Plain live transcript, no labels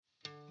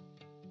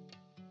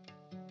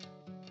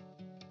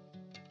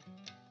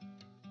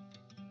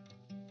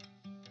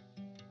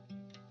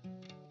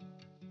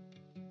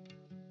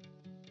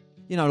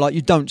You know, like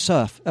you don't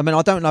surf. I mean,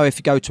 I don't know if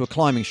you go to a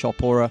climbing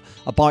shop or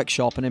a bike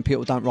shop and then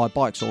people don't ride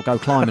bikes or go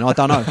climbing. I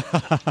don't know.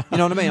 You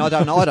know what I mean? I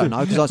don't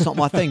know because that's not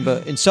my thing.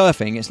 But in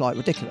surfing, it's like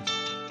ridiculous.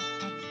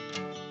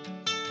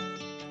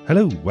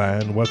 Hello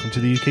and welcome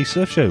to the UK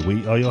Surf Show.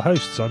 We are your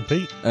hosts. I'm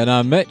Pete. And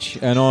I'm Mitch.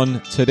 And on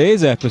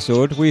today's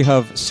episode, we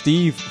have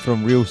Steve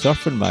from Real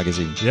Surfing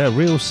Magazine. Yeah,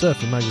 Real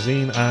Surfing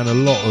Magazine. And a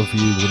lot of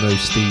you will know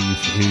Steve,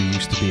 who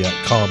used to be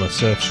at Karma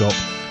Surf Shop.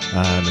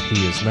 And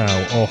he is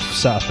now off,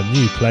 set up a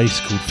new place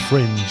called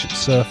Fringe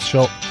Surf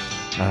Shop.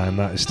 And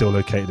that is still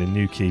located in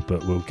Newquay,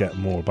 but we'll get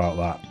more about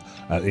that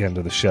at the end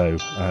of the show.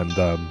 And,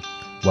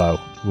 well,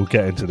 we'll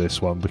get into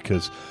this one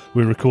because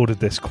we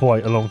recorded this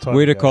quite a long time ago.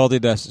 We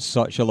recorded this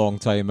such a long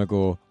time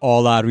ago.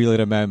 All I really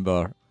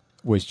remember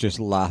was just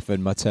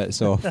laughing my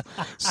tits off.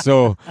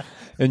 So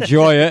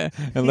enjoy it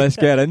and let's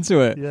get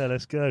into it. Yeah,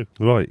 let's go.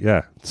 Right,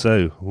 yeah.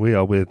 So we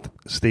are with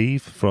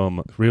Steve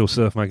from Real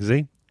Surf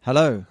Magazine.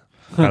 Hello.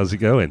 How's it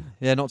going?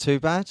 Yeah, not too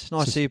bad.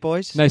 Nice to see you,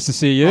 boys. Nice to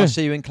see you. Nice to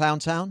see you in Clown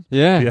Town.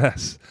 Yeah.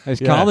 Yes. It's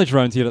carnage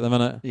round here at the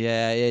minute.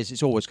 Yeah, it is.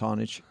 It's always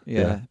carnage.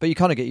 Yeah. But you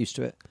kind of get used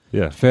to it.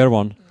 Yeah. Fair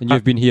one. And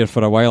you've been here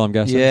for a while, I'm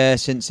guessing. Yeah,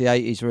 since the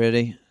 80s,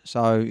 really.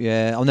 So,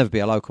 yeah, I'll never be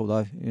a local,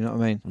 though. You know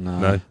what I mean?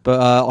 No. But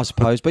I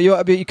suppose. But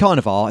you kind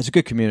of are. It's a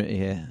good community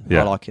here.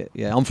 Yeah. I like it.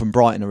 Yeah, I'm from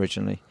Brighton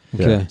originally.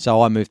 Okay.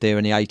 So I moved here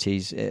in the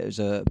 80s. It was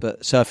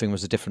but surfing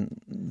was a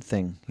different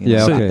thing.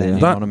 Yeah, back okay, then, yeah.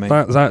 you know what I mean?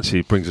 That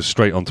actually brings us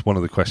straight on to one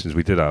of the questions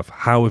we did have.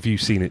 How have you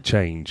seen it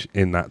change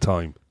in that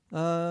time?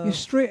 You're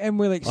straight in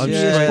with like I'm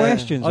serious straight-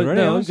 questions I'm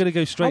already. going to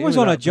go straight in I was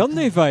with on a that.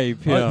 journey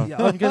vibe here. I'm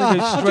going to go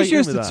I straight just in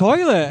used with the that.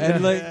 toilet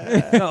and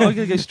like... No, I'm going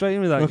to go straight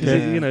in with that. 'Cause,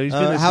 Okay. you know, he's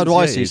been there how since do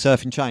I the see 80s.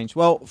 surfing change?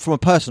 Well, from a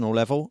personal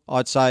level,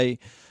 I'd say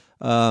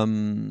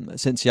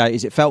since the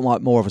 80s, it felt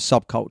like more of a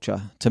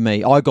subculture to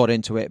me. I got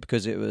into it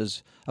because it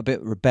was a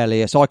bit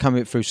rebellious. I came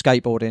in through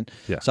skateboarding.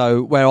 Yeah.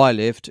 So where I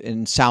lived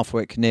in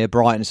Southwick near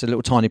Brighton, it's a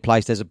little tiny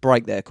place. There's a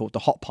break there called the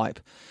Hot Pipe,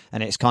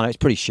 and it's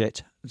pretty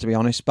shit, to be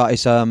honest. But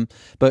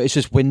it's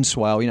just wind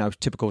swell,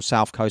 typical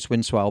South Coast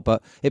wind swell.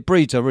 But it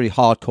breeds a really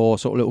hardcore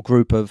sort of little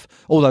group of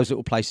all those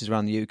little places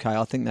around the UK.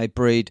 I think they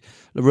breed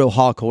a real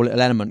hardcore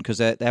little element because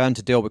they're having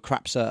to deal with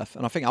crap surf,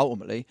 and I think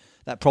ultimately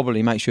that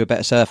probably makes you a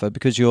better surfer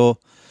because you're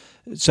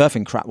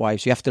surfing crap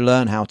waves. You have to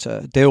learn how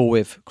to deal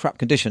with crap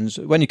conditions.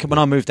 When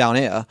I moved down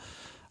here,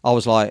 I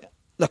was like,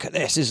 look at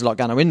this. This is like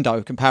going to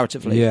Indo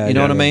comparatively. Yeah, you know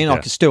yeah, what I mean? yeah. I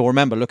can still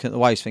remember looking at the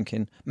waves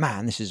thinking,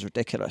 man, this is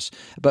ridiculous.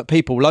 But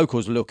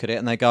locals look at it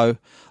and they go,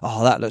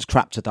 oh, that looks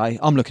crap today.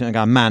 I'm looking at it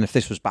going, man, if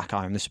this was back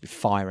home, this would be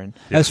firing.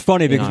 It's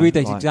funny because we had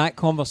this like- exact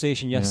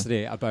conversation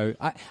yesterday about...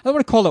 I don't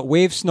want to call it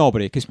wave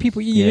snobbery because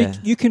people,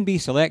 you can be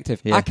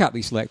selective. Yeah. I can't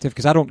be selective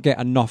because I don't get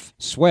enough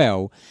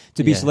swell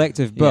to be Yeah.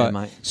 selective. Yeah, But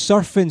mate.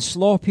 surfing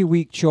sloppy,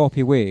 weak,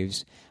 choppy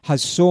waves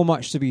has so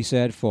much to be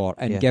said for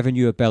and Yeah. giving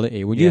you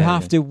ability. When you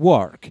have to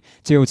work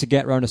to be able to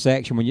get around a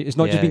section, it's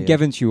not just Yeah, been yeah.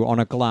 given to you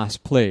on a glass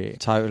plate.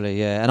 Totally,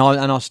 yeah.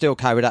 And I still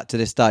carry that to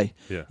this day.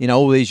 Yeah.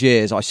 All these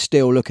years, I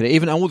still look at it.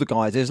 Even all the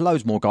guys, there's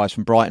loads more guys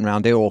from Brighton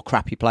around here, or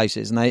crappy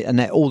places, and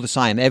they're all the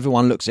same.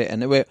 Everyone looks at it,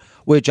 and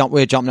we're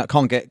jumping up,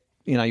 can't get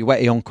your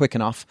wetty on quick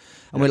enough,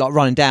 and we're like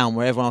running down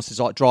where everyone else is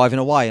like driving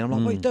away, and I'm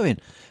like, what are you doing?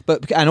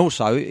 And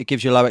also it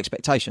gives you low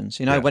expectations.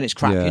 When it's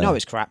crap, Yeah.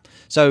 it's crap.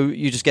 So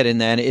you just get in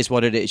there, and it is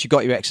what it is. You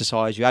got your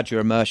exercise, you add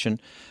your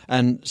immersion,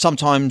 and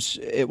sometimes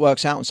it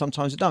works out, and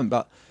sometimes it don't.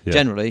 But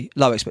generally,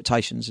 low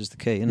expectations is the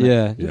key, isn't it?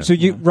 Yeah. Yeah. So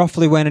you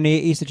roughly when in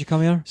the 80s did you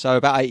come here? So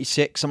about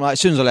 86, I'm like, as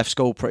soon as I left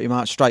school, pretty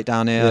much straight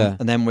down here, Yeah.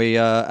 and then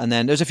and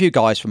then there's a few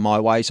guys from my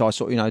way, so I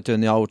sort of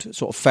doing the old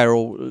sort of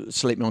feral,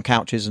 sleeping on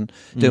couches and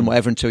doing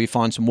whatever until you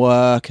find some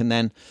work, and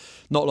then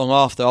not long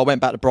after I went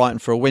back to Brighton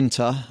for a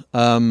winter,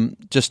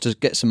 just to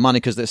get some money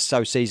because they're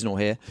so seasonal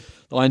here.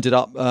 I ended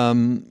up,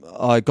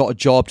 I got a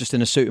job just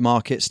in a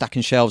supermarket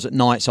stacking shelves at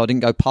night, so I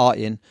didn't go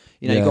partying.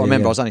 You've got to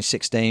remember, I was only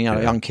 16,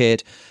 a young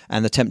kid,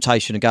 and the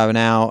temptation of going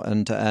out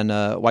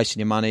and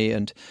wasting your money.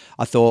 And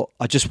I thought,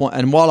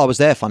 and while I was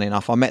there, funny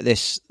enough, I met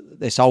this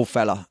old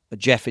fella,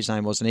 Jeff his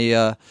name was,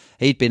 and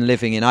he'd been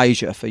living in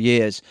Asia for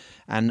years.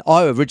 And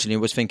I originally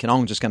was thinking,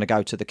 I'm just going to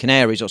go to the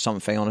Canaries or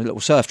something on a little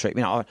surf trip.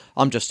 I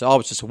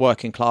was just a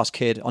working class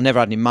kid. I never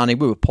had any money.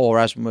 We were poor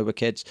as when we were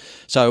kids.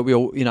 So we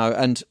all,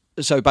 and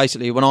so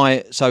basically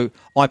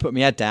I put my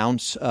head down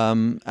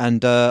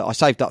and I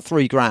saved up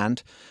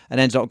 $3,000 and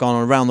ended up going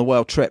on a round the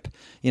world trip,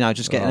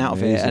 just getting out of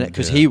here. And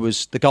because he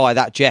was the guy,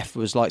 that Jeff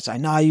was like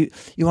saying, no, you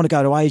want to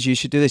go to Asia, you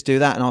should do this, do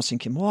that. And I was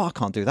thinking, well, I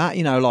can't do that,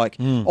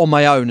 on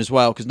my own as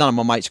well, because none of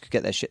my mates could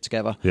get their shit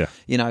together.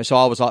 Yeah. So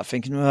I was like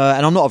thinking,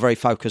 and I'm not a very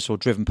focused or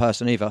driven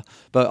person either,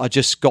 but I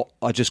just got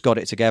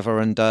it together,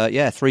 and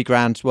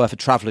 $3,000 worth of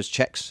travellers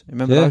checks.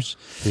 Remember those?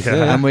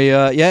 Yeah. And we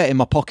in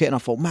my pocket, and I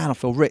thought, man, I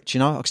feel rich. I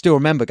can still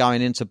remember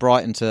going into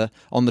Brighton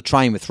on the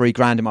train with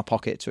 $3,000 in my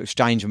pocket to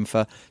exchange them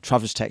for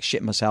travellers checks,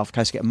 shitting myself in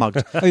case I get mugged.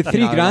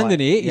 $3,000 in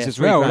the 80s as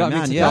well. That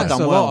means I've that's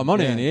done a well. lot of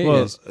money in the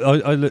Well,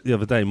 80s. I looked the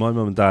other day. My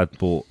mum and dad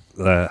bought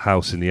their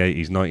house in the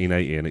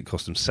 1980, and it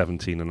cost them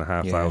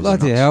 17,500.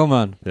 Bloody hell,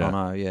 man. Yeah. I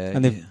know, yeah.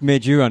 And they've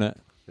made you on it.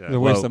 Yeah. It was a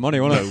waste of money,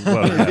 wasn't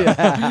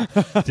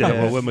it?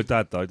 Well, when my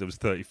dad died, there was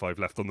 35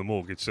 left on the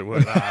mortgage, so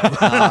work that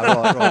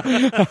out.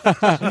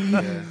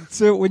 Right.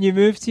 So when you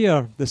moved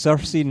here, the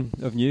surf scene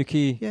of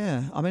Newquay,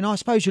 Yeah, I mean, I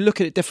suppose you look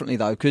at it differently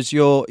though, because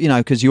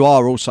because you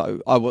are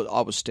also. I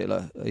was still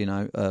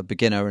a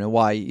beginner in a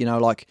way.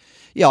 Like,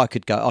 yeah, I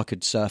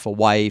could surf a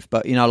wave,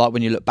 but like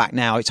when you look back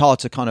now, it's hard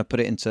to kind of put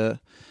it into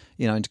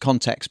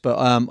context. But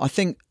I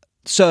think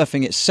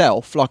surfing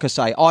itself, like I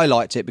say, I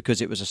liked it because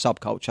it was a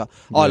subculture.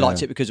 I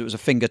liked it because it was a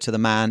finger to the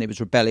man. It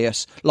was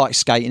rebellious, like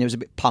skating. It was a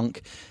bit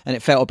punk, and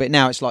it felt a bit.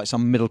 Now it's like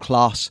some middle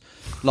class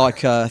thing.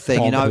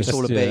 It's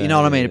all a bit. You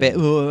know what I mean? A bit.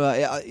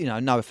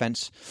 No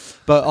offense,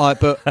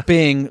 but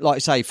being like I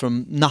say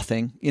from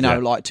nothing.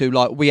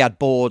 We had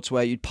boards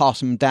where you'd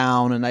pass them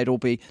down, and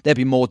there'd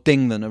be more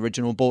ding than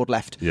original board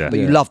left. Yeah. But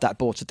you loved that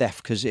board to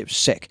death because it was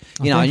sick.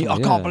 I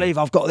can't believe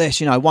I've got this.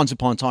 Once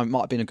upon a time it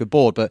might have been a good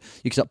board, but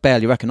you could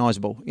barely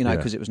recognisable.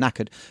 Because it was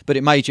knackered, but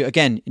it made you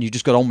again. You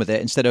just got on with it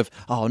instead of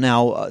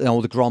now all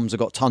the Groms have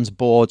got tons of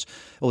boards,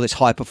 all this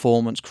high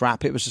performance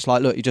crap. It was just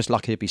like, look, you're just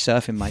lucky to be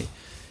surfing, mate.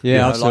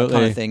 Yeah, absolutely. Like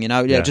kind of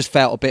thing. It just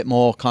felt a bit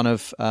more kind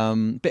of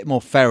bit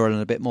more feral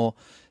and a bit more.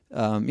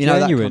 That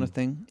kind of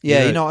thing.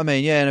 Yeah, you know what I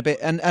mean. Yeah, and a bit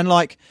and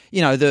like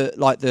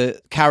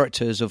the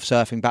characters of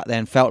surfing back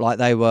then felt like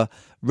they were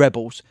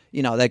rebels.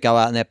 They go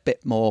out and they're a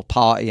bit more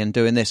party and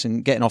doing this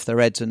and getting off their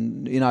heads,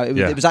 and it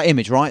was that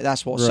image, right?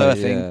 That's what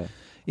surfing. Yeah.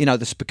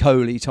 The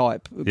Spicoli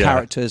type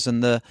characters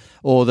and the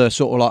sort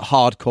of like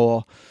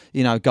hardcore,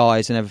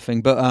 guys and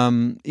everything. But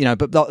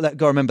got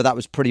to remember that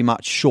was pretty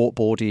much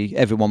shortboardy.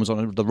 Everyone was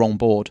on the wrong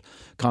board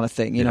kind of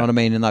thing. You know what I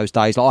mean? In those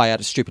days, like I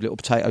had a stupid little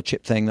potato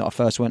chip thing that I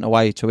first went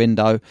away to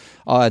Indo.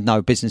 I had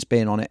no business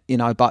being on it,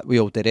 but we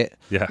all did it.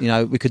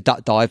 Yeah. We could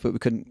duck dive, but we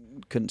couldn't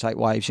take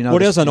waves. Well,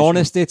 there's an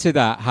honesty to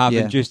that,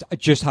 having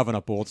just having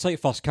a board. It's like your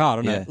first car,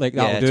 isn't it? Like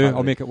that'll do. Totally.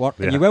 I'll make it work,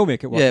 and you will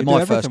make it work. Yeah,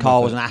 my first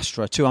car was an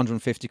Astra,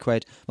 250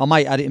 quid. My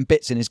mate had it in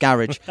bits in his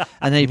garage,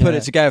 and then he put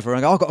it together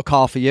and go, "I've got a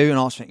car for you." And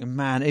I was thinking,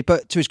 man,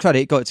 but to his credit,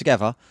 he got it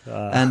together,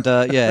 and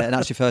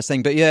that's your first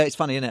thing. But yeah, it's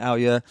funny, isn't it?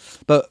 How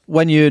but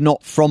when you're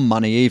not from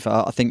money either,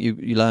 I think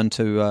you learn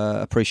to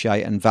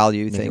appreciate and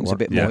value things a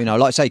bit more.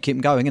 Like I say, keep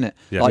them going, innit?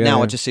 Yeah. Like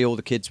now, I just see all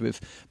the kids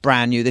with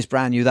brand new this,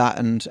 brand new that,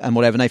 and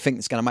whatever, and they think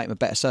it's going to make them a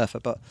better surfer.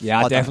 But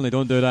I definitely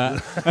don't do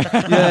that.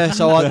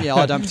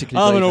 I don't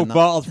particularly. I'm an old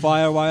bottled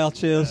Firewire,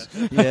 cheers.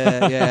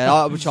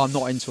 Which I'm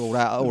not into all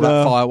that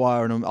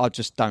Firewire, and I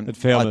just don't.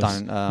 I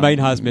don't. Mine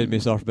has made me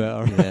surf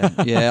better.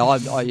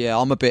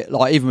 I'm a bit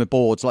like, even with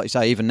boards, like you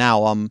say, even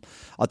now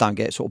I don't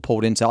get sort of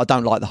pulled into. I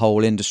don't like the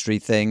whole industry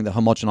thing, the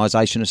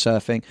homogenisation of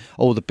surfing,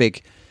 all the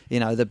big,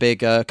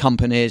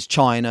 companies,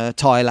 China,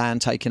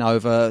 Thailand taking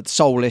over,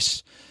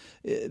 Soulless.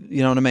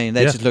 You know what I mean?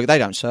 They just look. They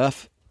don't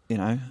surf.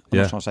 I'm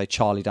not trying to say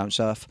Charlie don't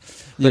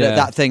surf, but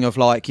that thing of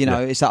like,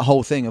 it's that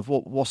whole thing of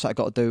what's that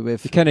got to do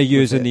with? You're kind of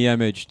using the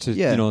image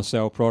to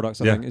sell products.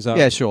 I think is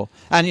that sure.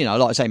 And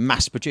like I say,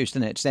 mass produced,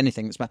 isn't it? Just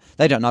anything that's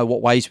they don't know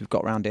what waves we've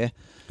got around here.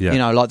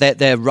 Yeah. Like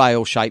their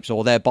rail shapes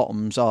or their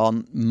bottoms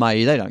aren't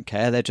made. They don't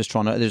care. They're just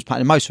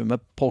most of them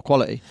are poor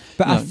quality.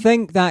 But I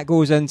think that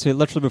goes into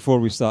literally before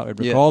we started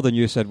recording.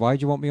 You said, "Why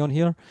do you want me on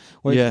here?"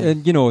 Well,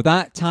 and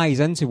that ties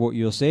into what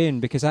you're saying,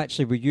 because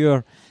actually with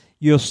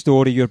your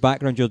story, your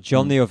background, your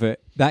journey of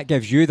it, that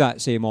gives you that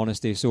same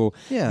honesty. So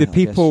the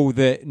people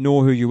that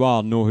know who you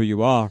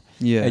are.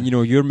 Yeah. And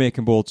you're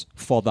making boards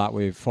for that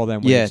wave, for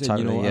them waves. Yeah,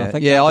 totally.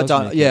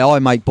 I I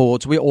make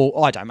boards.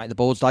 I don't make the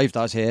boards. Dave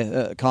does here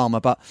at Karma,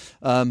 but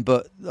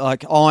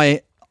like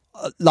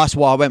that's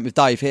why I went with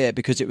Dave here,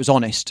 because it was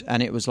honest,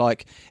 and it was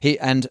like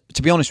and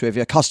to be honest with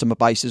you, a customer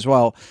base as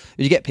well.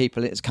 You get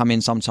people that come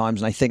in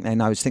sometimes and they think they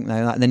know,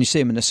 and then you see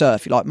them in the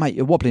surf. You're like, mate,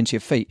 you're wobbling to your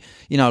feet.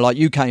 Like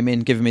you came in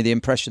giving me the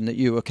impression that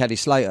you were Kelly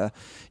Slater,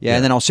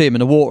 and then I'll see him in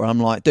the water, and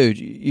I'm like, dude,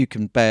 you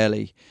can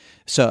barely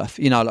surf,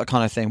 that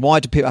kind of thing. Why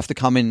do people have to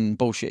come in and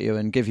bullshit you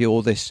and give you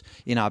all this,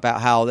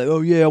 about how they,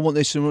 I want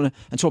this and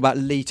talk about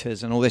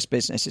litres and all this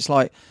business? It's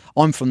like,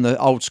 I'm from the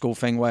old school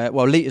thing where,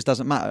 litres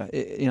doesn't matter.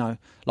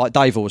 Like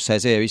Dave always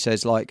says here, he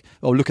says like,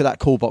 look at that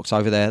cool box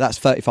over there. That's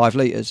 35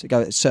 litres.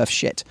 Go, it's surf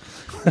shit.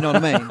 You know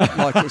what I mean?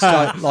 Like,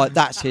 it's like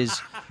that's his...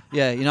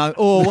 Yeah,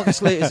 what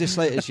this litres,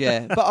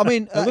 but I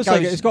mean, it looks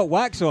like it's got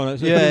wax on it.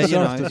 So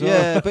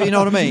but you know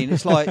what I mean.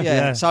 It's like,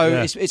 it's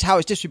how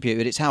it's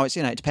distributed. It's how it's,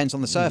 it depends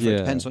on the surfer. It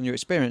depends on your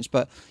experience.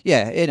 But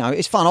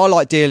it's fun. I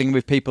like dealing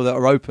with people that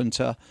are open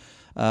to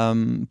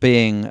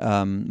being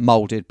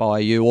moulded by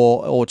you,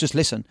 or just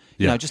listen.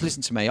 Just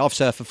listen to me. I've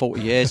surfed for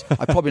 40 years.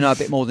 I probably know a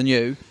bit more than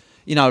you.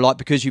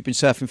 Because you've been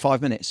surfing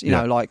 5 minutes.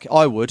 Like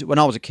I would when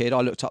I was a kid.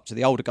 I looked up to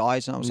the older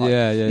guys, and I was like,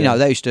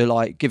 they used to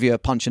like give you a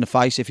punch in the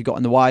face if you got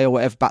in the way or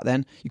whatever. Back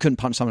then, you couldn't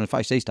punch someone in the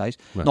face these days.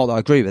 Right. Not that I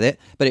agree with it,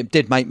 but it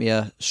did make me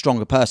a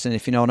stronger person,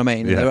 if you know what I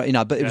mean.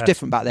 Yeah. But it was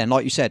different back then.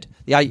 Like you said,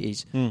 the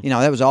 80s.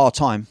 That was our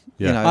time.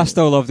 Yeah. I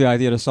still love the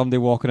idea of somebody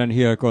walking in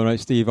here going, right,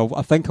 Steve,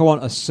 I think I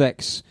want a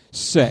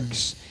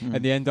 6'6",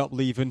 and they end up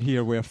leaving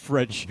here with a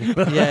fridge.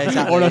 Yeah,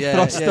 exactly. Or a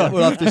thruster.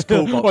 We'll have this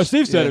cool box. Well,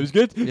 Steve said it was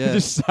good. Yeah. He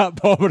just sat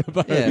bobbing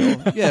about. Yeah,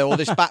 or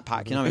this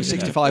backpack, you know, it's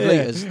 65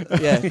 litres.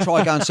 Yeah,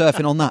 try going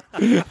surfing on that.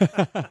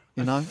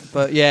 You know,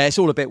 but yeah, it's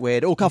all a bit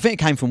weird. I think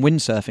it came from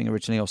windsurfing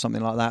originally or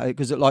something like that.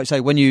 Because, like I say,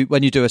 when you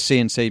do a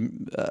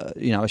CNC,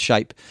 a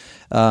shape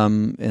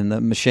in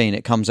the machine,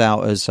 it comes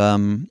out as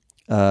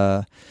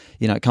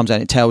it comes out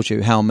and it tells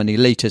you how many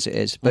litres it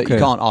is. But you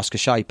can't ask a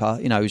shaper,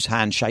 who's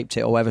hand shaped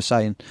it or whatever,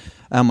 saying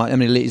how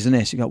many litres in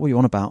this. You go, what are you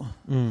on about?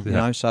 You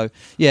know, so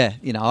yeah,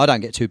 I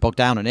don't get too bogged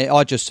down in it.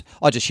 I just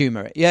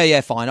humour it.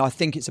 Yeah, fine. I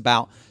think it's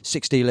about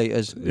 60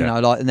 litres.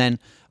 And then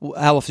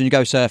how often you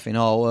go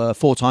surfing?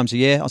 4 times a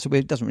year. I said,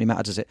 well, it doesn't really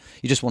matter, does it?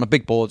 You just want a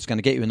big board that's going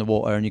to get you in the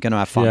water and you're going to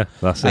have fun. Yeah,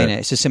 that's it.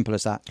 It's as simple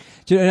as that.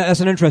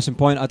 That's an interesting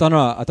point. I done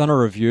a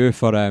review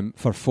for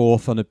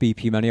Forth on the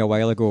BP Mini a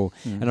while ago,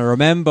 and I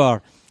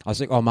remember I was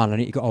like, oh man, I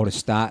need to get all the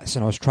stats,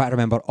 and I was trying to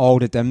remember all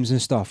the dims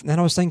and stuff. And then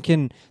I was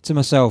thinking to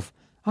myself,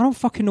 I don't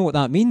fucking know what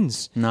that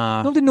means.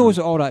 Nah. Nobody knows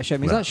what all that shit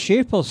means. That's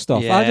Shaper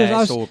stuff. Yeah,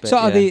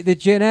 the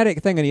generic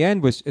thing in the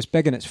end was it's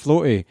big and it's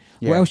floaty.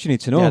 Yeah. What else do you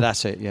need to know? Yeah,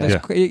 that's it.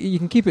 Yeah. You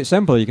can keep it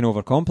simple. You can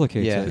overcomplicate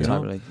it. Yeah,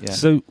 totally. Yeah.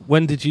 So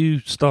when did you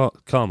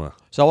start Karma?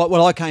 So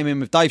I came in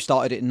with Dave.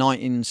 Started it in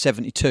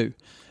 1972.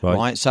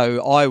 Right.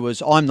 So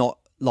I'm not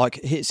like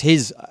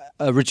his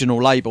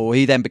original label.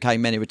 He then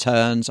became Many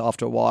Returns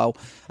after a while,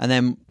 and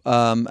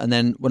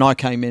then when I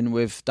came in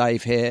with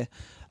Dave here.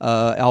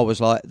 I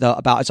was like,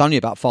 it's only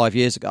about 5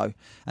 years ago,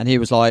 and he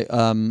was like,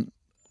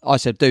 I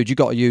said, dude, you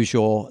got to use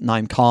your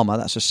name Karma.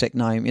 That's a sick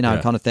name,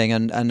 kind of thing.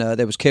 And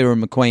there was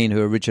Kieran McQueen,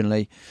 who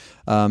originally,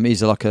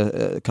 he's like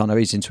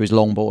he's into his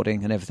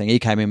longboarding and everything. He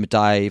came in with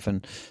Dave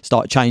and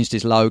changed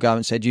his logo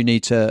and said, you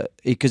need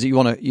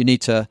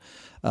to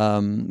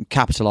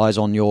capitalize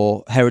on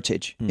your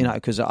heritage,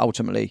 because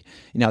ultimately,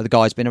 the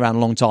guy's been around a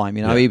long time.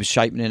 He was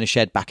shaping in a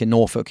shed back in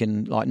Norfolk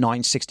in like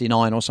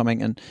 1969 or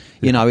something, and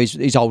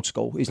he's old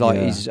school. He's like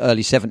he's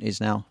early 70s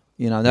now.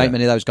 There ain't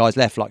many of those guys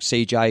left. Like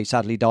CJ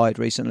sadly died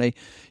recently,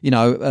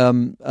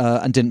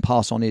 and didn't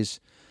pass on his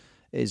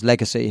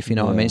legacy, if you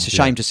know what I mean. It's a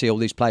shame to see all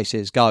these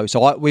places go.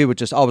 So I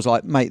was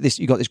like, mate,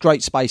 you got this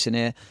great space in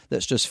here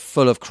that's just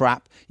full of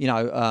crap,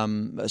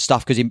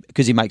 stuff,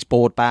 because he makes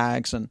board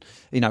bags and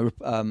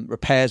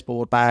repairs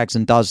board bags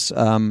and does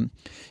so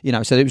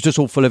it was just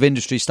all full of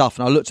industry stuff.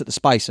 And I looked at the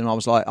space and I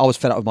was like, I was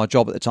fed up with my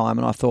job at the time,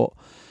 and I thought,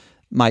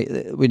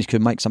 mate, we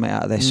could make something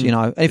out of this,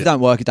 And if it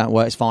don't work,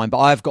 it's fine. But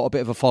I've got a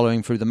bit of a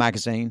following through the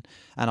magazine,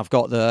 and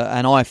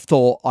I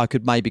thought I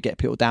could maybe get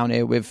people down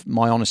here with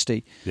my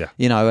honesty,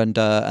 and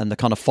the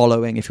kind of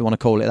following, if you want to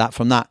call it that,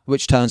 from that,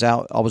 which turns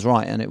out I was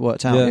right, and it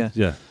worked out.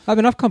 Yeah. I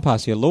mean, I've come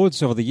past here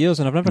loads over the years,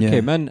 and I've never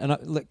came in,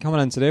 and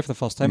coming in today for the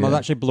first time, I was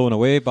actually blown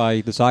away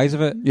by the size of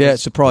it. Yeah,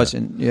 it's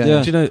surprising.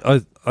 Yeah. Do you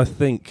know? I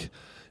think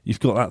you've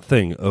got that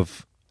thing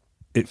of.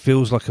 It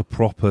feels like a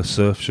proper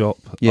surf shop.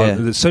 Yeah.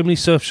 There's so many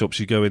surf shops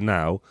you go in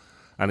now,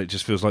 and it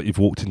just feels like you've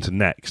walked into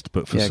Next,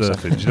 but for surfing.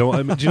 Exactly. Do you know what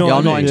I mean?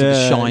 I'm not into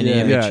the shiny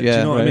image. Do you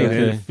know what I mean?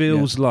 Okay. It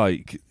feels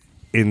like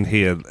in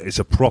here, it's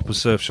a proper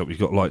surf shop. You've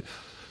got like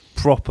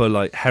proper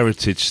like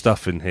heritage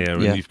stuff in here,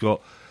 and you've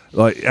got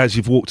like, as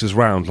you've walked us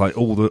around, like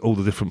all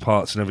the different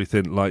parts and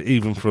everything, like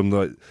even from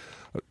like.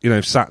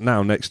 Sat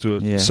now next to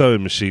a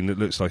sewing machine that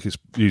looks like it's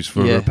used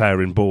for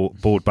repairing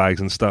board bags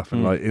and stuff,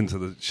 and like into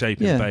the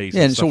shaping bays.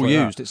 Yeah, and it's all like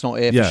used. That. It's not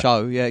here for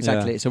show. Yeah,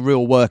 exactly. Yeah. It's a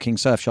real working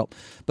surf shop.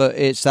 But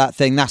it's that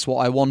thing. That's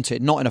what I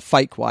wanted. Not in a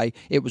fake way.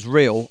 It was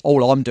real.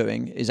 All I'm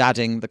doing is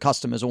adding the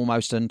customers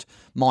almost and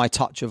my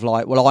touch of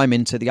like, well, I'm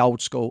into the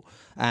old school,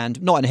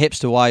 and not in a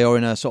hipster way or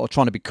in a sort of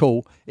trying to be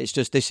cool. It's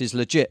just this is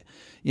legit.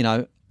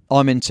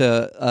 I'm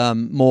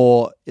into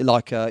more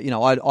like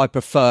I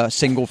prefer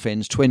single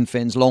fins, twin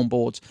fins,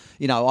 longboards.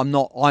 I'm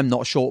not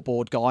a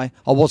shortboard guy.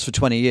 I was for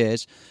 20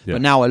 years,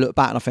 but now I look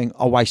back and I think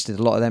I wasted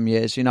a lot of them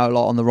years. A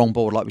lot on the wrong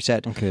board, like we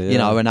said. Okay,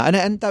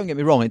 and don't get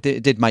me wrong, it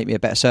did make me a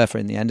better surfer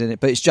in the end, didn't it?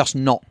 But it's just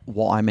not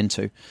what I'm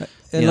into.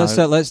 And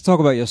let's talk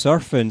about your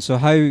surfing. So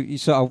how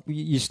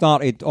you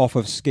started off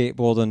of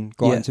skateboarding,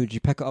 got into it. Did you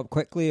pick it up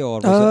quickly,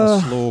 or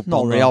was it a slow?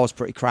 Not really. I was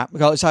pretty crap.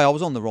 Like I say, I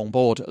was on the wrong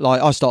board.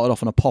 Like I started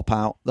off on a pop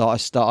out that I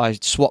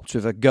swapped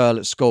with a girl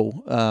at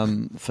school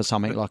for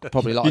something like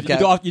probably like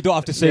you don't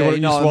have to say what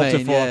you swapped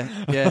it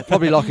for. Yeah,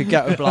 probably like a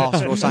ghetto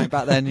blaster or something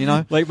back then.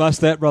 Like my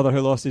stepbrother who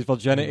lost his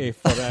virginity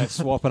for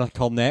swapping a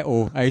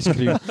Cornetto ice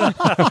cream with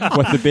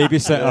the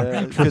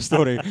babysitter. True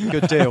story.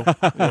 Good deal.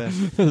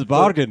 It was a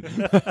bargain.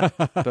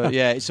 But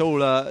yeah, it's all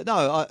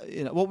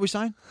what were we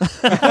saying? You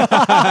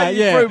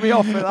threw me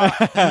off with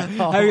that.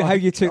 How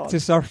you took to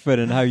surfing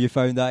and how you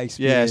found that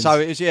experience.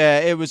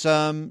 It was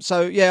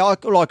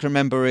all I can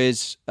remember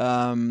is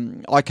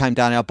I came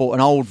down here, I bought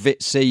an old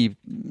Vitsy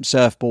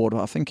surfboard.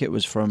 I think it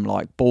was from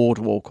like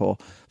Boardwalk or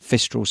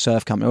Fistral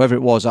Surf Company, whoever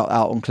it was, out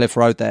on Cliff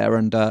Road there,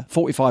 and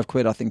 45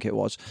 quid I think it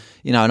was,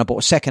 and I bought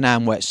a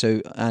second-hand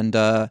wetsuit, and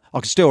I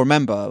can still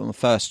remember my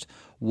first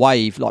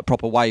wave, like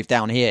proper wave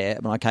down here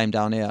when I came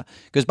down here,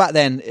 because back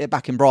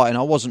in Brighton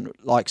I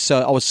wasn't like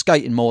I was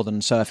skating more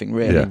than surfing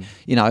really,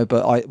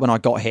 but when I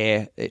got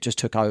here it just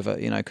took over,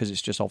 because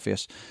it's just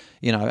obvious,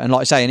 You know, and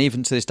like I say, and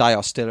even to this day,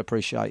 I still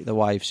appreciate the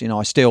waves. You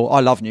know, I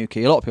love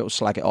Newquay. A lot of people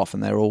slag it off,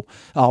 and they're all,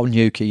 oh,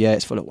 Newquay, yeah,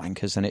 it's full of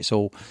wankers, and it's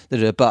all,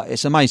 but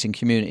it's an amazing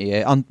community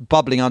here,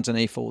 bubbling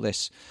underneath all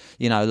this,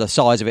 you know, the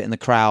size of it and the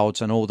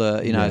crowds and all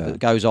the, you know, that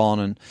goes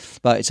on,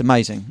 but it's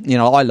amazing. You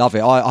know, I love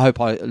it. I hope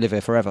I live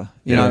here forever.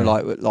 You know,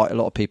 like a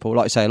lot of people,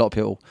 like I say, a lot of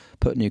people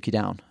put Newquay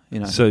down. You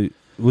know, so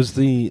was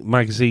the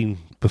magazine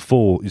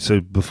before the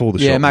shop?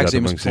 Yeah,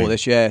 magazine was before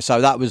this. Yeah,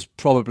 so that was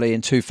probably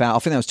in 2000. I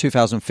think that was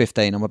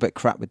 2015. I'm a bit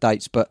crap with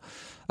dates, but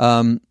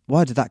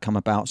why did that come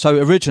about? So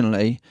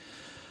originally,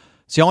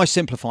 see, I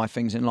simplify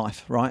things in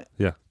life, right?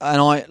 Yeah,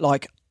 and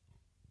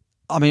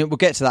I mean, we'll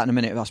get to that in a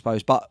minute, I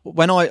suppose. But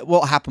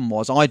what happened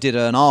was I did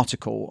an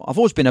article. I've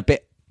always been a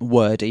bit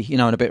wordy, you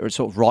know, and a bit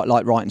sort of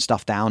writing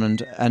stuff down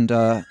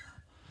and.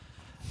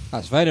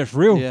 That's fine, it's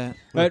real. Yeah.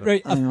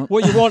 Right.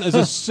 What you want is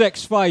a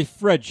 6.5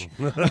 fridge.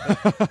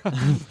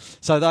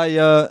 So they,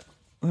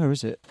 where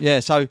is it? Yeah.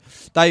 So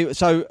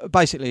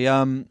basically,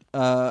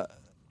 so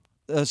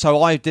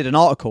I did an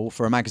article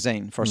for a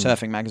magazine, for a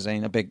surfing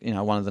magazine, a big, you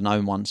know, one of the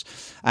known ones,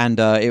 and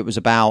it was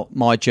about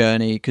my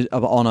journey I'd been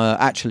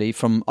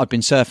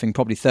surfing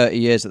probably 30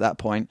 years at that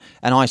point,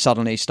 and I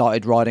suddenly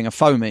started riding a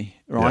foamy,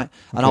 right,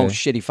 an old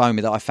shitty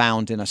foamy that I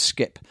found in a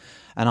skip,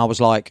 and I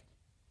was like,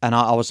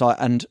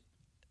 and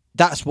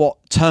that's what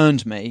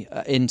turned me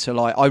into,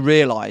 like, I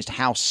realised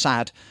how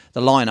sad the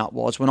lineup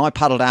was when I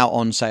paddled out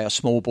on, say, a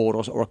small board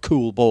or a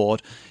cool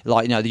board,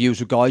 like, you know, the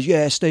usual guys,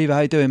 yeah, Steve, how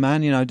you doing,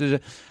 man? You know,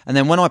 and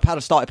then when I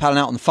started paddling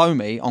out on the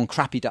foamy on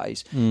crappy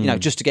days, you know,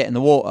 just to get in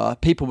the water,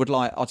 people would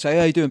I'd say,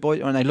 how you doing,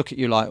 boy? And they look at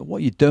you like, what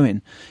are you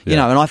doing? You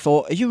know, and I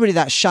thought, are you really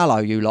that shallow,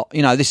 you lot?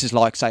 You know, this is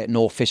like, say, at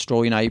North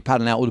Fistral, you know, you're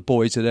paddling out, all the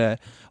boys are there,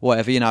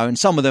 whatever, you know, and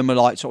some of them were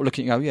like sort of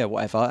looking at you, go, yeah,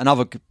 whatever, and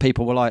other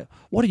people were like,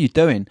 what are you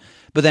doing?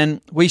 But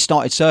then we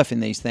started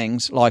surfing these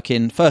things, like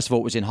first of all,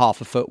 it was in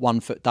 1/2 foot, 1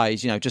 foot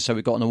days, you know, just so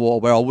we got in the water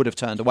where I would have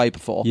turned away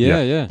before.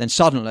 Yeah. Then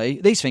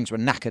suddenly, these things were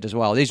knackered as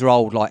well. These were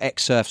old, like,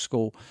 ex-surf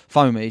school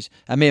foamies.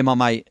 And me and my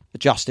mate,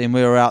 Justin,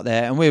 we were out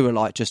there and we were,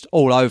 like, just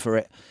all over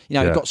it. You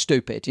know, it got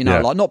stupid, you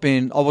know, like,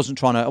 I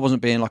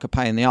wasn't being, like, a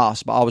pain in the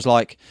ass, but I was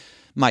like,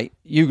 mate,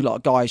 you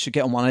lot guys should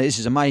get on one of this.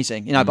 Is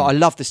amazing. You know, but I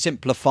love the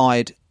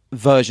simplified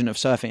version of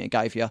surfing it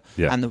gave you,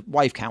 and the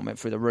wave count went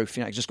through the roof.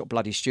 You know, it just got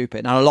bloody stupid.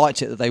 And I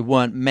liked it that they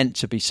weren't meant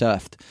to be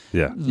surfed, we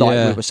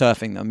were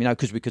surfing them, you know,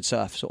 because we could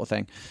surf, sort of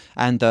thing.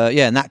 And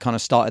and that kind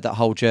of started that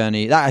whole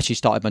journey. That actually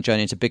started my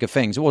journey into bigger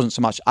things. It wasn't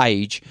so much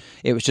age;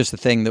 it was just the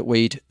thing that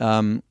we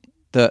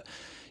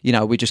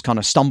just kind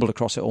of stumbled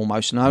across it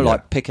almost, you know,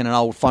 like picking an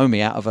old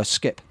foamy out of a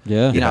skip,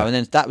 you know, and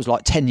then that was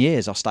like 10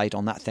 years I stayed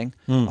on that thing.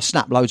 I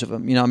snapped loads of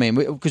them, you know what I mean?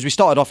 Because we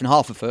started off in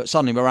 1/2 foot,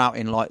 suddenly we're out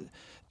in like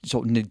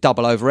sort of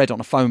double overhead on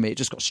a foamy. It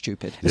just got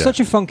stupid. It's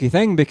such a funky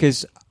thing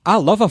because I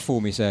love a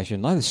foamy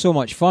session. Like, it's so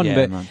much fun,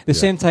 but at the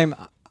same time,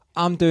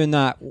 I'm doing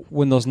that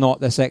when there's not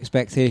this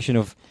expectation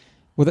of,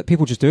 well, that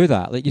people just do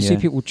that. Like, you see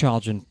people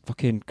charging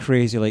fucking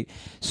crazy, like,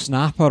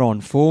 snapper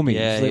on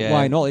foamies.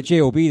 Why not? Like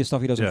JOB, the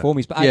stuff he does on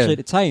foamies. But actually, at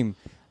the time,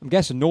 I'm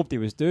guessing nobody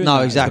was doing that.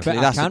 No, exactly.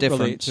 That's the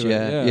difference.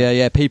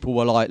 Yeah. People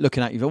were like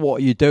looking at you, what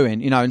are you doing?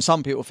 You know, and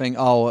some people think,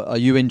 oh, are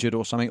you injured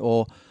or something?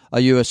 Or are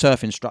you a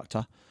surf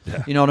instructor?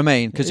 Yeah. You know what I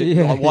mean? Because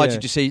why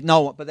did you see?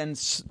 No, but then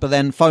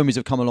foamies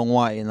have come a long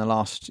way in the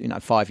last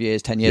 5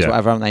 years, 10 years,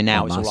 whatever, haven't they?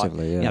 Now it's all like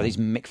these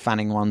Mick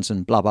Fanning ones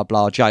and blah blah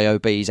blah.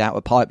 JOB's out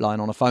of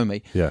pipeline on a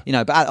foamy. Yeah. You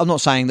know, but I'm not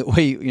saying that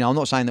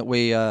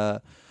we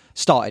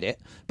started it,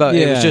 but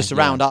it was just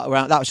around that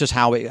was just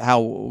how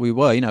we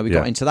were. You know, we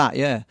got into that.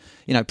 Yeah.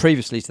 You know,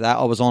 previously to that,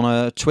 I was on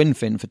a twin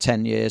fin for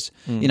 10 years.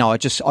 You know,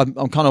 I'm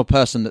kind of a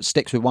person that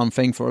sticks with one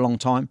thing for a long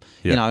time.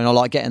 You know, and I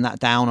like getting that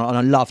down, and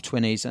I love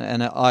twinnies,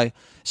 and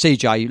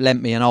CJ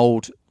lent me an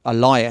old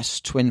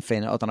Elias twin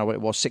fin. I don't know what it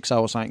was, 6.0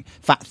 or something,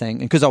 fat thing.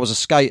 And because I was a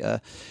skater,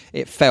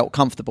 it felt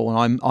comfortable.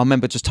 And I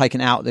remember just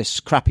taking it out this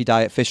crappy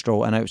day at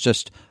Fistral, and it was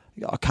just,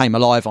 I came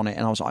alive on it,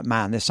 and I was like,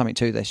 man, there's something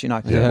to this, you know.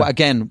 But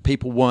again,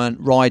 people weren't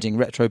riding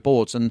retro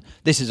boards, and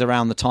this is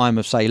around the time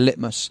of, say,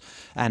 Litmus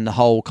and the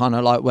whole kind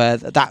of like where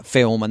that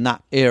film and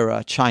that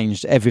era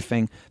changed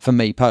everything for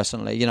me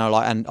personally, you know,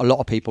 like, and a lot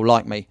of people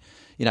like me.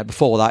 You know,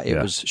 before that,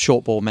 it was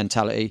shortboard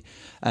mentality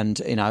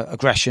and, you know,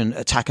 aggression,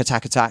 attack.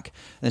 And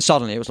then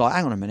suddenly it was like,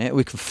 hang on a minute,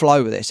 we can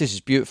flow with this. This is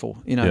beautiful,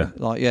 you know.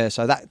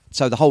 So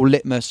the whole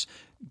Litmus,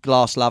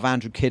 Glass Love,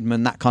 Andrew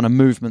Kidman, that kind of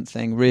movement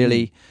thing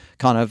really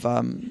kind of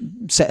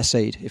set a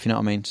seed, if you know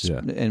what I mean,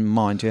 in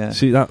mind. Yeah.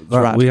 See, that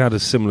we had a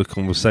similar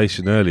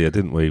conversation earlier,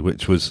 didn't we?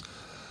 Which was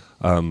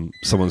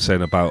someone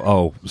saying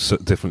about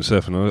different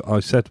surfing.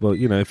 I said, well,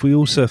 you know, if we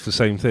all surf the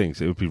same things,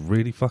 it would be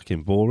really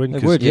fucking boring.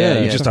 It would, you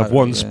just have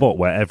one spot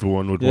where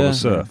everyone would want to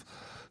surf.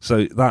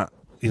 So that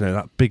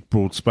that big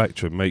broad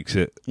spectrum makes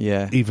it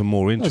even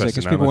more interesting.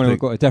 Because people want to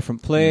go to a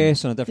different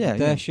place and a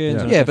different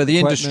edition. Yeah, but the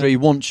industry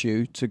wants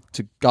you to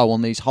go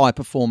on these high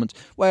performance.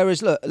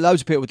 Whereas, look,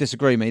 loads of people would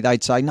disagree with me.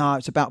 They'd say, no,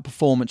 it's about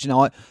performance.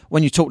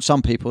 When you talk to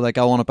some people, they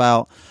go on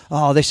about,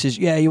 this is,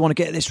 you want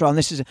to get this run,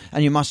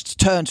 and you must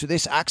turn to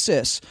this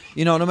axis.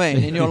 You know what I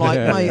mean? And you're like,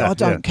 mate, I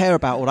don't care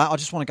about all that. I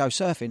just want to go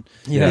surfing.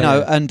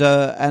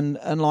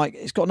 And like,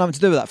 it's got nothing to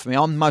do with that for me.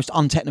 I'm the most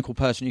untechnical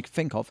person you can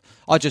think of.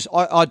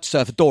 I'd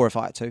surf a door if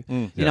I had to.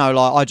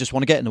 I just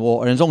want to get in the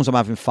water, and as long as I'm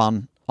having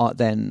fun,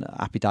 then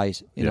happy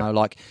days.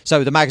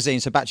 So the magazine.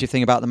 So back to your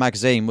thing about the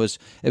magazine it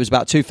was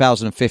about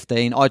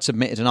 2015. I'd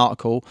submitted an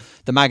article.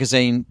 The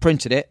magazine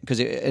printed it because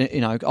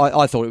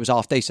I thought it was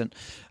half decent,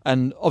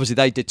 and obviously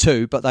they did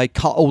too. But they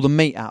cut all the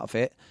meat out of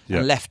it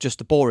and left just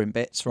the boring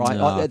bits.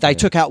 Right? They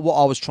took out what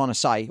I was trying to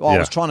say. What I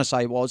was trying to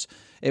say was,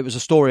 it was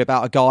a story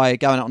about a guy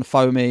going out on a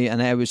foamy,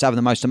 and he was having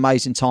the most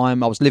amazing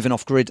time. I was living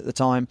off grid at the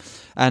time,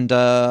 and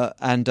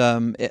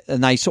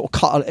they sort of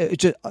cut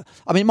it. It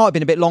might have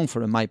been a bit long for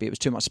them. Maybe it was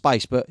too much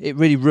space, but it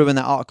really ruined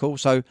that article.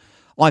 So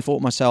I thought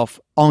to myself,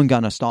 I'm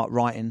going to start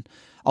writing.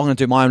 I'm going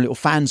to do my own little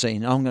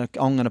fanzine. I'm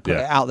going to put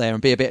it out there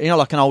and be a bit,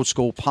 like an old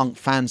school punk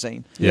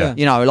fanzine. Yeah.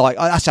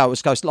 That's how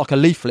it goes, like a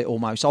leaflet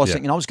almost. I was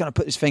thinking I was going to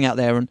put this thing out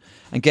there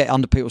and get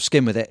under people's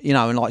skin with it,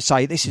 and like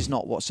say, this is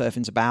not what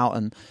surfing's about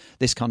and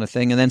this kind of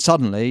thing. And then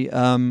suddenly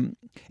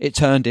it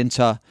turned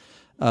into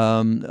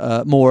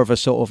more of a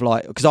sort of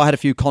like, because I had a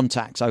few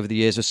contacts over the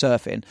years of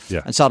surfing,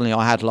 and suddenly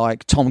I had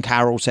like Tom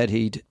Carroll said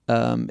he'd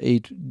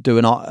do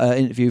an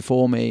interview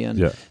for me,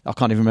 and I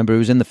can't even remember who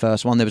was in the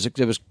first one. There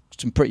was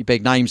some pretty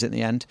big names in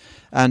the end,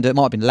 and it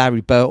might have been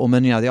Larry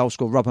Bertleman, the old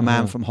school rubber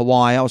man from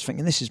Hawaii. I was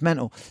thinking, this is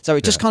mental. So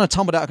it just kind of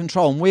tumbled out of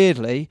control, and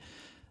weirdly,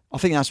 I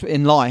think that's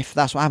in life,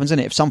 that's what happens, isn't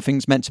it? If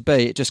something's meant to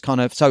be, it just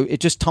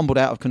tumbled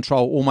out of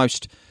control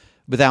almost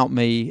without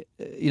me,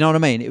 you know what I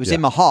mean? It was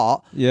in my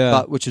heart,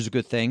 but which was a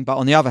good thing. But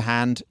on the other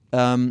hand,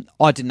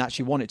 I didn't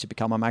actually want it to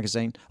become a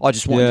magazine. I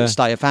just wanted it to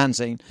stay a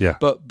fanzine. Yeah.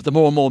 But the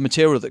more and more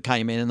material that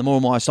came in, and the more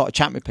and more I started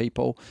chatting with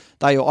people,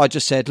 I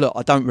just said, look,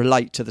 I don't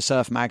relate to the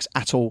surf mags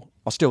at all.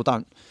 I still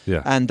don't.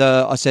 Yeah. And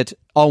I said,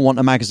 I want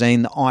a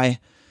magazine that I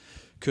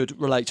could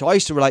relate to. I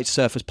used to relate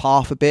to Surfers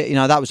Path a bit.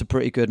 That was a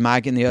pretty good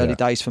mag in the early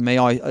days for me.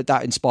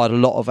 That inspired a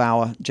lot of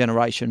our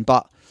generation.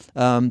 But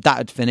that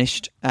had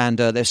finished, and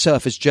there's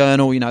Surfers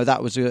Journal.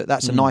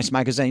 That's a nice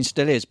magazine,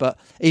 still is. But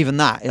even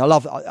that, I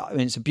love. I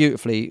mean, it's a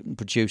beautifully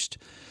produced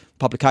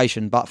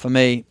publication. But for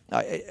me,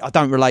 I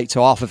don't relate to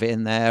half of it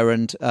in there.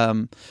 And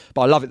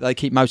but I love it that they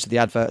keep most of the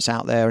adverts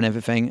out there and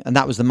everything. And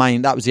that was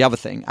the other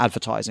thing.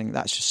 Advertising.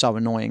 That's just so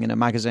annoying in a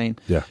magazine.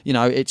 Yeah.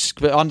 I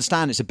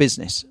understand it's a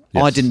business.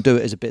 Yes. I didn't do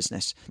it as a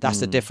business. That's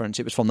the difference.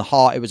 It was from the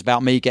heart. It was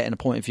about me getting a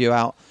point of view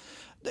out.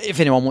 If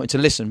anyone wanted to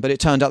listen, but it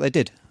turned out they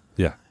did.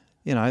 Yeah.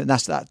 And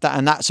that's that,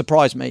 and that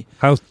surprised me.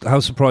 How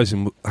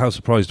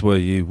surprised were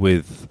you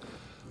with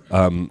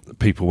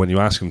people when you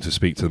ask them to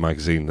speak to the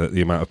magazine?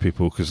 The amount of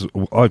people, because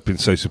I've been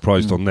so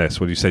surprised on this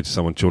when you say to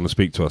someone, "Do you want to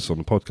speak to us on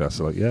the podcast?"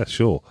 They're like, "Yeah,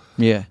 sure."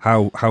 Yeah.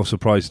 How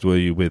surprised were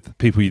you with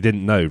people you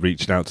didn't know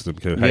reaching out to them,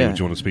 go, "Hey, do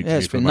you want to speak to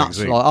me for a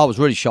magazine?" Like, I was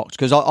really shocked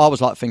because I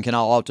was like thinking,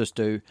 I'll just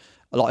do.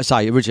 Like I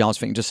say, originally I was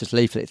thinking just this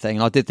leaflet thing,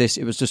 and I did this.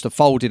 It was just a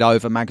folded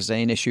over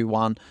magazine, issue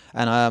 1,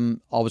 and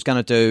I was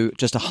going to do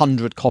just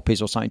 100 copies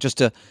or something,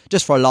 just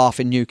for a laugh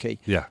in Newquay.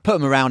 Yeah, put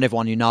them around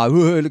everyone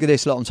look at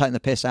this, look, I'm taking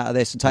the piss out of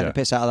this and taking the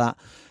piss out of that,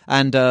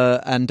 and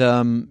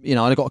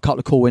I got a couple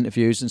of cool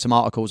interviews and some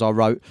articles I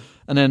wrote,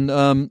 and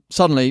then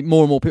suddenly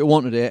more and more people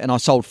wanted it, and I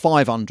sold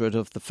 500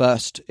 of the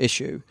first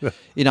issue,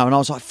 and I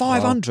was like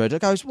 500.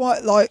 It goes,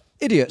 what, like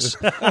idiots?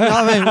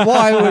 I mean,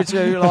 why would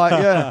you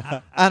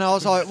And I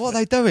was like, what are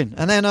they doing?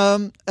 And then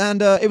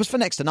it was for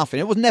next to nothing.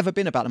 It was never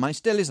been about the money.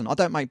 Still isn't. I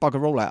don't make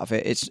bugger all out of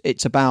it.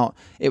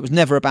 It was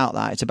never about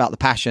that. It's about the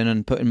passion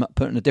and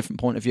putting a different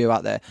point of view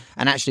out there,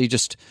 and actually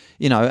just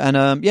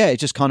it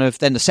just kind of.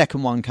 Then the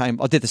second one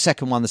came. I did the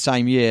second one the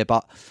same year,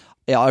 but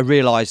I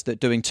realised that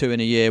doing 2 in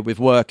a year with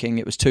working,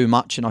 it was too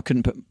much, and I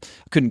couldn't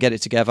get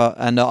it together.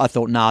 And I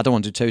thought, I don't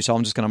want to do 2, so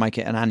I'm just going to make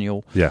it an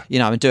annual,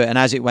 and do it. And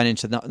as it went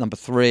into number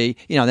 3,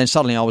 then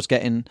suddenly I was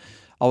getting.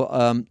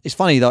 It's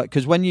funny though,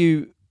 because when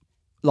you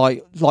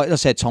like I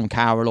said, Tom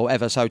Carroll or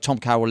whatever. So Tom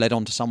Carroll led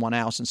on to someone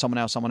else, and someone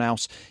else,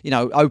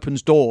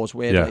 opens doors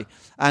weirdly. Yeah.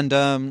 And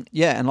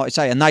and like I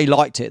say, and they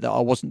liked it that I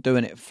wasn't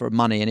doing it for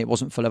money and it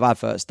wasn't full of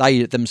adverts.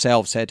 They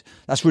themselves said,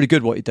 "That's really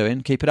good what you're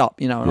doing. Keep it up."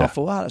 And I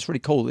thought, wow, that's really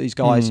cool that these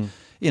guys.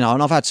 And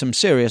I've had some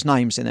serious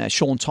names in there,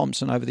 Sean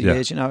Thompson over the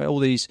years. All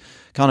these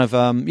kind of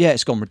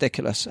it's gone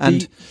ridiculous.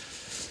 And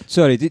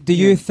do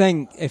you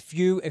think if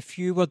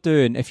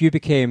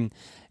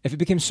it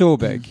became so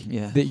big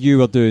that you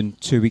were doing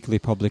 2 weekly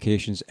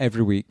publications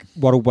every week,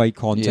 worldwide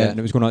content, and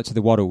it was going out to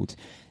the world,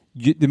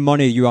 the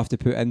money you have to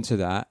put into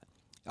that,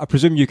 I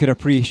presume you can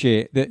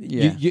appreciate that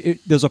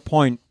there's a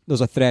point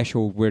there's a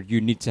threshold where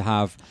you need to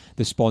have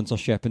the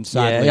sponsorship, and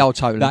sadly,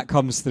 totally. that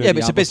comes through. Yeah, but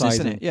it's a business,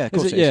 isn't it? Yeah, of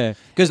course it is. Yeah,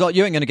 because like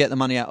you ain't going to get the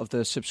money out of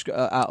the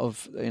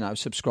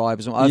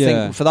subscribers. I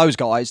think for those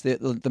guys,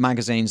 the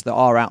magazines that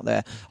are out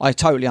there, I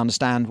totally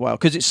understand well,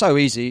 because it's so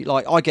easy.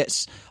 Like I get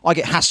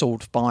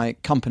hassled by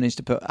companies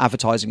to put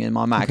advertising in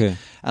my mag, and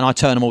I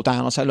turn them all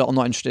down. I say, look, I'm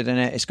not interested in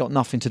it. It's got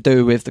nothing to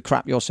do with the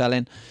crap you're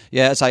selling.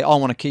 Yeah, I say I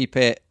want to keep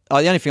it.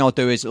 The only thing I'll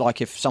do is,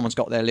 like, if someone's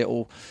got their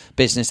little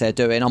business they're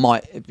doing, I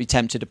might be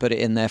tempted to put it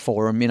in there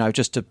for them,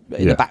 just to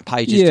in the back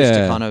pages, just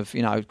to kind of,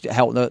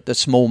 help the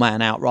small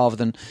man out rather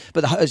than.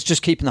 But it's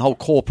just keeping the whole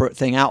corporate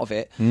thing out of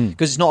it,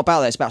 because it's not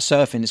about that. It's about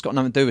surfing. It's got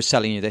nothing to do with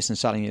selling you this and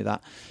selling you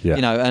that,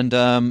 And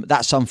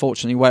that's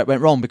unfortunately where it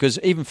went wrong, because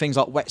even things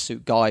like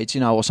wetsuit guides,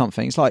 or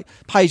something, it's like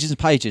pages and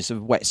pages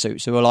of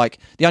wetsuits who are like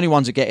the only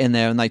ones that get in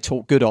there and they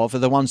talk good of are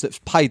the ones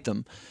that paid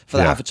them for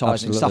the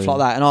advertising and stuff like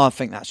that. And I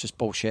think that's just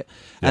bullshit.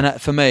 Yeah.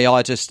 And for me,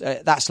 I just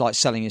that's like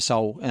selling your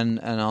soul, and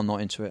I'm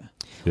not into it.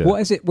 Yeah. What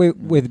is it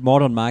with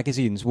modern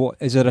magazines? What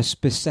is there a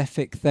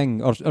specific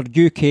thing, or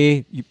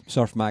UK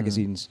surf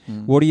magazines?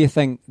 What do you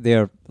think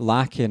they're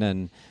lacking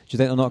in? Do you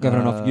think they're not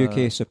giving enough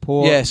UK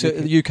support? Yeah, so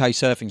UK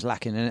surfing's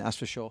lacking in it, that's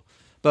for sure.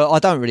 But I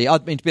don't really. I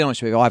mean, to be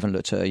honest with you, I haven't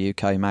looked at a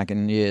UK mag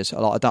in years.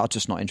 I'm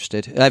just not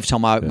interested. Every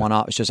time I open one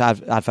up, it's just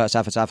adverts.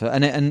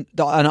 And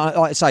like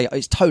I say,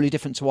 it's totally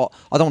different to what.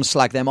 I don't want to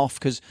slag them off,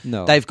 because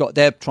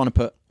they're trying to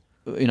put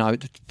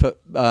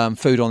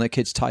food on their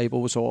kids'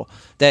 tables, or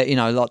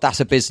they're like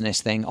that's a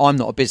business thing. I'm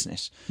not a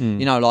business.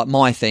 Like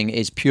my thing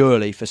is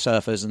purely for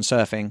surfers and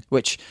surfing,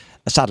 which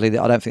sadly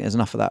I don't think there's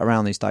enough of that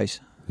around these days.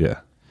 Yeah,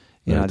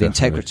 the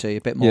integrity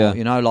a bit more.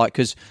 Like,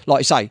 because like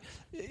you say,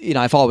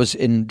 if I was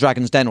in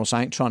Dragon's Den or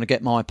something trying to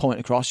get my point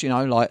across,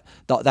 like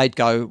they'd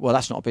go, well,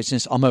 that's not a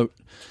business, I'm out.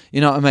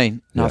 You know what I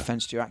mean? No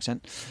offense to your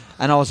accent.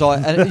 And I was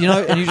like, and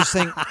you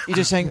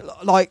just think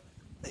like,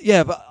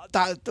 yeah, but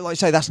that, like I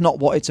say, that's not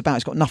what it's about.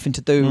 It's got nothing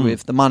to do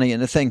with the money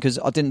and the thing, because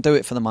I didn't do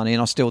it for the money,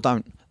 and I still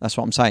don't. That's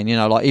what I'm saying.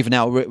 Like even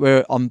now,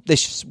 we're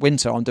this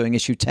winter, I'm doing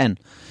issue 10,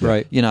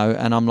 right?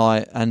 And I'm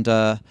like, and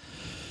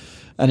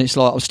it's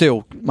like I'm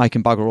still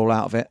making bugger all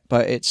out of it,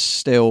 but it's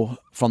still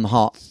from the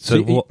heart.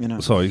 So what?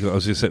 Sorry, I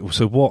was going to say.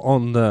 So what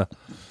on the?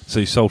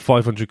 So you sold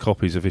 500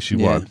 copies of issue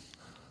 1.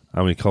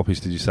 How many copies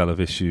did you sell of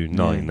issue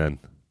 9 then?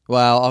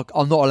 Well,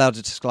 I'm not allowed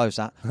to disclose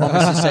that. My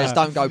missus says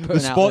don't go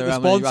putting out there. The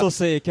sponsors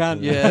say you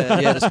can't.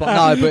 Yeah.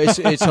 No, but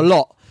it's a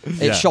lot.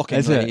 It's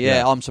shocking, really.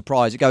 Yeah, I'm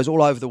surprised. It goes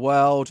all over the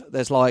world.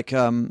 There's like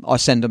I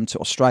send them to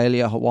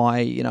Australia,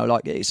 Hawaii.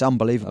 Like it's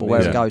unbelievable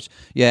where it goes.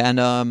 Yeah,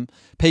 and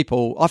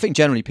people. I think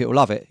generally people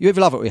love it. You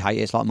either love it or you hate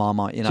it. It's like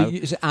Marmite. So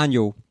it's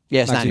annual.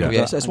 Yeah, it's annual.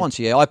 Yeah, so it's once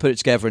a year. I put it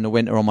together in the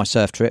winter on my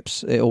surf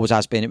trips. It always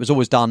has been. It was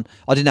always done.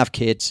 I didn't have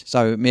kids,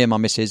 so me and my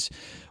missus,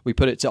 we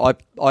put it to.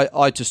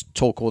 I just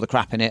talk all the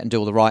crap in it and do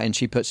all the writing.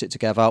 She puts it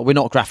together. We're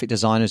not graphic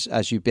designers,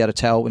 as you'd be able to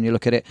tell when you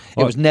look at it.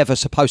 It was never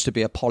supposed to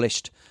be a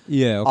polished,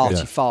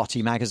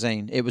 arty-farty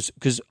magazine. It was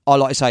because I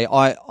like to say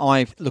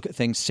I look at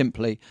things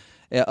simply.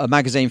 A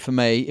magazine for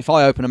me, if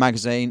I open a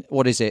magazine,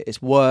 what is it?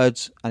 It's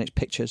words and it's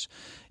pictures.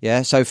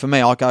 Yeah. So for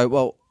me, I go,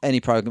 well, any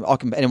program,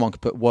 anyone can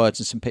put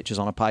words and some pictures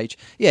on a page.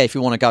 Yeah, if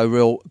you want to go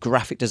real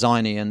graphic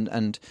designy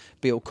and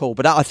be all cool.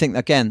 But I think,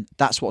 again,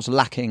 that's what's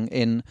lacking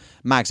in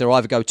mags. They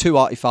either go too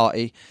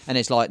arty-farty and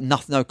it's like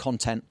no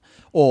content,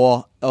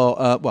 or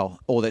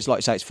there's, like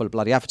you say, it's full of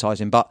bloody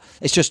advertising. But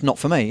it's just not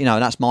for me,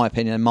 and that's my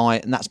opinion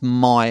and that's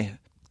my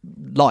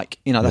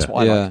that's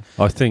what I like.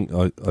 I think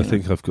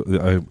I've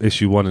got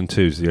issue 1 and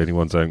 2 is the only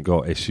ones I haven't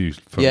got. Issues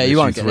from you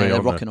won't get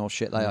they're rocking all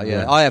shit. They are.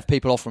 Yeah, I have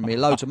people offering me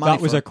loads of money.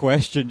 That was a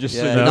question. Just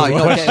no, you're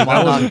not getting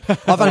one. No.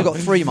 I've only got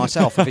 3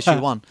 myself of issue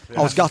 1.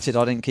 I was gutted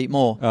I didn't keep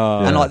more.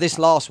 And like this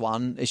last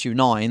one, issue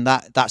 9,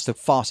 that's the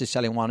fastest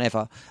selling one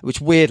ever.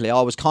 Which weirdly, I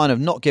was kind of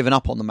not giving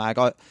up on the mag.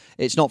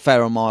 It's not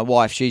fair on my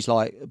wife. She's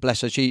like, bless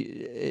her,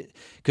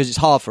 because it's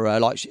hard for her.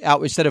 Like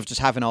instead of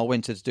just having our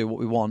winter to do what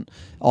we want,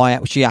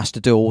 she has to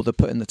do all the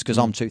putting because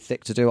I'm too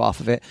thick to do half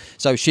of it.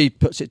 So she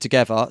puts it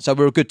together. So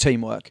we're a good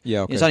teamwork.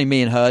 Yeah, okay. It's only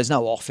me and her. There's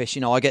no office.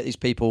 I get these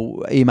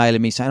people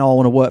emailing me saying, "Oh, I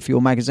want to work for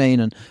your magazine,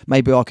 and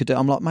maybe I could do."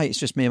 I'm like, mate, it's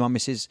just me and my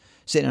missus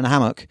sitting in a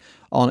hammock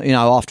on,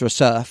 after a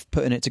surf,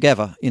 putting it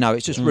together.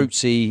 It's just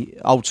rootsy,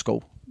 old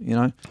school.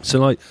 So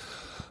like,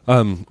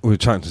 we were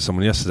chatting to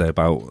someone yesterday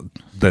about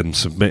them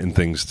submitting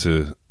things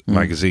to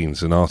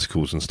magazines and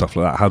articles and stuff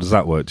like that. How does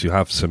that work? Do you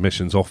have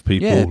submissions off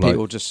people? Yeah,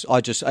 people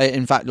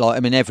in fact,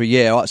 every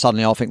year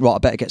suddenly I'll think, right, I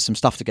better get some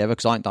stuff together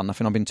because I ain't done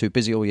nothing. I've been too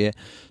busy all year.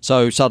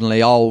 So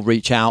suddenly I'll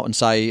reach out and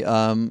say,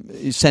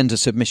 send a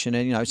submission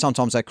in.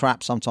 Sometimes they're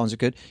crap, sometimes they're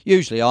good.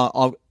 Usually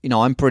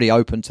I'm pretty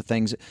open to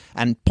things,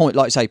 and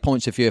points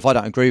of view. If I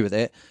don't agree with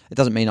it, it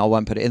doesn't mean I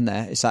won't put it in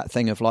there. It's that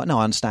thing of like, no,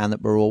 I understand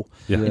that we're all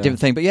a different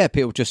thing, but yeah,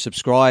 people just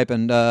subscribe,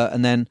 and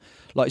then,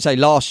 like you say,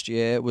 last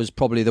year was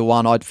probably the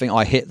one I'd think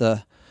I hit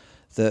the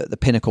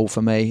pinnacle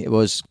for me. It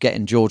was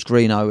getting George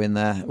Greenough in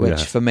there,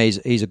 which for me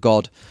he's a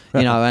god,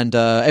 and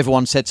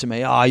everyone said to me,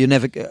 you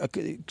never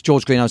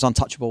George Greenow's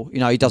untouchable.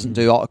 He doesn't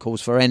do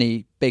articles for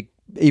any big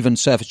even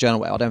Surfers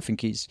Journal, I don't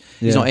think he's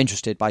not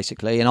interested,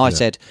 basically. And I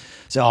said,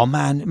 oh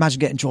man, imagine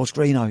getting George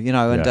Greeno,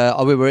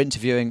 and we were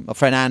interviewing, my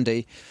friend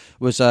Andy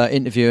was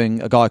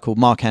interviewing a guy called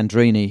Mark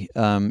Andrini.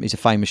 He's a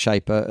famous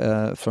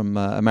shaper from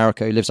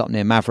America who lives up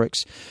near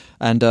Mavericks.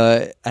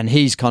 And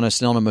he's kind of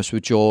synonymous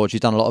with George. He's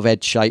done a lot of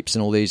edge shapes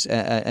and all these,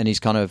 and he's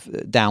kind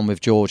of down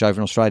with George over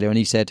in Australia. And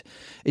he said,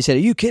 "Are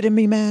you kidding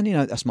me, man?"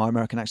 That's my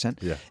American accent.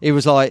 Yeah. He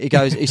was like,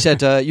 he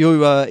said,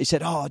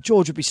 "Oh,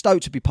 George would be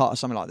stoked to be part of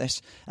something like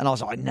this." And I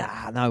was like,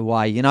 "Nah, no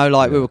way." We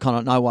were kind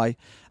of no way.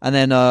 And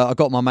then I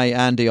got my mate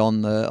Andy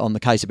on the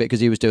case a bit because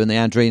he was doing the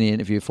Andrini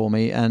interview for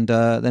me. And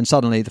then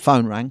suddenly the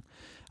phone rang.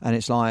 And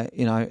it's like,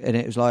 and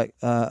it was like,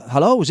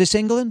 hello, is this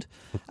England?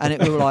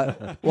 And we were like,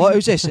 what,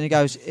 who's this? And he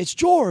goes, it's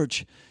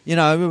George.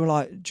 And we were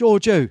like,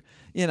 George who?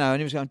 And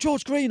he was going,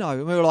 George Greeno.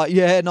 And we were like,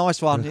 yeah,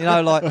 nice one. You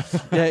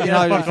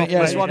think,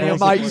 it's one of your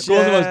mates.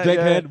 Big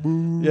head.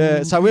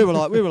 Yeah. So we were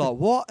like,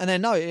 what? And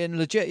then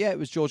legit, it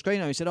was George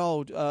Greeno. He said,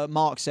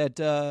 Mark said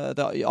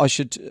that I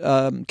should,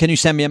 can you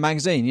send me a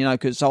magazine?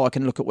 So I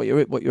can look at what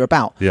you're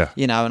about. Yeah.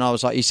 And I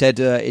was like, he said,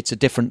 it's a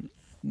different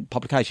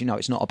publication,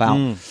 it's not about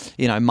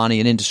money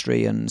and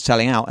industry and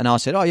selling out. And I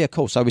said, oh yeah,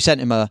 cool. So we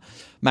sent him a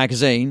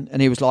magazine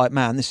and he was like,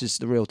 man, this is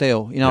the real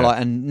deal,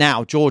 and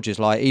now George is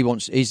like,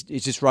 he's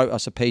just wrote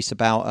us a piece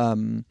about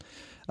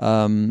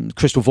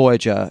Crystal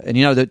Voyager, and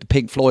the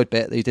Pink Floyd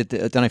bit they did.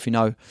 I don't know if you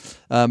know,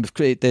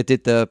 they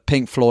did the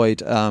Pink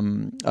Floyd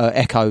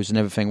echoes and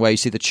everything, where you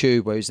see the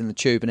tube, where he's in the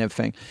tube and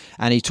everything,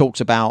 and he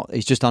talks about,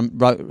 he's just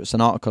wrote us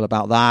an article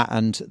about that,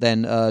 and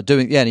then and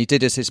he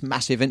did this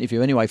massive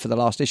interview anyway for the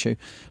last issue.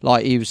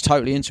 Like, he was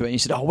totally into it, and he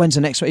said, oh, when's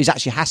the next one? He's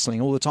actually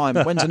hassling all the time,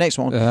 when's the next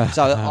one?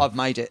 So I've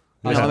made it.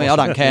 You know what I mean? I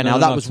don't care now.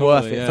 That was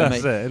worth it for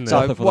me.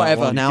 So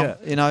whatever now,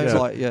 it's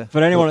like,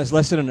 For anyone that's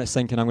listening that's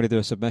thinking, I'm going to do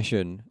a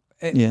submission,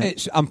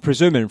 I'm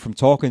presuming from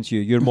talking to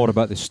you, you're more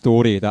about the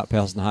story that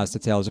person has to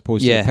tell as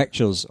opposed to the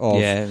pictures of...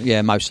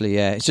 Yeah, mostly,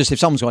 yeah. It's just if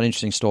someone's got an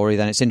interesting story,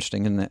 then it's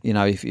interesting, isn't it?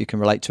 If you can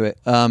relate to it.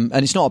 And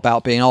it's not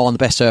about being, I'm the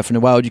best surfer in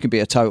the world. You can be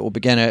a total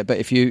beginner, but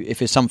if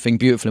there's something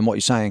beautiful in what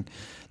you're saying,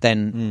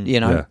 then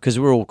because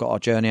we're all got our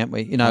journey, haven't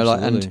we?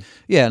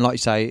 And like you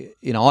say,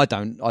 I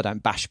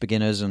don't bash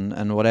beginners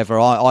and whatever.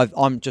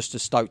 I'm just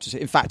as stoked to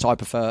see. In fact, I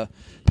prefer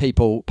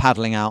people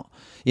paddling out.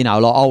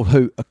 I'll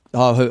hoot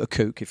a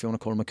kook, if you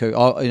want to call them a kook.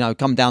 I'll,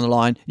 come down the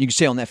line. You can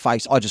see on their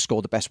face, I just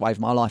scored the best wave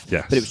of my life.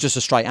 Yes. But it was just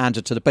a straight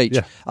hander to the beach.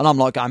 Yeah. And I'm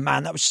like going,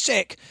 man, that was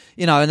sick.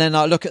 And then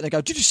I look at it and they go,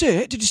 did you see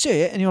it? Did you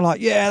see it? And you're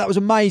like, yeah, that was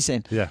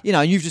amazing. Yeah.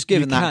 And you've just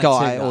given that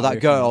guy or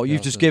that girl,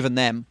 you've just given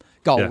them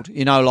gold.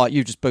 Like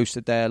you've just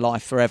boosted their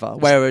life forever.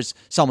 Whereas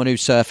someone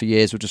who's surfed for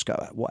years will just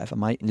go, whatever,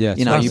 mate. Yeah,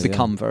 you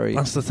become very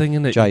That's the thing,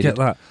 isn't it? Jaded.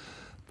 You get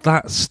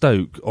that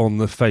stoke on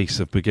the face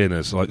of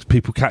beginners, like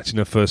people catching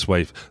their first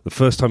wave, the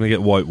first time they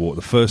get whitewater,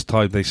 the first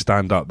time they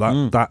stand up,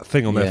 that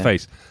thing on their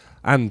face.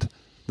 And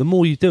the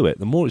more you do it,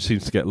 the more it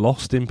seems to get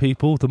lost in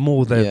people, the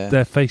more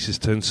their faces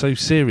turn so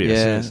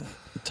serious. Yeah.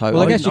 Totally.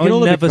 Well, I guess you can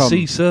only never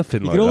see surfing like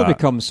that. You can only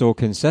become so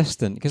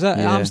consistent, because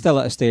I'm still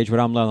at a stage where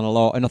I'm learning a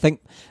lot, and I think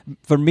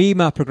for me,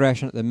 my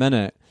progression at the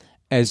minute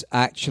is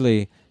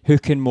actually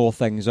hooking more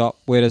things up,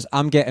 whereas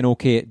I'm getting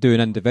okay at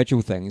doing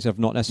individual things. I've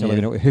not necessarily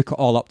been able to hook it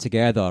all up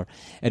together,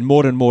 and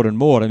more I'm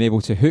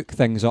able to hook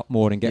things up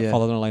more and get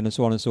further down the line and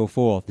so on and so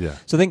forth.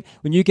 So I think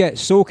when you get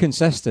so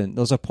consistent,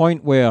 there's a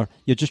point where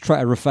you're just trying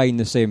to refine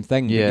the same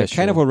thing. You're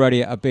kind of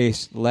already at a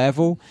base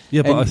level.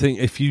 Yeah, but I think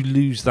if you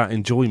lose that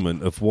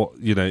enjoyment of what,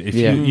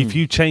 if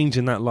you change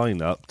in that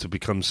lineup to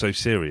become so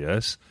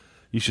serious,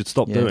 you should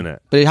stop doing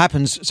it. But it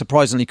happens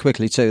surprisingly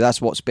quickly too.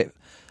 That's what's a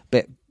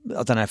bit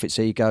I don't know if it's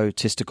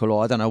egotistical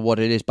or I don't know what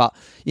it is, but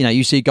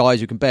you see guys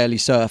who can barely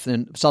surf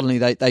and then suddenly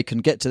they can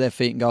get to their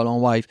feet and go a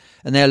long wave,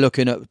 and they're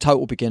looking at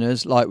total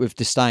beginners like with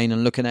disdain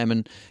and looking at them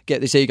and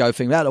get this ego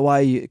thing, out of the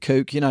way,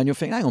 kook, and you're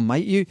thinking, hang on,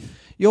 mate,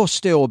 you're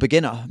still a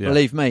beginner,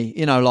 believe me,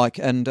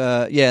 and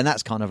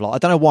that's kind of like, I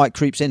don't know why it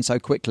creeps in so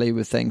quickly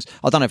with things.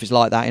 I don't know if it's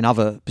like that in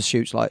other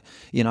pursuits like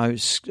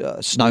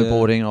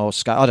snowboarding or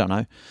skate, I don't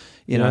know.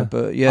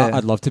 But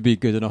I'd love to be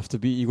good enough to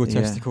be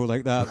egotistical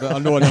like that, but I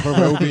know I never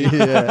will be.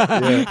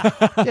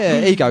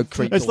 Ego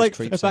creeps. It's like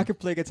if I could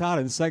play guitar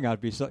and sing,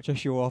 I'd be such a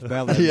show-off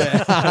belly. All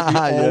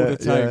the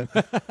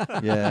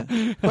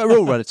time. But we're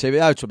all relative.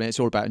 Ultimately,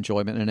 it's all about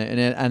enjoyment, isn't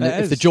it? And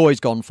if the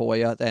joy's gone for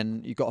you,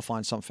 then you've got to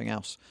find something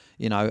else.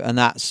 And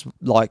that's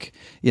like,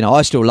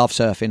 I still love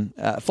surfing.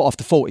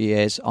 After 40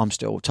 years, I'm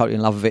still totally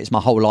in love with it. It's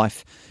my whole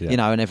life,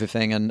 and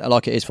everything, and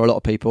like it is for a lot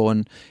of people.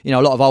 And a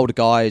lot of older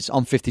guys.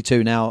 I'm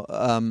 52 now.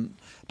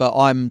 But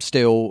I'm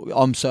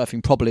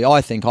surfing probably,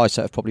 I think I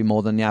surf probably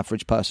more than the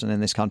average person in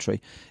this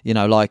country,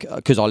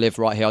 because I live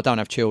right here, I don't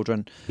have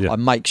children, I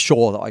make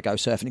sure that I go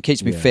surfing, it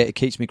keeps me fit, it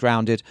keeps me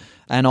grounded,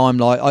 and I'm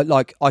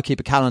like, I keep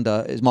a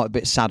calendar, it might be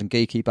a bit sad and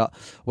geeky, but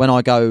when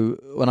I go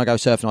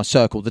surfing, I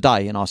circle the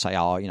day, and I say,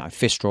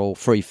 fistral,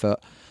 3 foot,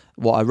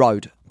 what I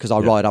rode, because I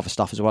ride other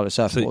stuff as well as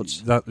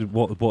surfboards. So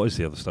what is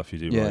the other stuff you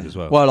do ride as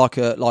well? Well,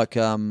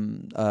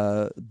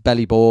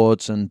 belly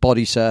boards and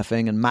body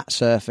surfing and mat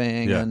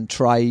surfing and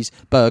trays,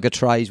 burger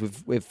trays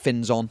with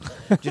fins on.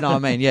 Do you know what I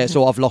mean? Yeah,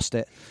 so I've lost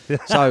it.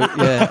 So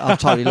yeah, I've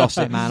totally lost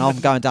it, man. I'm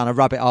going down a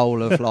rabbit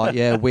hole of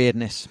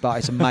weirdness, but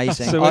it's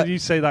amazing. So when you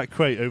say that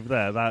crate over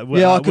there,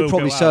 I could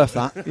probably surf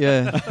that.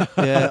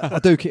 Yeah, I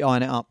do keep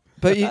eyeing it up.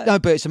 But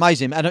but it's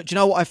amazing. And do you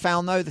know what I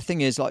found though? The thing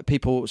is, like,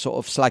 people sort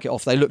of slag it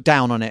off. They look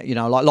down on it,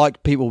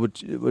 like people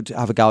would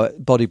have a go at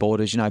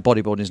bodyboarders.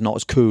 Bodyboarding is not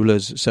as cool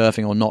as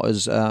surfing, or not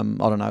as I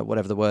don't know,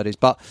 whatever the word is.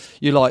 But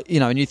you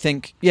and you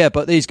think,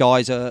 but these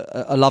guys are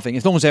loving.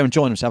 As long as they're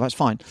enjoying themselves, that's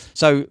fine.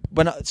 So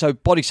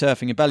body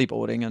surfing and belly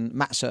boarding and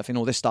mat surfing,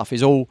 all this stuff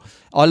is all.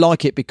 I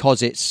like it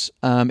because it's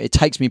it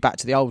takes me back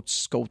to the old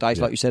school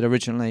days, like you said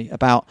originally,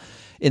 about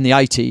in the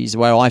 80s,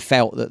 where I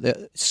felt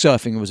that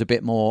surfing was a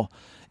bit more,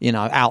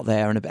 out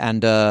there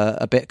and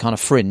a bit kind of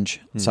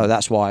fringe. So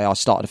that's why I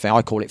started a thing.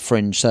 I call it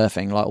fringe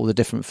surfing, like all the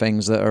different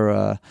things that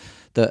are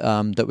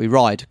that we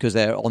ride, because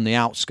they're on the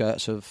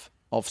outskirts of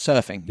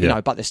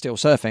surfing. But they're still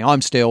surfing.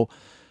 I'm still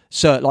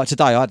like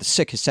today. I had the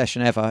sickest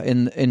session ever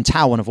in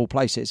Taiwan, of all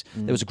places.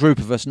 There was a group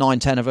of us,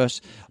 9-10 of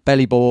us,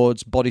 belly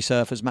boards, body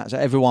surfers, mats.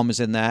 Everyone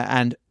was in there,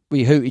 and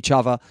we hoot each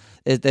other.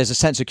 There's a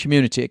sense of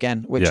community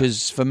again, which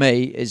is, for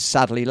me, is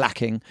sadly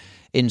lacking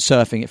in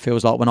surfing. It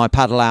feels like when I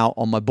paddle out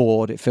on my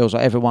board, it feels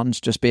like everyone's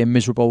just being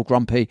miserable,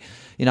 grumpy.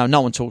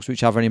 No one talks to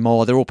each other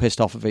anymore. They're all pissed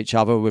off of each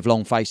other with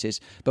long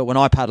faces. But when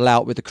I paddle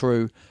out with the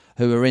crew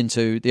who are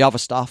into the other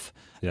stuff,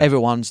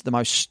 everyone's the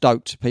most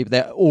stoked people.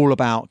 They're all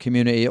about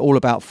community, all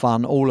about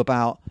fun, all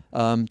about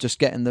just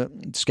getting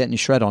your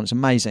shred on. It's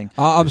amazing.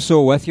 I'm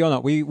so with you on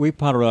that. We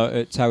paddled out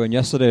at Taiwan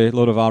yesterday. A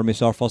load of Army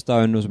surfers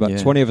down. There was about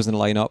 20 of us in the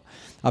lineup.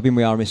 I've been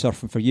with Army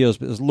surfing for years,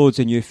 but there's loads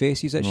of new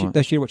faces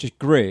this year, which is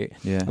great.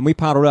 And we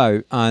paddled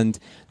out, and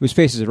there was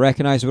faces I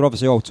recognised. We're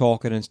obviously all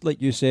talking, and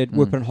like you said,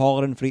 whooping and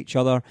hollering for each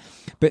other.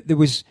 But there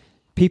was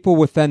people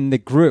within the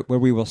group where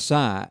we were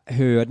sat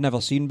who I'd never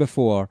seen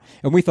before,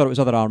 and we thought it was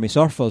other Army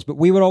surfers, but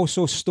we were all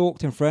so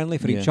stoked and friendly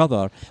for each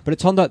other. But it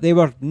turned out they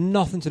were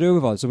nothing to do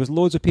with us. There was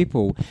loads of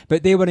people,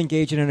 but they were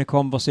engaging in a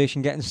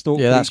conversation, getting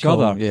stoked for each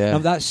other.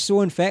 And that's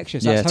so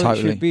infectious. That's how it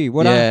should be.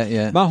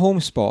 My home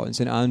spot in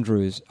St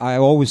Andrews, I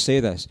always say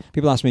this.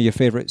 People ask me your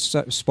favourite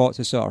spot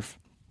to surf.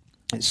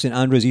 It's St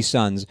Andrews East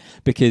Sands,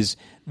 because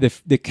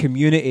the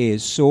community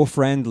is so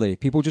friendly.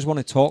 People just want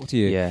to talk to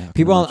you.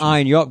 People aren't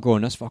eyeing you up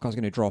going, this fucker's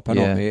going to drop in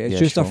on me. It's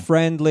just a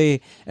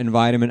friendly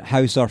environment.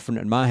 How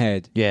surfing in my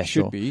head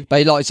should be.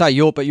 But like I say,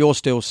 you're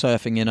still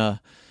surfing in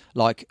a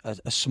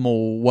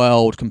small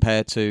world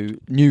compared to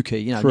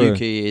Newquay.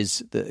 Newquay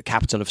is the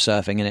capital of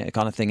surfing, in it,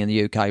 kind of thing in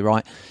the UK,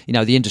 right?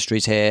 The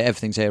industry's here,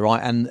 everything's here,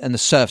 right? And the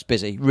surf's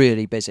busy,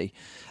 really busy.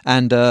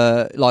 And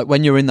like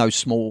when you're in those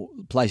small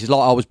places,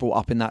 like I was brought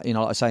up in that,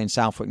 like I say, in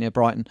Southwick near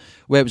Brighton,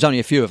 where it was only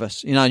a few of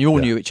us, and you all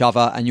knew each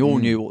other, and you all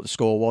knew what the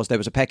score was. There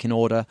was a pecking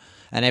order,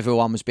 and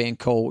everyone was being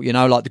cool.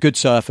 Like the good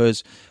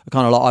surfers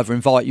kind of like either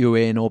invite you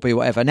in or be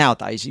whatever.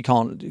 Nowadays, you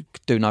can't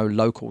do no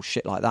local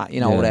shit like that,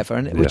 whatever.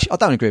 And which I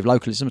don't agree with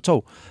localism at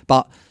all,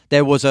 but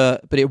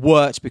but it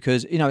worked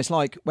because it's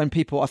like when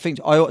people, I think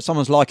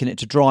someone's liking it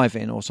to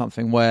driving or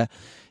something, where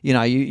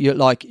you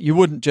like, you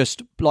wouldn't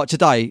just, like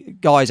today,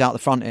 guys out the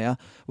front here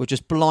were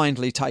just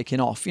blindly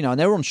taking off, and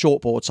they're on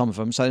shortboard, some of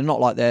them, so they're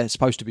not like they're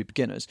supposed to be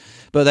beginners,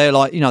 but they're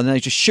like, and they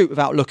just shoot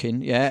without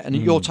looking, and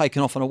you're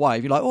taking off on a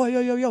wave, you're like, oh,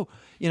 yo,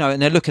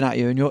 and they're looking at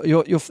you, and you're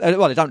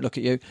well, they don't look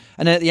at you,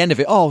 and then at the end of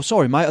it, oh,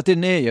 sorry mate, I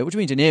didn't hear you. What do you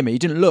mean you didn't hear me? You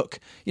didn't look.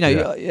 It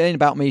ain't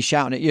about me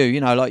shouting at you.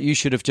 Like you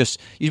should have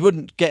you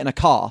wouldn't get in a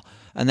car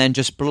and then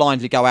just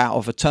blindly go out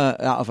of a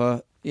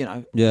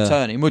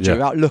turning, would you?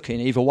 Without looking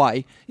either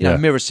way,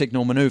 mirror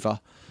signal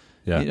manoeuvre.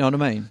 You know what I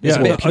mean? It's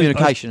a bit of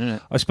communication, isn't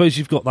it? I suppose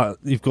you've got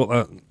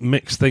that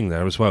mixed thing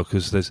there as well,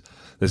 because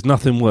there's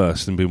nothing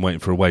worse than being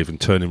waiting for a wave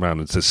and turning around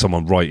and there's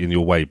someone right in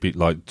your way,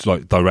 like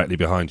directly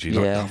behind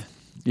you.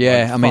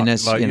 I mean,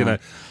 there's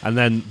and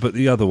then, but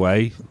the other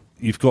way,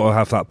 you've got to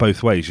have that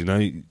both ways.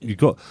 You've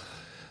got.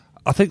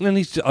 I think there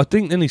needs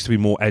to be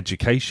more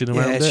education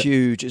around it. It's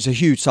huge. It's a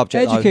huge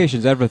subject.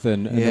 Education's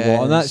everything in the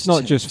water, and that's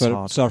not just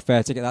for surf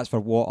etiquette. That's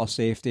for water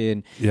safety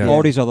and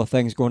all these other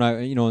things, going out,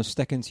 and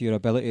sticking to your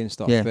ability and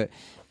stuff. But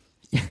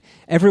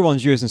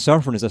everyone's using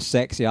surfing as a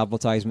sexy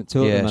advertisement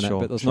tool at the minute,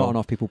 but there's not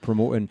enough people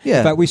promoting.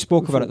 In fact, we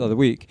spoke about it the other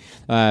week.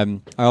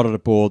 I ordered a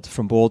board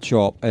from Board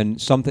Shop, and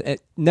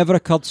it never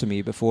occurred to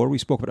me before. We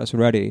spoke about this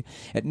already.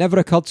 It never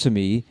occurred to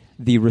me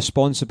the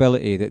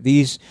responsibility that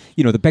these,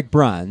 the big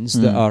brands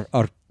that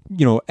are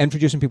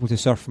introducing people to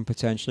surfing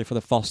potentially for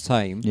the first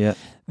time.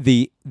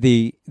 The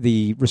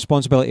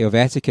responsibility of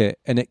etiquette,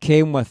 and it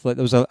came with, like,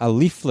 there was a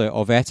leaflet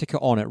of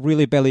etiquette on it,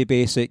 really Billy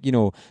Basic,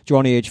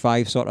 Johnny Age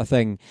 5 sort of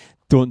thing.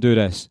 Don't do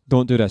this.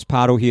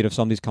 Paddle here if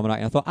somebody's coming at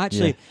you. I thought,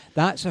 actually,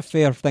 that's a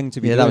fair thing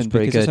to be doing, that was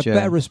pretty because good, it's a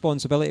bit of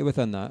responsibility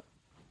within that.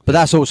 But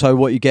that's also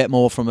what you get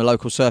more from a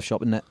local surf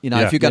shop, isn't it?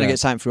 If you're going to get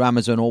something through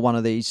Amazon or one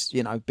of these,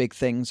 big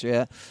things,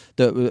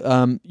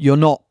 that you're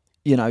not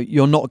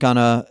you're not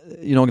gonna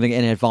get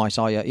any advice,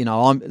 are you?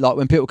 I'm like,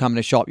 when people come in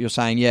the shop, you're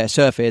saying, yeah,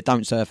 surf here,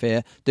 don't surf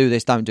here, do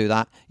this, don't do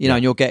that,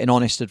 and you're getting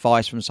honest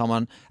advice from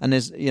someone, and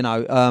there's you're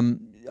not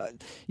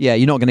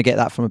going to get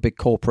that from a big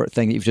corporate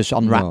thing that you've just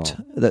unwrapped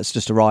that's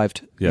just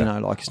arrived.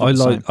 It's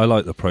not I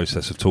like the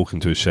process of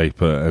talking to a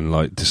shaper and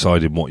like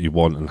deciding what you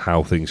want and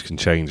how things can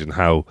change and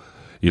how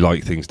you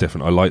like things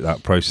different. I like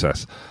that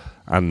process,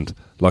 and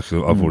like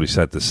I've already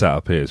said, the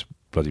setup here is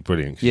bloody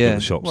brilliant. Yeah, the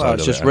shop well,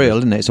 it's just real,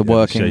 isn't it? It's a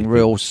working,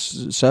 real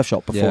surf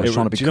shop before it's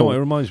trying to be cool. Do you know what it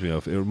reminds me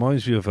of? It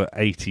reminds me of an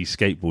 80s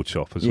skateboard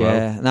shop as well.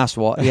 Yeah, and that's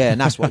what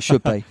it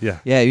should be.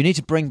 Yeah, you need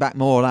to bring back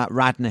more of that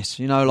radness,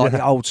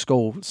 the old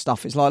school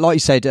stuff. It's like you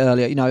said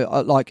earlier,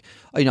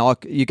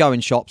 you go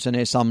in shops and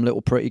there's some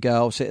little pretty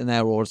girl sitting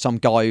there or some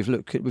guy who's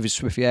with his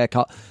swiffy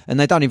haircut and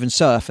they don't even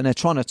surf and they're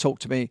trying to talk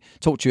to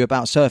you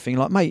about surfing.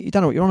 Like, mate, you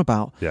don't know what you're on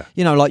about. Yeah.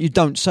 You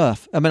don't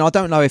surf. I mean, I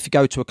don't know if you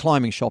go to a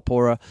climbing shop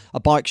or a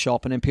bike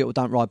shop and then people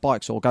don't ride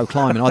bikes or go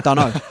climbing. I don't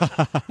know.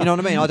 You know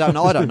what I mean? I don't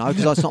know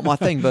because that's not my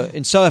thing. But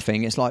in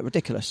surfing, it's like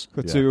ridiculous.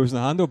 Got 2 wheels and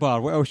a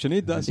handlebar. What else you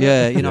need? That's each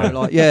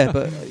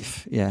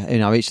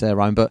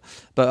their own. But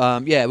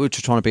we're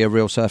just trying to be a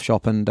real surf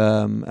shop, and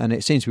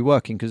it seems to be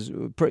working because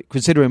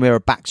considering we're a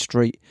back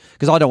street,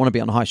 because I don't want to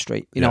be on the high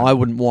street. I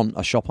wouldn't want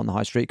a shop on the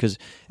high street because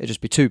it'd just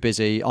be too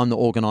busy. I'm not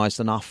organised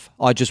enough.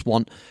 I just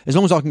want, as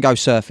long as I can go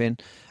surfing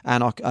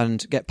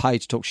and get paid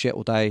to talk shit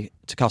all day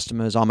to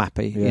customers, I'm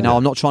happy. Yeah.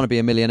 I'm not trying to be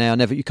a millionaire.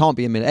 You can't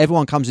be a millionaire.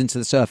 Everyone comes into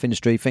the surf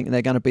industry thinking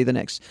they're going to be the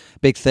next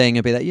big thing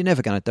and be that. You're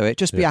never going to do it.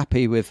 Just be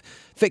happy with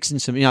fixing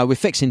some. We're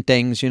fixing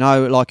things.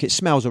 Like it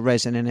smells of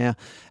resin in here,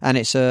 and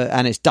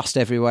it's dust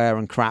everywhere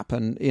and crap,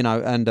 and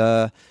and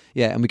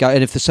we go.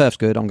 And if the surf's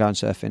good, I'm going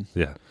surfing.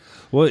 Yeah.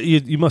 Well,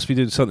 you must be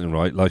doing something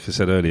right, like I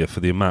said earlier, for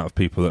the amount of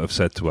people that have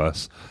said to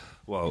us.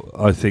 Well,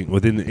 I think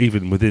within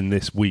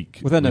this week.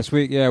 We were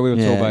talking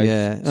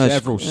about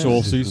several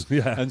sources,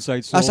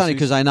 inside sources. That's only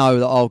because they know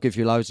that I'll give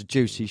you loads of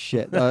juicy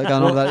shit. Going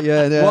on about, what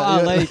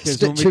I like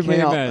is when we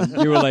came in,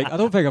 you were like, I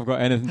don't think I've got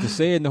anything to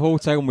say, and the whole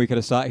time we could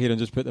have sat here and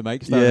just put the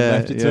mics down and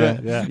left it to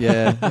it.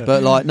 Yeah.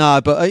 But like,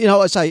 no, but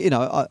I say,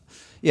 I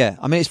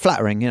mean, it's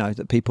flattering,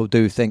 that people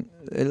do think,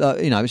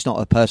 it's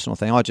not a personal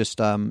thing. I just,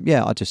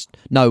 I just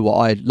know what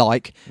I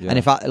like, and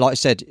if like I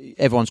said,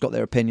 everyone's got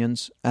their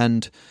opinions,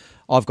 and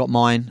I've got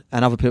mine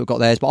and other people have got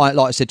theirs. But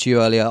like I said to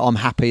you earlier, I'm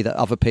happy that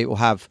other people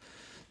have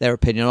their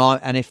opinion.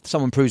 And if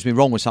someone proves me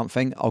wrong with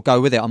something, I'll go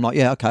with it. I'm like,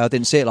 yeah, okay, I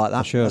didn't see it like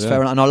that. Sure, that's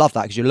fair enough. And I love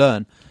that because you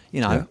learn.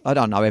 I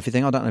don't know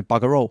everything. I don't know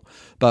bugger all.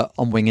 But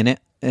I'm winging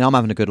it and I'm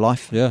having a good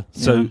life. Yeah.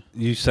 So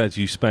you said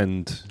you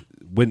spend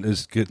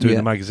winters doing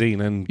the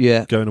magazine and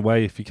going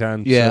away if you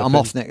can. Yeah, surfing. I'm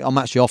off. I'm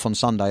actually off on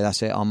Sunday.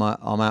 That's it. I'm out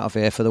of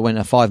here for the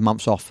winter. 5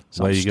 months off.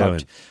 So where are you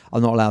going?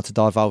 I'm not allowed to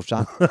divulge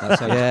that.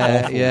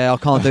 I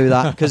can't do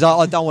that because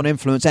I don't want to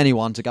influence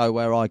anyone to go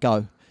where I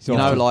go. So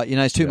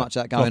there's too much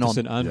of that going on.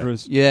 St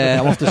Andrews.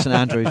 Yeah, I'm off to St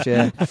Andrews.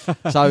 Yeah.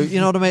 So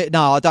you know what I mean?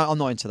 No, I'm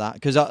not into that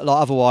because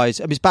otherwise,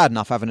 it's bad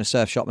enough having a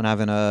surf shop and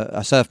having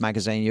a surf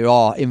magazine. You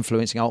are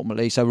influencing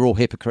ultimately, so we're all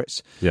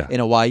hypocrites in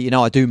a way.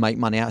 I do make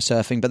money out of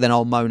surfing, but then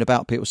I'll moan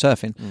about people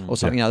surfing or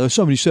something. There's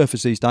so many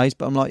surfers these days,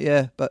 but I'm like,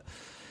 but.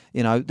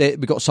 We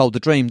got sold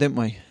the dream, didn't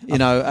we?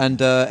 And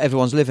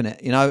everyone's living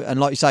it. And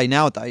like you say,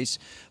 nowadays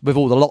with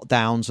all the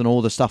lockdowns and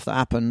all the stuff that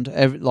happened,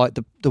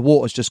 the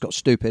water's just got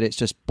stupid. It's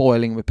just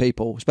boiling with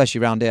people,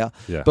 especially around here.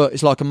 Yeah. But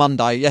it's like a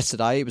Monday.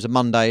 Yesterday it was a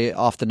Monday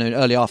afternoon,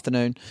 early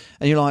afternoon,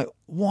 and you're like,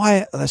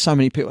 why are there so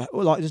many people?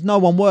 Like, there's no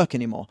one work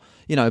anymore.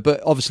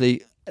 But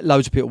obviously.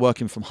 Loads of people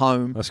working from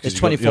home. That's because it's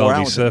 24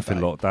 hours. Surfing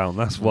lockdown.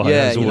 That's why.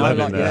 Yeah, there's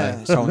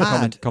all it's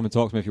mad. Come and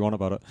talk to me if you want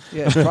about it.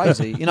 Yeah, it's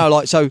crazy.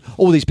 So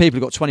all these people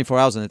have got 24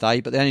 hours in the day,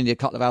 but they only need a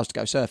couple of hours to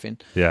go surfing.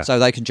 Yeah. So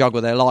they can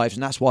juggle their lives,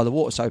 and that's why the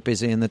water's so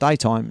busy in the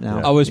daytime now.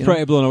 Yeah. I was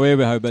pretty blown away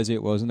with how busy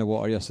it was in the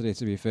water yesterday.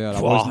 To be fair, I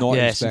was not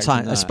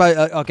expecting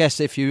that. I guess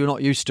if you're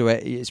not used to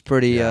it, it's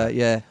pretty.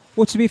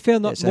 Well, to be fair,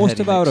 most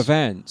of our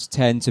events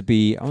tend to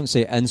be, I wouldn't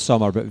say in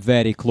summer, but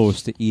very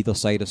close to either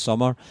side of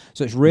summer.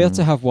 So it's rare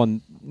to have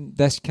one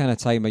this kind of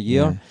time of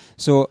year. Yeah.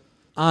 So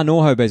I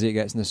know how busy it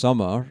gets in the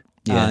summer.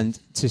 Yeah. And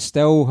to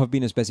still have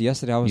been as busy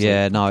yesterday, I was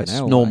it's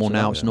normal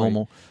now. It's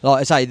normal. Like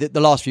I say, the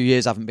last few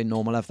years haven't been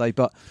normal, have they?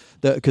 But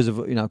because of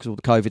all the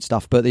COVID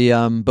stuff. But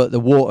the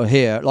water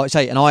here, like I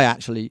say, and I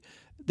actually.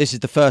 This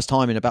is the first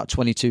time in about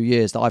 22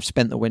 years that I've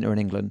spent the winter in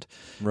England.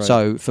 Right.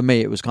 So for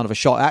me, it was kind of a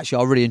shock.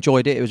 Actually, I really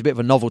enjoyed it. It was a bit of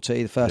a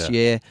novelty the first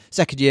year.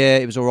 Second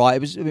year, it was all right.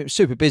 It was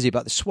super busy,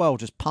 but the swell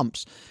just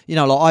pumps.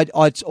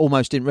 I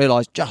almost didn't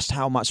realise just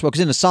how much swell. Because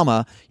in the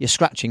summer, you're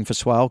scratching for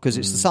swell because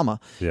it's the summer.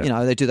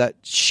 Yeah. They do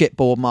that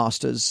shitboard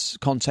masters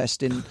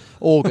contest in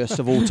August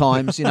of all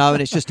times,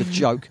 and it's just a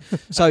joke.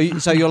 So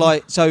you're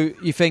like, so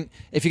you think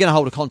if you're going to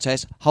hold a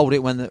contest, hold it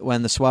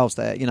when the swell's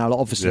there.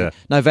 Obviously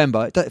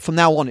November. From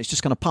now on, it's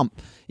just going to pump.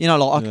 I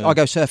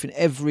go surfing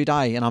every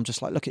day and I'm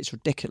just like, look, it's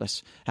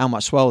ridiculous how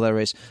much swell there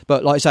is.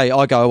 But like I say,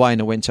 I go away in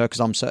the winter because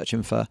I'm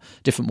searching for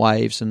different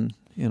waves and,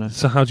 you know.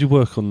 So how do you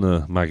work on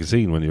the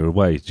magazine when you're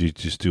away? Do you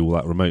just do all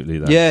that remotely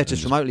then? Yeah,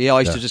 just remotely. I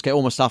used to just get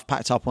all my stuff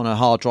packed up on a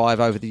hard drive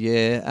over the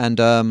year, and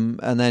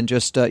then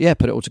just put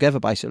it all together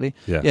basically.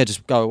 Yeah,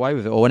 just go away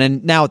with it all. And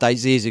then nowadays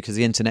it's easy because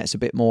the internet's a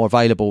bit more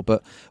available.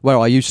 But where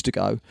I used to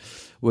go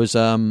was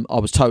I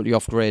was totally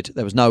off grid.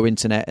 There was no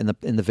internet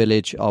in the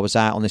village. I was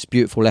out on this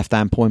beautiful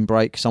left-hand point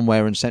break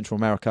somewhere in Central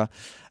America,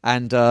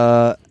 and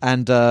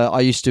I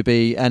used to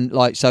be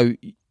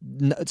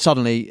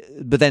suddenly,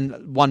 but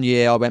then one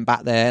year I went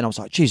back there and I was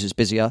like, Jesus,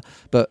 busier.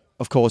 But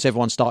of course,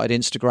 everyone started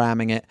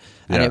Instagramming it,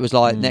 and it was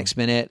like next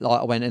minute,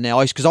 like I went in there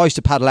because I used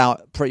to paddle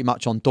out pretty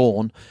much on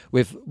dawn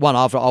with one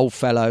other old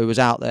fellow who was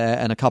out there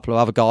and a couple of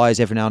other guys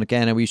every now and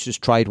again, and we used to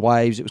just trade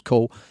waves. It was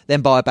cool.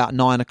 Then by about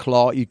 9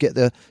 o'clock, you get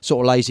the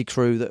sort of lazy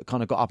crew that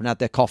kind of got up and had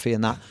their coffee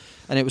and that,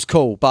 and it was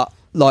cool. But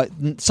like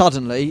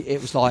suddenly,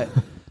 it was like,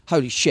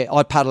 holy shit,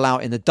 I'd paddle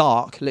out in the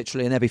dark,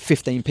 literally, and there'd be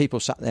 15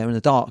 people sat there in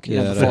the dark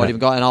before I'd even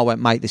got in. And I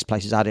went, mate, this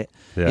place has had it.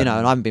 Yeah. And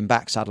I haven't been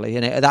back, sadly.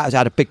 And that has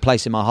had a big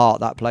place in my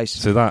heart, that place.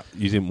 So that,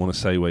 you didn't want to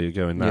say where you're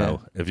going now? Yeah.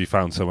 Have you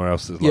found somewhere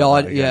else that's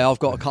I've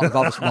got a couple of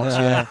other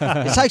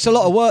spots, It takes a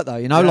lot of work, though,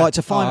 like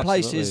to find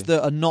places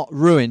that are not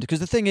ruined. Because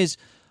the thing is,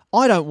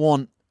 I don't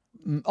want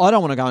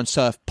to go and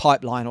surf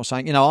Pipeline or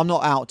something. I'm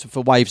not out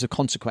for waves of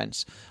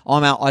consequence.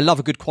 I'm out. I love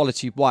a good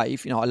quality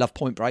wave. I love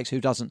point breaks. Who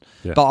doesn't?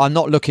 Yeah. But I'm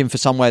not looking for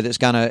somewhere that's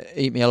going to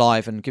eat me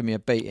alive and give me a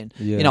beating.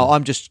 Yeah.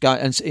 I'm just going,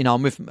 and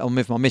I'm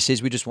with my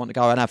missus. We just want to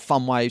go and have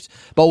fun waves.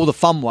 But all the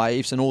fun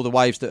waves and all the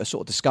waves that are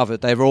sort of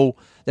discovered, they're all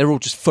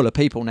just full of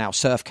people now.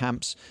 Surf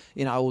camps.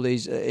 All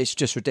these. It's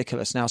just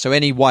ridiculous now. So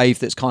any wave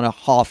that's kind of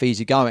half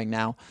easy going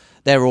now,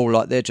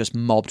 they're just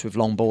mobbed with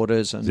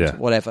longboarders and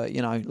whatever.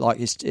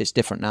 It's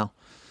different now.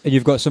 And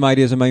you've got some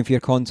ideas in mind for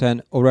your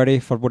content already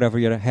for whatever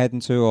you're heading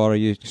to, or are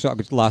you sort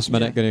of last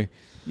minute going to?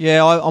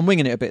 Yeah, I'm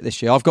winging it a bit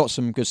this year. I've got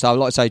some good stuff.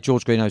 Like I say,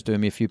 George Greenow's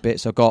doing me a few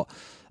bits. I've got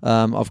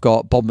Bob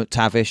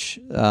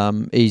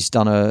McTavish. He's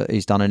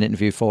done an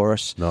interview for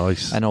us.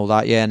 Nice. And all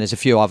that. Yeah, and there's a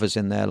few others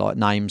in there, like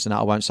names and that.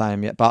 I won't say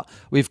them yet, but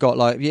we've got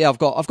I've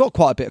got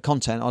quite a bit of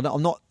content.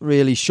 I'm not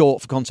really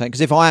short for content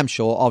because if I am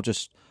short,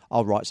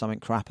 I'll write something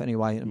crap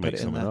anyway and put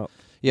it in there. Up.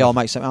 Yeah, I'll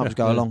make something up as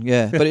go along.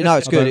 Yeah, but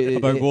it's good.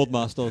 About World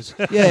Masters.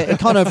 Yeah, it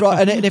kind of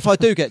right. And if I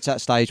do get to that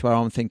stage where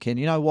I'm thinking,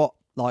 you know what,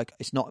 like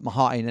it's not my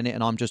heart ain't in it,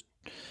 and I'm just,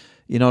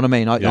 you know what I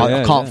mean. I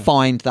can't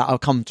find that. I'll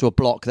come to a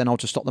block, then I'll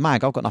just stop the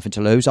mag. I've got nothing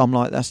to lose. I'm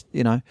like, that's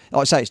like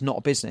I say, it's not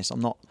a business.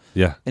 I'm not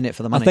in it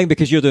for the money. I think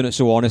because you're doing it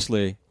so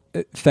honestly,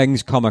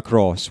 things come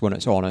across when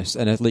it's honest,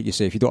 and like you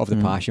say, if you don't have the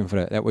passion for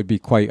it, that would be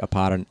quite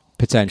apparent.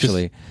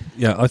 Potentially.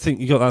 Yeah, I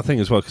think you got that thing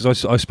as well,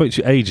 because I spoke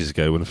to you ages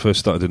ago when I first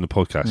started doing the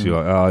podcast. You're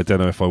like, I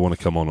don't know if I want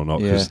to come on or not,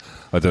 because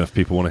I don't know if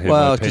people want to hear my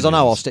opinions. Well, because I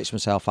know I'll stitch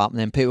myself up, and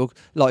then people,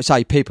 like I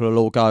say, people will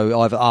all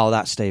go either,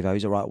 that's Steve-O,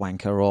 he's a right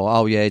wanker, or,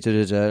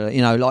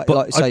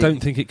 I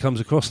don't think it comes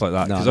across like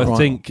that, because I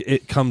think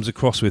it comes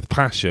across with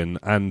passion,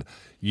 and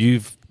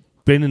you've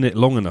been in it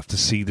long enough to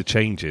see the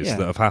changes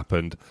that have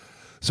happened.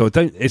 So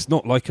it's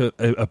not like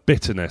a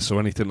bitterness or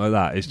anything like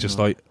that. It's just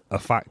like a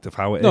fact of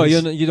how it is. No,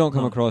 you don't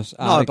come across.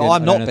 No, but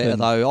I'm not bitter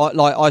though.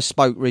 I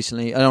spoke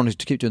recently. I don't want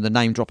to keep doing the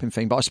name dropping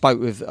thing, but I spoke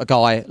with a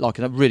guy, like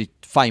a really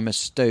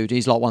famous dude.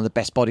 He's like one of the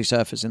best body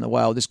surfers in the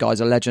world. This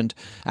guy's a legend,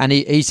 and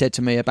he said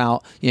to me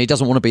about he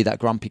doesn't want to be that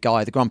grumpy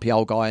guy, the grumpy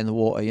old guy in the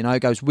water. He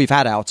goes, we've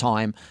had our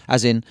time,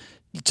 as in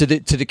to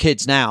the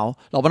kids now.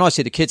 Like when I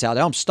see the kids out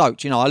there, I'm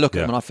stoked. I look at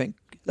them and I think.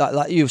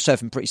 Like you were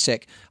surfing pretty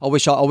sick. I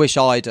wish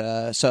I'd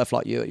surf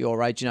like you at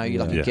your age.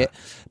 You're like a kid,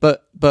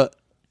 but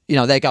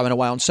they're going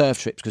away on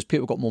surf trips because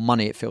people got more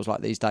money. It feels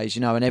like these days,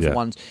 and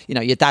everyone's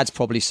your dad's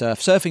probably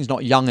surfing's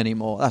not young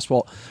anymore. That's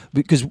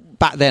because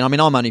back then. I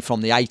mean, I'm only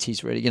from the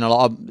 80s, really.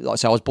 Like I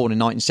say, I was born in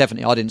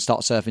 1970. I didn't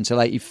start surfing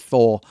until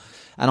 84.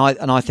 And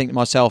I think to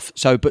myself,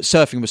 but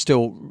surfing was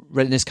still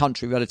in this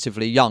country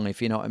relatively young,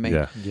 if you know what I mean.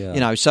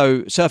 Yeah.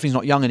 So surfing's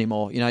not young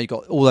anymore. You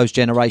got all those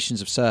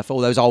generations of surf, all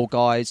those old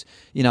guys.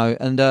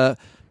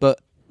 But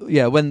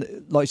yeah,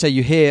 when like you say,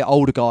 you hear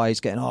older guys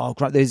getting,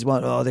 great,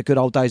 they're good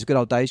old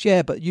days.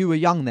 Yeah, but you were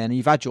young then, and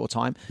you've had your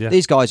time. Yeah.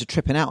 These guys are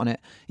tripping out on it.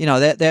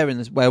 They're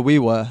in where we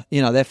were.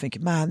 They're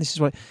thinking, man, this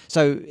is what.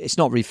 So it's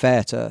not really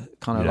fair to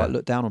kind of like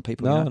look down on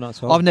people. No, not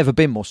at all. I've never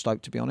been more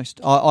stoked, to be honest.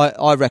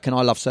 I reckon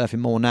I love surfing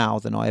more now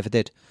than I ever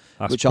did.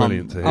 That's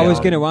brilliant to hear. I was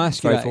going to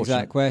ask you that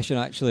exact question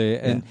actually,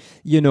 and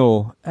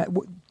do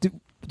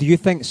you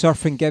think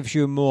surfing gives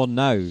you more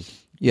now?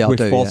 Yeah,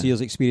 with 40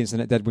 years experience than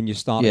it did when you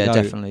started out.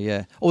 Yeah, definitely,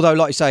 yeah. Although,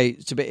 like you say,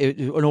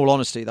 in all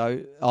honesty,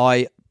 though,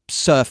 I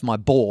surf my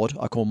board,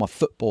 I call my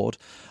footboard.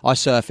 I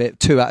surf it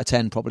 2 out of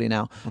 10 probably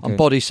now. Okay. I'm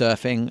body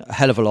surfing a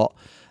hell of a lot.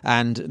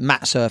 And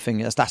mat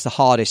surfing, that's the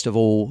hardest of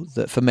all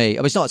for me. I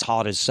mean, it's not as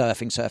hard as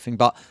surfing,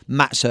 but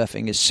mat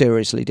surfing is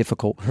seriously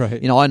difficult.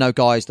 Right. I know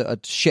guys that are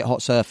shit hot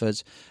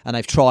surfers and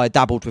they've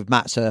dabbled with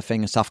mat surfing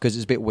and stuff because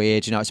it's a bit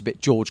weird, it's a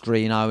bit George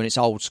Greenough and it's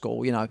old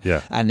school,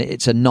 and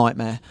it's a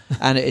nightmare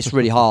and it's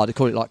really hard. They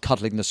call it like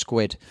cuddling the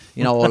squid,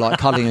 or like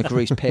cuddling a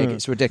greased pig.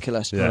 It's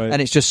ridiculous. Yeah.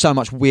 And it's just so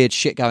much weird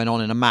shit going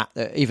on in a mat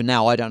that even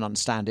now I don't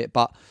understand it,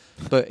 but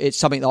but it's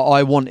something that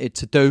I wanted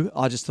to do.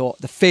 I just thought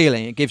the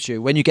feeling it gives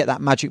you when you get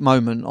that magic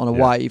moment on a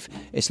wave,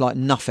 it's like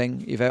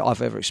nothing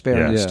I've ever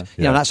experienced.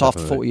 You know, that's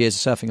definitely. After 40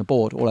 years of surfing a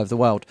board all over the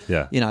world.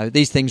 You know,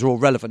 these things are all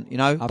relevant. You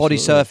know, absolutely. Body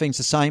surfing's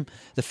the same.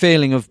 The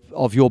feeling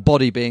of your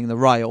body being the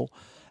rail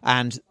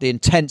and the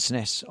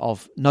intenseness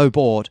of no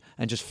board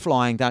and just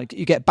flying down.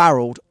 You get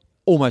barreled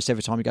almost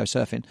every time you go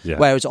surfing.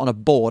 Whereas on a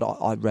board,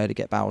 I rarely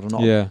get barreled. I'm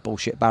not a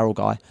bullshit barrel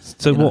guy.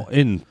 So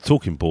in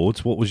talking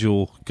boards, what was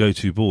your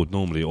go-to board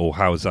normally, or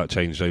how has that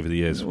changed over the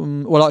years?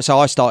 Well, so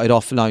I started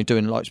off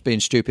doing like being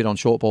stupid on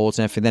short boards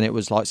and everything. Then it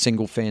was like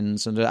single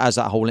fins, and as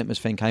that whole Limpmas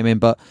thing came in,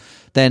 but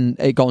then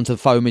it got into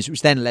the foamies,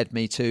 which then led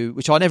me to,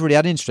 which I never really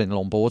had interest in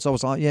longboards. I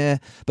was like,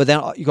 but then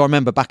you got to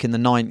remember back in the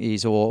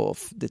 90s or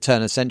the turn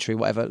of the century,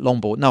 whatever,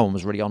 longboard, no one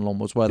was really on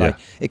longboards, were they?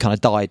 It kind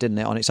of died, didn't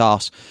it, on its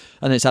arse,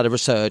 and it's had a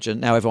resurgence.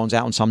 Now everyone's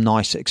out on some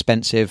nice,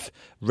 expensive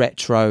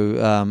retro,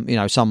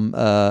 some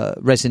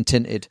resin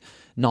tinted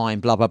 9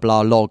 blah blah blah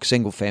log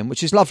single fin,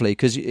 which is lovely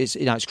because it's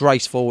it's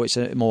graceful, it's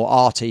a more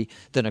arty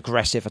than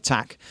aggressive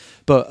attack.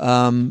 But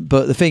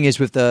the thing is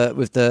with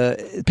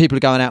the people who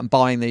are going out and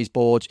buying these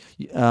boards,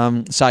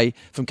 say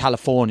from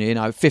California,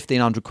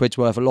 1,500 quid's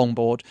worth of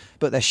longboard,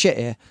 but they're shit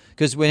here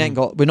because we're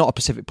not a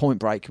Pacific Point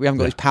brake. We haven't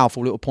got these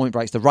powerful little point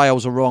brakes. The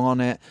rails are wrong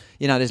on it.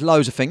 There's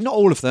loads of things. Not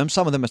all of them.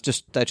 Some of them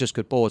they're just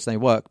good boards. They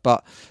work.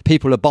 But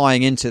people are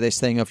buying into this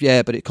thing of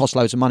but it costs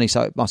loads of money,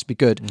 so it must be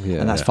good,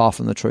 and that's far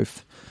from the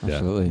truth.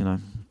 Absolutely.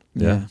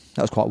 Yeah,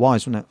 that was quite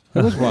wise, wasn't it?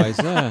 It was wise,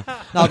 yeah.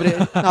 but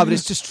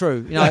it's just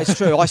true. It's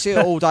true. I see it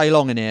all day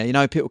long in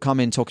here. People come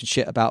in talking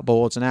shit about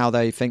boards and how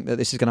they think that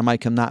this is going to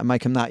make them that and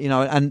make them that.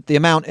 And the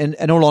amount,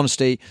 in all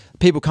honesty,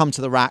 people come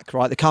to the rack,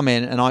 right? They come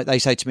in and they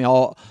say to me,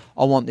 "Oh,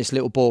 I want this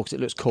little board because it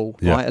looks cool,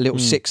 right? A little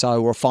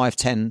 6.0 or a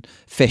 510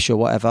 fish or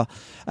whatever."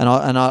 And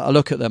I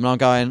look at them and I'm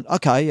going,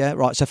 "Okay, yeah,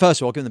 right." So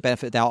first of all, I give them the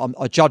benefit of the doubt.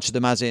 I judge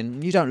them as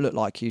in, you don't look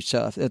like you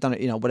surf. They don't,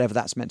 whatever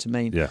that's meant to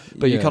mean. Yeah.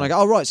 But you kind of go,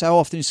 "Oh, right. So how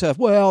often you surf?"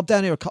 "Well, I'm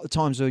down here a couple of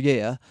times a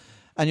year."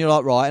 And you're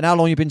like, "Right, and how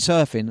long you been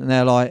surfing?" And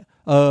they're like,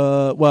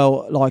 a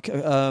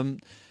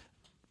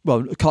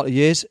couple of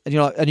years." And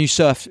you're like, "And you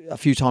surf a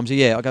few times a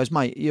year?" I goes,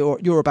 "Mate,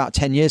 you're about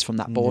 10 years from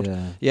that board."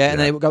 And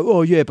they will go,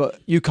 "Oh yeah, but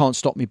you can't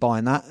stop me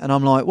buying that." And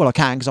I'm like, "Well, I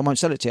can because I won't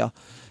sell it to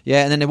you."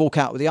 And then they walk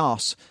out with the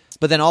arse.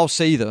 But then I'll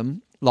see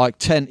them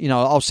like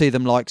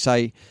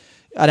say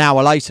an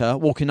hour later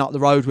walking up the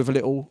road with a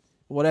little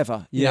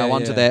whatever,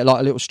 under their, like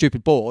a little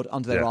stupid board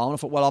under their arm. And I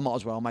thought, well, I might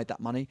as well made that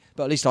money,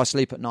 but at least I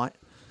sleep at night.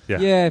 You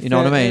know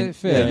what I mean?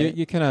 Fair.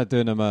 You're kind of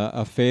doing them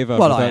a favour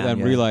without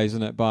them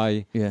realising it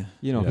by, because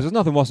there's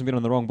nothing worse than being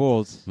on the wrong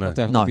boards. No,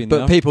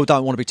 but people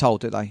don't want to be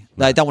told, do they?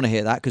 They don't want to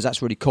hear that because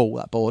that's really cool,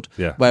 that board.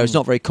 Whereas it's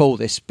not very cool,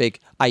 this big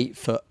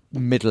 8-foot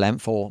middle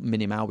length or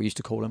mini mal we used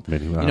to call them. You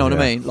know what I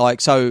mean?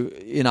 Like, so,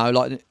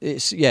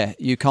 it's,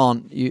 you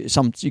can't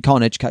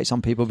educate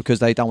some people because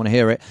they don't want to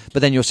hear it,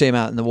 but then you'll see them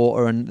out in the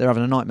water and they're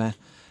having a nightmare.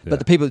 But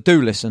the people that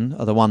do listen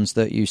are the ones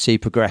that you see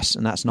progress,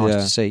 and that's nice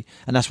to see.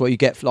 And that's what you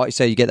get, like you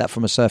say, you get that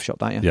from a surf shop,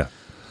 don't you? Yeah.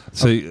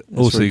 So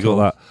also really got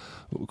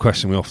that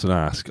question we often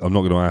ask. I'm not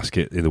going to ask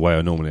it in the way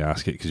I normally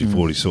ask it because you've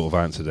already sort of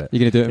answered it.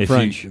 You're going to do it in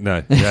French? No,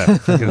 I'm going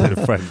to do it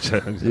in French.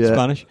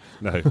 Spanish?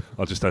 No,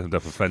 I'll just end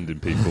up offending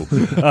people.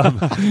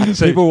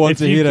 So people want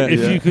to hear it.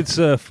 If you could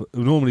surf,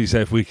 normally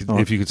say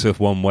if you could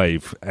surf one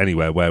wave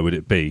anywhere, where would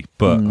it be?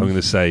 But I'm going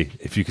to say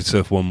if you could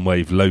surf one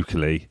wave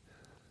locally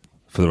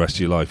for the rest of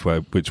your life,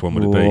 which one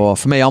would it be?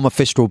 For me, I'm a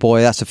Fistral boy.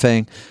 That's the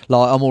thing.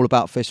 Like, I'm all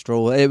about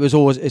Fistral.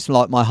 It's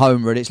like my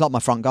home, really. It's like my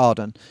front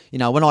garden.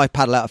 When I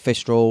paddle out of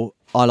Fistral,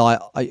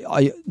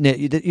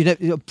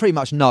 you pretty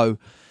much know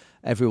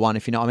everyone,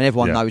 if you know what I mean.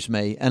 Everyone knows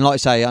me. And like I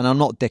say, and I'm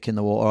not dick in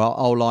the water.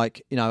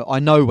 I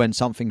know when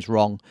something's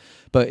wrong,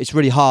 but it's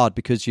really hard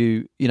because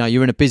you're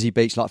in a busy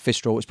beach like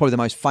Fistral. It's probably the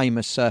most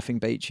famous surfing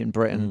beach in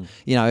Britain,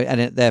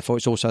 and therefore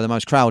it's also the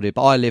most crowded.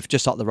 But I live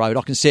just up the road.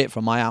 I can see it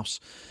from my house.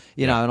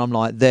 And I'm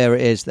like, there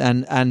it is.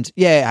 And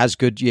it has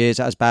good years,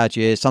 it has bad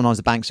years. Sometimes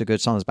the banks are good,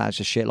 sometimes the banks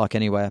are shit like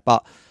anywhere.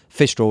 But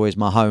Fistral is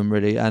my home,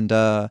 really. And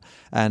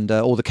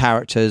all the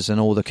characters and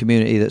all the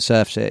community that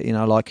surfs it,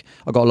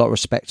 I've got a lot of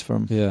respect for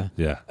them.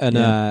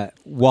 And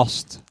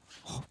worst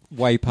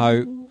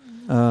wipeout,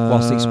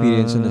 worst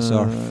experience in the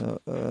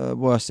surf?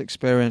 Worst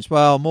experience?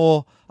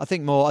 Well, I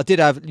did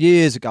have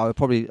years ago,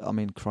 probably,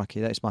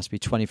 crikey, that must be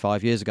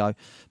 25 years ago.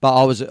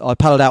 But I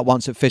paddled out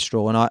once at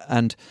Fistral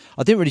and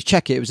I didn't really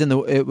check it.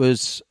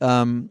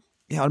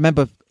 I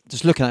remember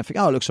just looking at it and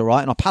thinking, oh, it looks all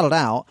right. And I paddled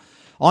out.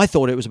 I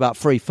thought it was about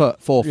 3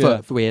 foot, 4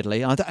 foot,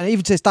 weirdly. And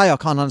even to this day, I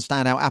can't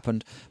understand how it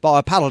happened. But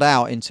I paddled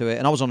out into it,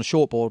 and I was on a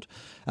shortboard,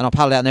 and I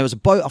paddled out, and there was a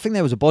boat. I think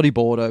there was a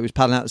bodyboarder who was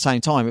paddling out at the same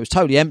time. It was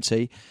totally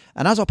empty.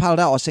 And as I paddled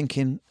out, I was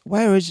thinking,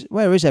 where is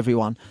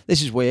everyone?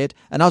 This is weird.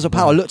 And as I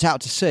paddled, I looked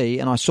out to sea,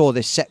 and I saw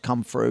this set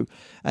come through,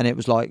 and it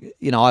was like,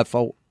 I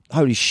thought,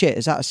 holy shit,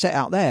 is that a set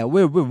out there?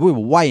 We were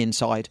way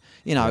inside,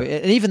 you know.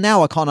 And even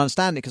now I can't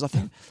understand it because I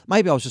think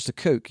maybe I was just a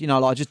kook, you know,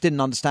 like I just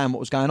didn't understand what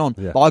was going on.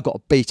 But I got a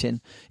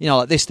beating, you know,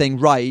 like this thing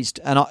raised,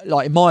 and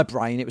like in my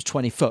brain it was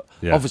 20 foot.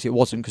 Obviously it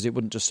wasn't, because it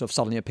wouldn't just sort of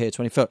suddenly appear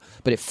 20 foot,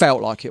 but it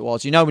felt like it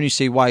was. You know, when you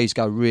see waves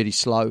go really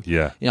slow,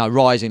 you know,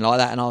 rising like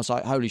that, and I was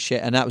like, holy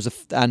shit. And that was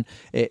and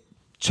it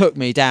took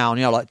me down,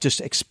 you know, like just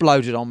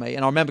exploded on me.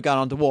 And I remember going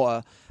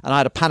underwater and I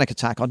had a panic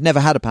attack. I'd never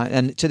had a panic,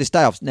 and to this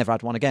day I've never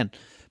had one again.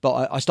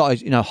 But I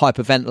started, you know,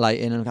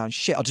 hyperventilating and going,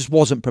 shit, I just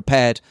wasn't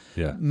prepared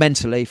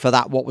mentally for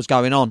that, what was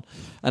going on.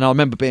 And I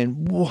remember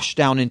being whooshed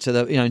down into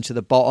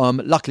the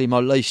bottom. Luckily, my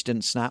leash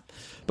didn't snap.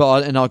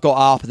 But I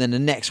got up, and then the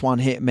next one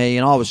hit me,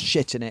 and I was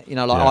shitting it. You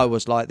know, like I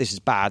was like, this is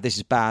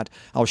bad.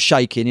 I was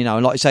shaking, you know,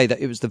 and like I say, that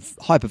it was the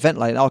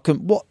hyperventilating. I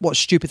couldn't. What a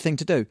stupid thing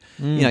to do.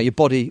 You know, your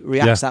body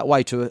reacts that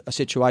way to a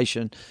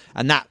situation,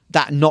 and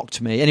that knocked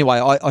me. Anyway,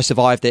 I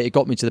survived it. It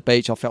got me to the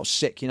beach. I felt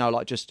sick, you know,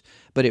 like just.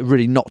 But it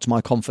really knocked my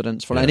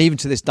confidence. And even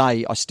to this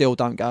day, I still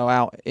don't go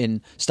out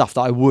in stuff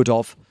that I would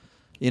have.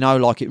 You know,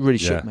 like it really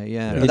shook me.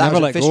 Yeah, but that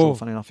was at Fistral,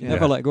 funny enough.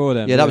 Never let go of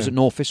them. Yeah, that was at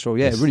North Fistral.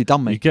 Yeah, it really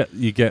done me.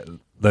 You get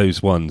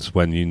those ones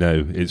when you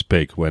know it's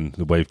big, when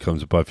the wave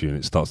comes above you and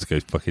it starts to go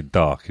fucking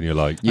dark, and you're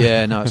like,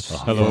 yeah, no, it's,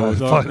 hello,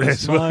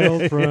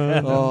 smile,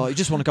 friend. Oh, you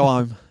just want to go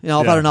home. You know,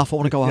 I've had enough. I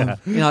want to go home.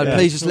 You know,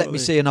 please just let me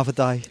see another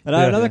day. And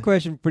another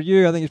question for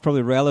you, I think it's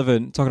probably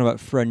relevant, talking about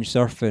fringe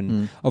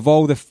surfing. Of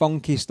all the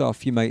funky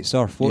stuff you might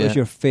surf, what is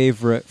your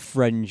favourite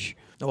fringe?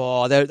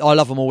 Oh, I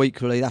love them all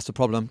equally. That's the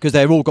problem, because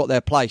they've all got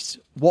their place.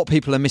 What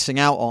people are missing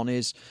out on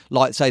is,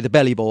 like, say, the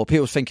belly board.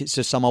 People think it's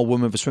just some old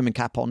woman with a swimming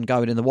cap on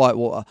going in the white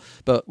water,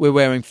 but we're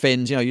wearing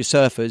fins. You know, you're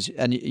surfers,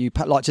 and you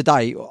like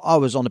today. I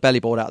was on the belly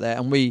board out there,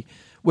 and we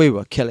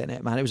were killing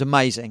it, man. It was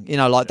amazing. You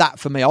know, like that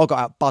for me, I got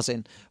out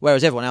buzzing,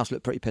 whereas everyone else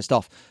looked pretty pissed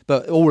off.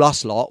 But all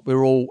us lot,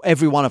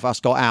 every one of us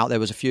got out. There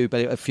was a few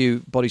body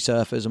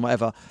surfers and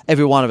whatever.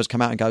 Every one of us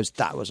come out and goes,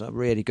 that was a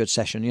really good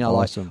session. You know,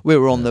 awesome. Like we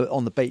were on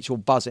the beach all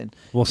buzzing.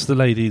 What's the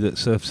lady that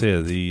surfs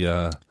here?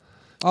 The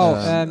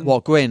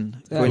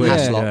Gwyn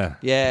Haslock.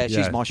 Yeah,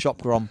 she's my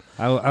shop grom.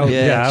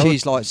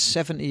 She's like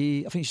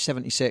 70. I think she's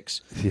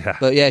 76. Yeah,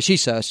 but yeah, she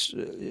surfs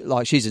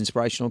like she's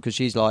inspirational, because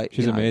she's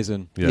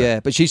amazing. Yeah,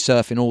 but she's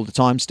surfing all the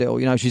time still.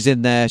 You know, she's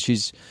in there.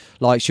 She's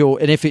like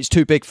and if it's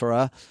too big for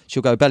her,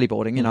 she'll go belly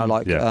boarding. You know,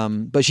 like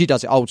but she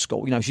does it old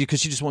school. You know,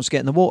 because she just wants to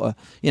get in the water.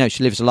 You know,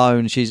 she lives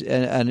alone. She's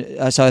and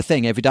that's her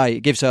thing every day.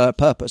 It gives her a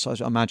purpose, I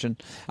imagine.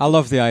 I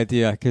love the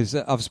idea, because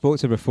I've spoken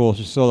to her before.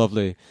 She's so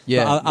lovely.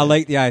 Yeah, I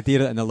like the idea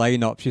that in the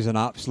lineup she's an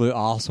absolute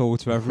arsehole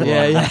to everyone.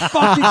 Yeah.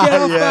 Fucking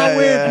get off that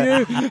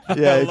wave, you.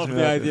 I love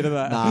the idea of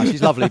that. Nah,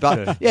 she's lovely,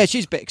 but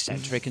she's a bit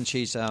eccentric, and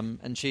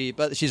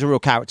but she's a real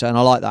character, and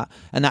I like that.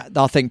 And that,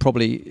 I think,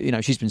 probably, you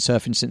know, she's been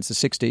surfing since the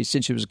 60s,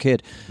 since she was a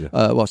kid.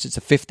 Since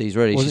the 50s,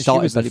 really. She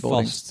started belly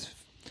boarding.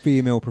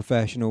 Female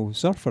professional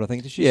surfer, I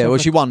think. Did she? Yeah, well,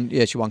 she won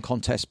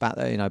contests back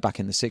there, you know, back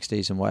in the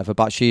 60s and whatever.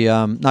 But she,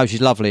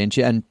 she's lovely, and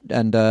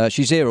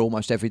she's here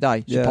almost every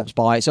day. She pops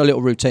by. It's a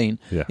little routine.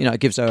 Yeah. You know,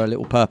 it gives her a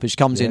little purpose. She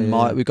comes in.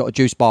 We've got a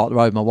juice bar at the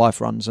road my wife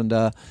runs, and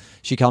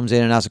she comes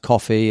in and has a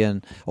coffee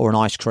or an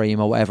ice cream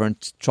or whatever, and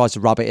tries to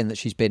rub it in that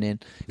she's been in,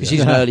 because she's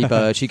an early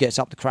bird. She gets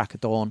up the crack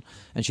of dawn,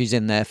 and she's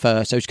in there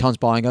first. So she comes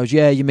by and goes,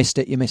 "Yeah, you missed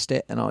it,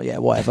 and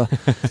whatever."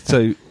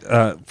 So,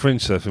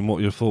 fringe surfing. What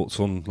are your thoughts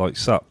on like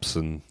SUPs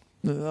and?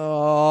 No,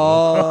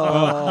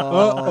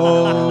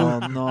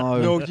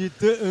 you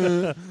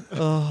didn't.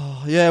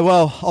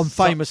 Well, I'm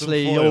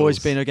famously always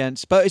been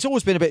against, but it's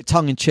always been a bit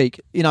tongue in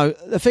cheek. You know,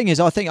 the thing is,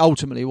 I think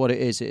ultimately what it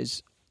is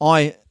it's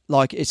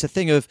a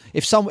thing of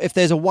if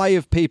there's a way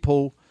of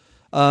people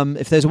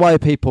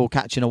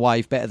catching a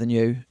wave better than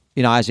you.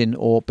 You know, as in,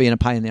 or being a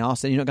pain in the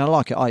arse, then you're not going to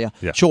like it, are you?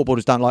 Yeah.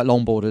 Shortboarders don't like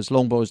longboarders.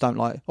 Longboarders don't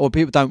like, or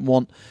people don't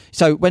want.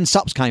 So when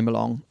SUPs came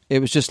along, it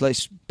was just like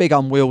this big,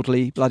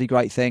 unwieldy, bloody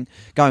great thing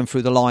going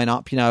through the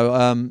lineup. You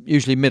know,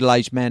 usually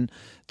middle-aged men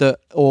that,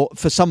 or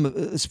for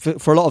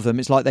a lot of them,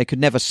 it's like they could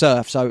never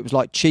surf. So it was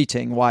like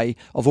cheating way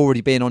of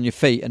already being on your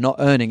feet and not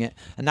earning it.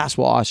 And that's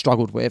what I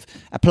struggled with.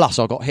 Plus,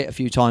 I got hit a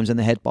few times in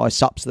the head by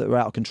SUPs that were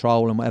out of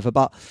control and whatever.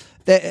 But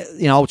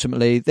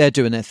ultimately, they're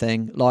doing their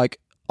thing. Like,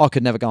 I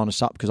could never go on a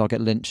SUP because I'll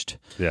get lynched.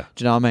 Yeah.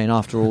 Do you know what I mean?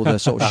 After all the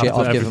sort of shit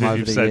I've given them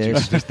over the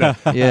years.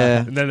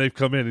 Yeah. And then they've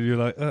come in and you're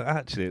like,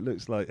 actually, it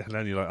looks like... And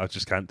then you're like, I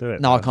just can't do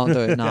it. No, I can't do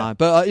it, no.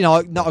 But,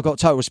 I've got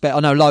total respect. I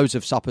know loads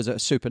of suppers that are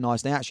super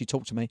nice. They actually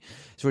talk to me.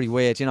 It's really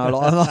weird, you know.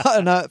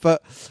 Like,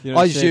 but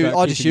I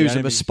just use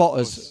them as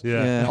spotters.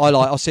 Yeah.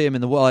 I see them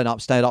in the lineup,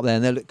 stand up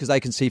there, and because they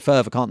can see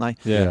further, can't they?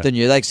 Yeah. Then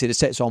they can see the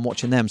set, so I'm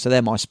watching them. So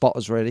they're my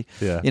spotters, really.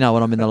 Yeah. You know,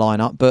 when I'm in the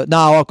lineup. But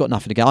no, I've got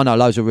nothing to get. I know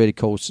loads of really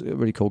cool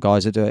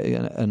guys that do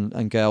it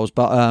and girls.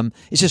 But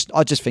it's just,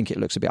 I just think it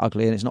looks a bit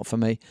ugly, and it's not for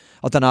me.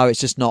 I don't know.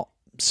 It's just not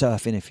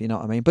surfing, if you know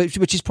what I mean. But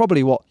which is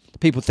probably what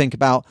people think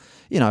about,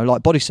 you know,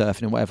 like body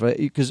surfing and whatever.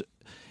 Because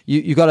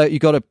you got to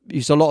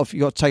take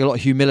a lot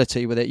of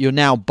humility with it. You're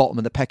now bottom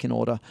of the pecking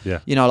order. Yeah.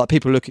 You know, like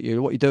people look at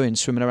you, what are you doing,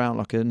 swimming around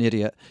like an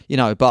idiot? You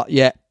know, but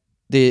yet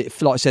like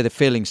I said, the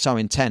feeling's so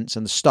intense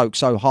and the stoke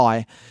so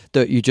high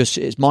that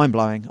it's mind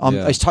blowing.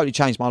 It's totally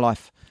changed my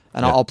life.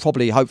 And I'll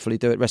probably, hopefully,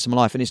 do it the rest of my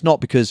life. And it's not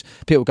because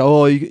people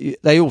go,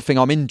 they all think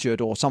I'm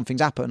injured or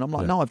something's happened. I'm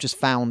like, no, I've just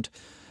found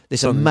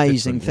this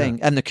amazing thing.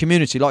 And the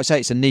community, like I say,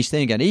 it's a niche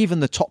thing again. Even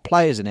the top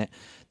players in it,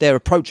 they're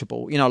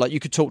approachable. You know, like you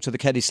could talk to the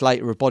Kelly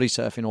Slater of body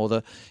surfing or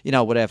the, you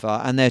know, whatever,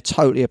 and they're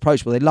totally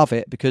approachable. They love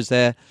it because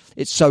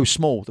it's so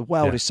small. The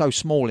world is so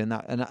small in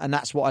that. And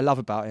that's what I love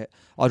about it.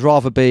 I'd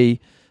rather be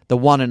the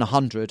 1 in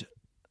 100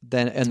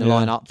 than in the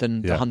lineup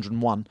than the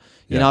 101.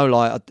 You know,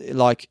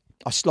 like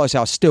I say,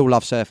 I still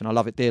love surfing. I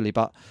love it dearly,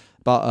 but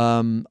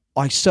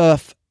I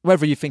surf.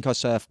 Whether you think I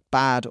surf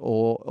bad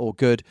or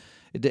good,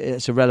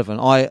 it's irrelevant.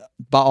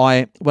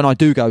 When I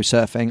do go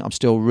surfing, I'm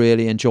still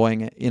really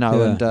enjoying it. You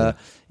know,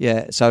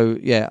 So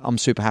I'm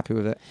super happy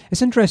with it.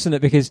 It's interesting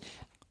because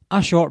I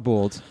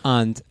shortboard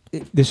and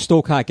the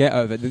stoke I get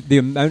out of it, the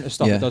amount of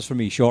stuff it does for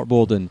me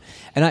shortboarding,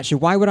 and actually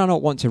why would I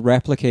not want to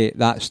replicate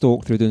that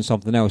stoke through doing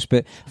something else?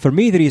 But for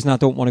me, the reason I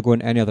don't want to go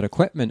into any other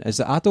equipment is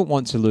that I don't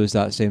want to lose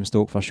that same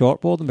stoke for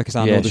shortboarding, because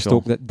I know the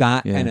stoke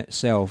that in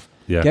itself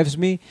gives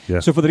me.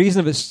 So for the reason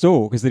of its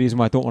stoke is the reason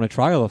why I don't want to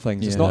try other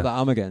things. It's not that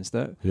I'm against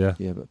it.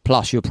 But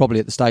plus you're probably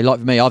at the stage, like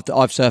for me, I've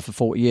surfed for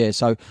 40 years,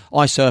 so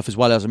I surf as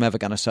well as I'm ever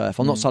going to surf.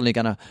 I'm not suddenly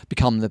going to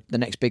become the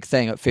next big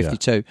thing at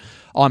 52.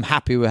 I'm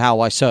happy with how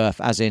I surf,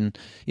 as in,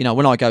 you know,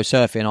 when I go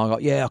surfing, I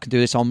go, I can do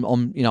this.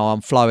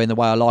 I'm flowing the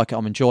way I like it.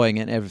 I'm enjoying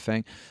it and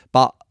everything.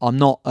 But I'm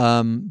not.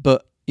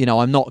 You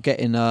know, I'm not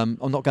getting. I'm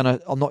not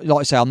like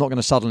I say, I'm not going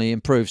to suddenly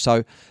improve.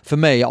 So for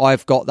me,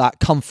 I've got that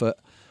comfort.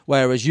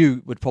 Whereas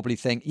you would probably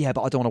think,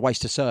 but I don't want to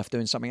waste a surf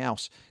doing something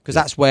else, because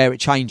that's where it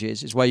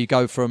changes. Is where you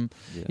go from,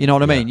 you know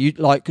what I mean? You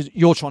because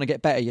you're trying to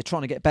get better, you're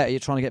trying to get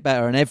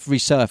better, and every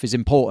surf is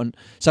important.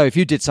 So if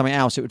you did something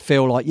else, it would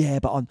feel like,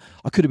 but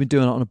I could have been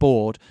doing it on a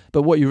board.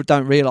 But what you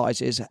don't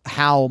realise is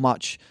how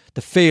much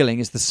the feeling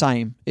is the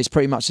same. It's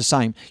pretty much the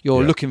same.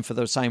 You're looking for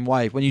the same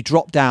wave. When you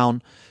drop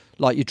down,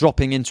 like you're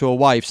dropping into a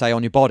wave, say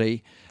on your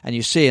body, and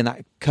you're seeing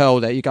that curl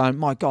there, you're going,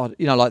 my God,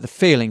 you know, like the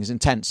feeling's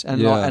intense,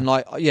 and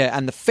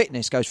and the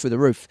fitness goes through the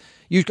roof.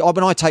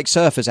 When I take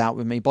surfers out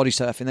with me body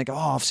surfing, they go,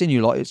 I've seen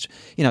you lot. It's,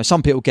 you know,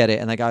 some people get it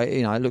and they go,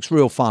 you know, it looks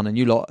real fun, and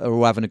you lot are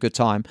all having a good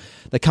time.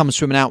 They come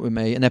swimming out with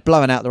me and they're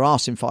blowing out their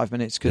arse in 5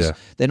 minutes because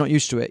they're not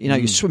used to it. You know,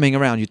 you're swimming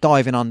around, you're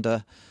diving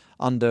under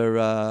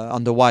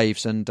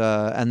waves, and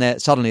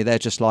they're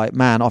just like,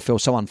 man, I feel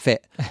so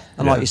unfit,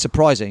 and like it's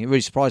surprising. It really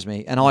surprised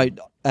me,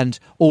 and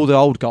all the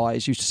old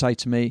guys used to say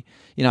to me,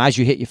 you know, as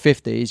you hit your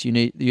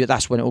 50s,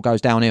 that's when it all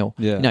goes downhill.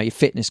 You know, your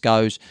fitness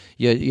goes,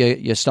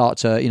 you start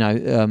to, you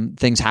know,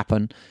 things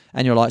happen,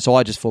 and you're like, so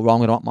I just thought, well, I'm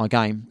going to up my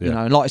game. You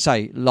know, and like I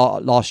say,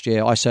 last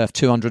year I surfed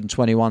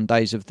 221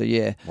 days of the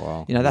year.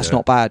 Wow. You know, that's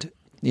not bad.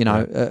 You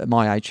know, at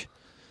my age.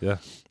 Yeah.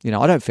 You know,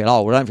 I don't feel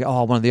old. I don't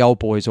feel one of the old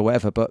boys or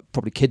whatever. But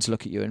probably kids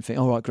look at you and think,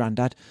 "All right,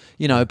 granddad."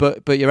 You know,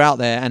 but you're out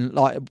there, and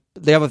like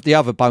the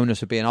other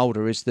bonus of being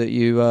older is that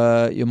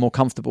you're more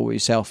comfortable with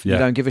yourself. You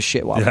don't give a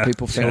shit what other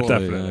people think.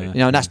 Definitely. You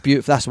know, and that's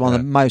beautiful. That's one of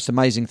the most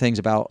amazing things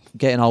about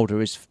getting older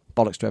is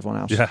bollocks to everyone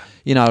else.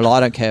 You know, like I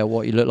don't care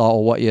what you look like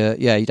or what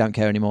you don't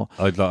care anymore.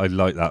 I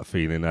like that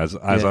feeling as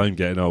I'm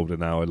getting older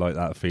now. I like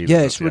that feeling.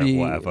 Yeah, it's really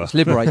whatever. It's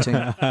liberating.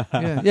 But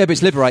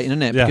it's liberating,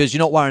 isn't it? Because you're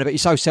not worrying about. You're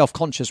so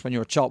self-conscious when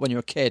you're a child, when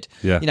you're a kid.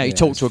 You know, you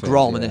talk to a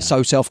Grom and they're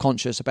so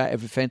self-conscious about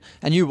everything.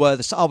 And I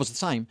was the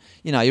same.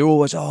 You know, you're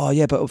always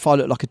but if I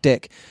look like a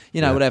dick,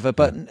 you know, whatever.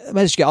 But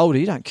as you get older,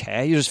 you don't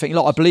care. You just think,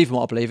 look, I believe in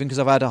what I believe in because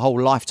I've had a whole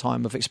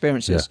lifetime of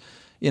experiences.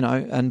 You know,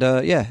 and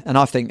and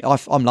I think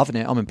I'm loving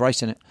it. I'm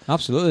embracing it.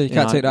 Absolutely, you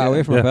can't take that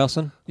away from a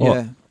person.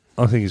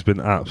 I think it's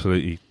been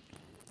absolutely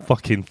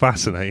fucking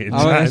fascinating.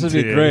 This has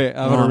been great.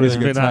 It's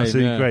been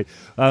absolutely great.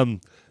 Do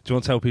you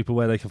want to tell people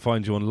where they can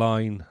find you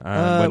online?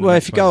 Well,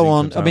 if you go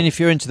on, I mean, if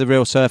you're into the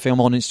real surfing,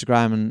 I'm on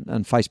Instagram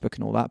and Facebook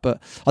and all that.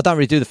 But I don't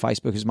really do the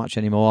Facebook as much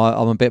anymore.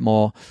 I'm a bit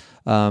more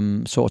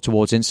sort of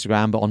towards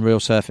Instagram, but on Real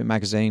Surfing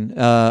Magazine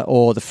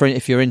or the Fringe.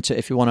 If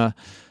you want to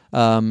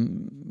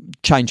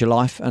change your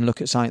life and look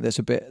at something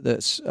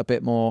that's a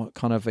bit more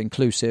kind of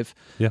inclusive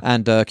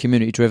and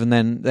community driven,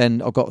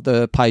 then I've got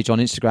the page on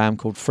Instagram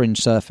called Fringe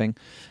Surfing.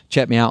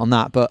 Check me out on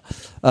that. But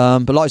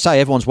like I say,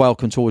 everyone's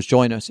welcome to always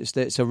join us.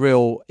 It's a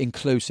real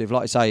inclusive,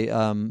 like I say,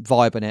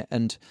 vibe in it.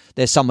 And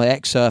there's some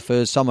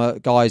ex-surfers, some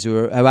guys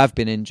who have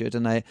been injured,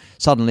 and they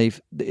suddenly,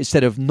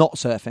 instead of not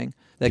surfing,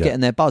 they're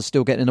getting their buzz,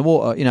 still getting in the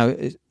water. You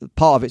know,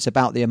 part of it's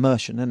about the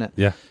immersion, isn't it?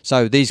 Yeah.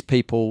 So these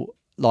people,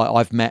 like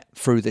I've met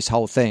through this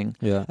whole thing,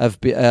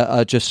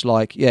 are just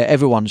like,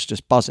 everyone's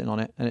just buzzing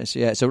on it, and it's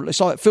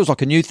like, it feels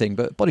like a new thing.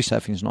 But body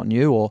surfing is not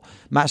new, or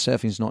mat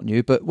surfing is not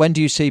new. But when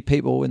do you see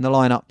people in the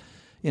lineup,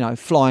 you know,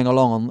 flying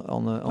along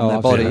on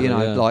their body? You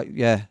know,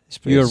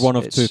 you're one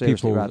of two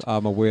people rad.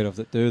 I'm aware of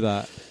that do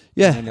that.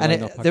 Yeah,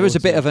 and there is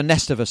a bit of a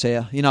nest of us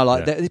here, you know,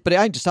 like, but it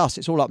ain't just us;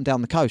 it's all up and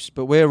down the coast.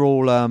 But we're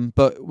all,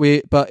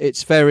 but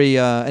it's very,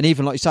 and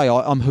even like you say,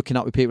 I'm hooking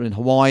up with people in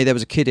Hawaii. There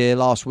was a kid here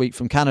last week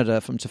from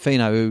Canada, from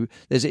Tofino, who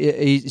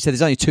he said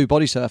there's only 2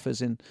 body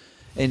surfers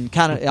in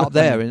Canada up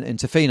there in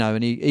Tofino,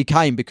 and he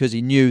came because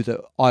he knew that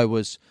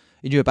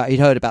he'd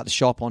heard about the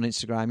shop on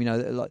Instagram. You know,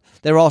 like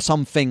there are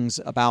some things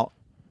about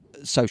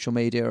social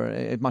media,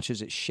 as much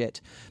as it's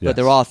shit. But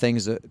there are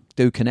things that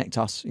do connect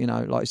us, you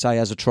know, like say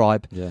as a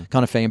tribe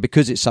kind of thing. And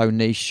because it's so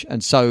niche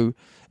and so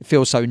it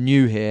feels so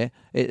new here,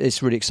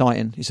 it's really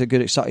exciting. It's an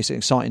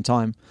exciting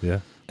time. Yeah.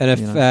 And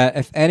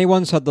if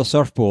anyone's had their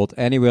surfboard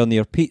anywhere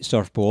near Pete's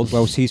surfboard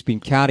whilst he's been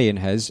carrying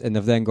his and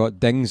they've then got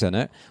dings in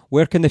it,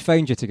 where can they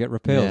find you to get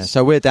repairs? Yeah,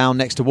 so we're down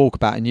next to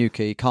Walkabout in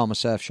Newquay, Karma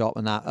Surf Shop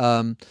and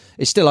that.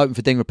 It's still open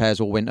for ding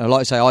repairs all winter. Like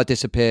I say, I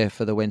disappear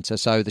for the winter,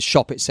 so the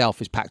shop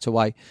itself is packed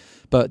away.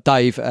 But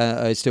Dave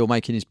is still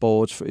making his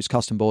boards, his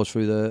custom boards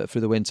through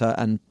the winter,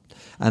 and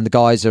the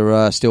guys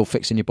are still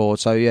fixing your board.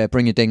 So yeah,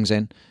 bring your dings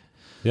in.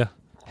 Yeah.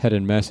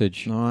 Hidden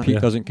message. Right.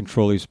 Pete doesn't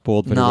control his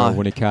board very well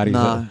when he carries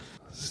it.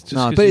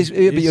 But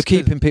you're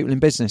keeping people in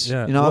business.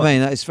 Yeah. You know what I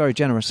mean? It's very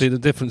generous. See, the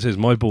difference is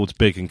my board's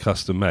big and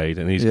custom made,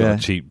 and he's got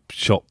a cheap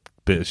shop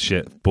bit of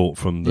shit bought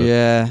from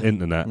the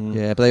internet.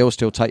 Yeah, but they all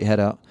still take your head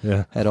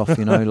off.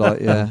 You know, like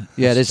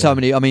There's so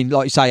many. I mean,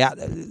 like you say,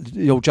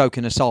 you're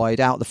joking aside.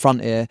 Out the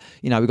front here,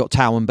 you know, we've got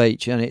Towan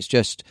Beach, and it's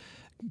just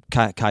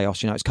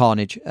chaos. You know, it's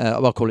carnage.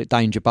 I'll call it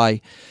Danger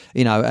Bay.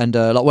 You know, and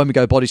like when we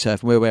go body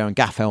surfing, we're wearing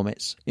gaff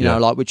helmets. You know,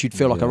 like which you'd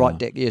feel like a right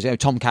dick. You know,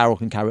 Tom Carroll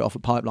can carry it off a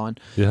pipeline,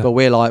 but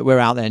we're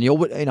out there, and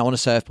you're on a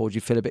surfboard,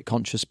 you feel a bit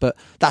conscious, but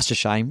that's a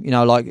shame. You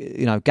know,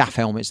 like gaff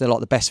helmets, they're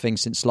like the best thing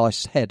since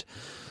sliced head.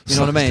 You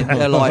know what I mean?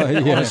 They're like,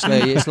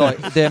 honestly, it's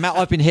like the amount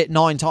I've been hit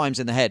 9 times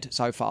in the head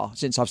so far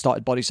since I've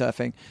started body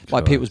surfing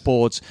by people's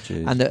boards.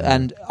 Jeez,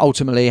 and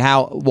ultimately,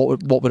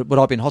 what would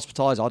I have been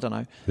hospitalised? I don't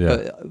know.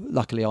 But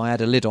luckily, I had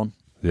a lid on.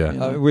 Yeah, you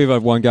know? We've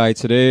had one guy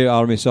today,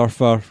 army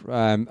surfer,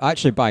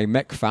 actually by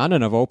Mick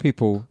Fannin of all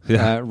people,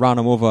 ran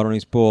him over on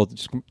his board.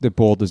 The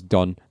board is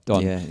done.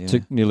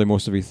 Took nearly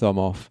most of his thumb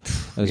off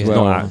as He's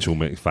well. Not actual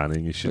Mick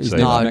Fanning, you should say.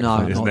 No,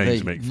 his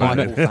name's Mick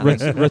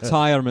Fanning.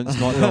 Retirement's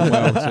not done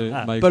well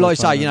to Michael. But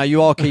like I say,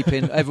 you are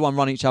keeping everyone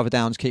running each other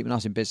down, is keeping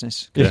us in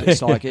business.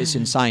 It's like it's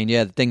insane.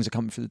 Yeah, the things are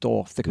coming through the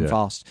door thick and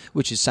fast,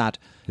 which is sad.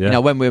 Yeah. You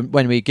know,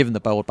 when we give them the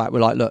board back, we're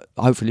like, look,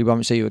 hopefully we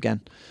won't see you again.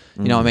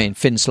 You know what I mean?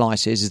 Thin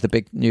slices is the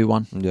big new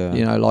one. Yeah.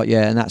 You know, like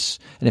and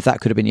if that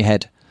could have been your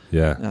head.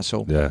 Yeah. That's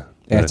all. Yeah.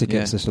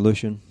 Etiquette's the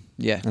solution.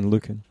 Yeah. And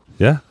looking.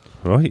 Yeah.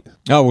 Right.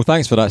 Oh well,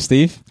 thanks for that,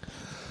 Steve.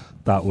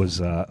 That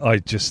was I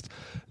just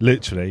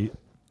literally,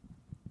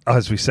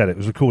 as we said, it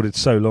was recorded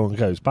so long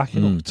ago. It was back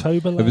in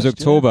October. It was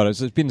October. It's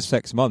been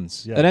 6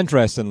 months. Yeah. And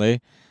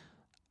interestingly,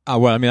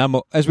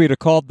 as we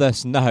record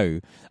this now,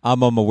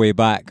 I'm on my way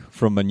back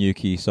from my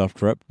Newquay surf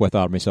trip with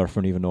Army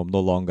Surfing, even though I'm no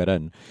longer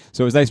in.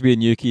 So it was nice to be in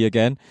Newquay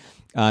again.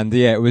 And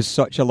yeah, it was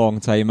such a long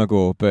time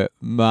ago, but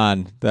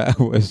man, that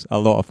was a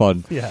lot of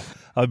fun. Yeah,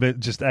 I mean,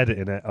 just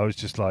editing it, I was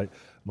just like,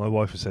 my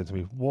wife was saying to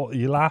me, "What are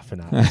you laughing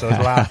at?" So I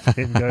was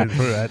laughing, going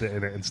through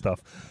editing it and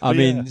stuff. I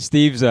mean,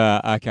 Steve's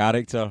a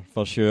character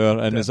for sure,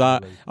 and I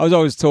was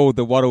always told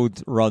the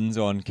world runs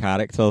on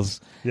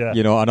characters. Yeah,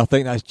 you know, and I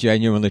think that's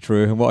genuinely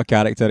true. And what a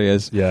character he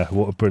is! Yeah,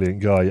 what a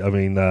brilliant guy. I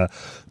mean,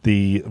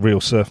 the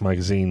Real Surf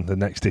magazine, the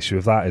next issue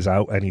of that is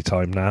out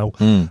anytime now.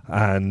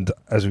 And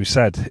as we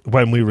said,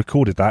 when we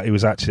recorded that, he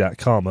was actually at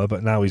Karma,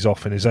 but now he's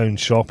off in his own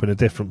shop in a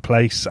different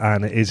place,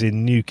 and it is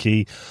in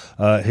Newquay.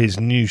 His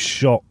new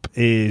shop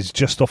is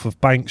just off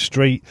of Bank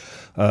Street,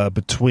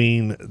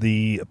 between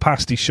the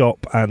pasty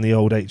shop and the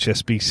old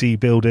HSBC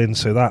building.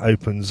 So that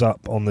opens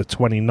up on the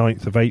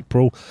 29th of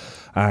April,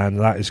 and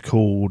that is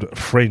called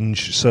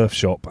Fringe Surf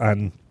Shop.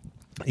 And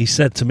he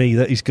said to me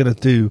that he's going to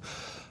do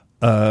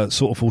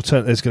sort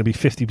of there's going to be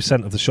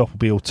 50% of the shop will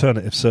be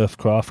alternative surf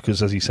craft,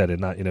 because as he said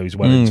in that, you know, he's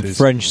well into his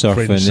Fringe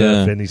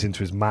surfing. He's into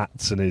his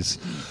mats and his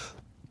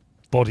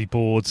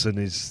bodyboards and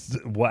his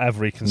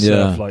whatever he can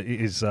surf, like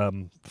his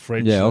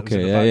fridge. Yeah,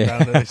 okay,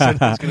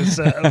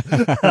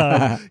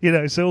 you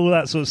know, so all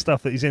that sort of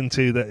stuff that he's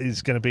into that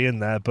is going to be in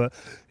there, but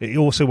he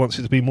also wants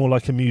it to be more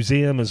like a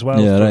museum as well.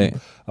 Yeah,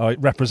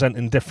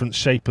 representing different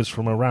shapers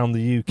from around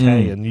the UK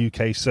and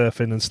UK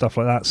surfing and stuff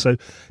like that. So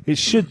it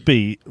should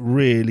be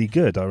really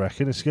good, I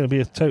reckon. It's going to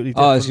be a totally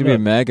different it's going to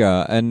be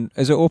mega. And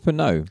is it open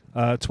now?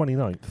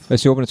 29th.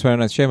 It's open the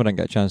 29th. Shame I didn't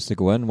get a chance to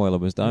go in while I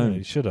was down. Yeah,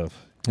 you should have.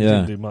 You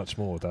didn't do much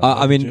more with that.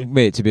 I mean,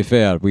 mate, to be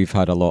fair, we've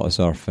had a lot of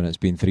surf, and it's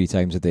been 3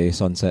 times a day,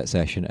 sunset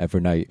session every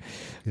night.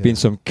 Been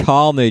some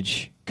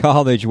carnage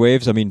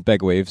waves. I mean,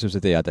 big waves. There was a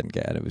day I didn't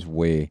get in. It was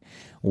way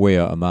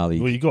out of my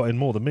league. Well, you got in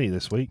more than me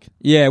this week.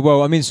 Yeah,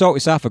 well, I mean, Salty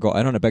Safa got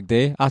in on a big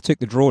day. I took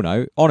the drone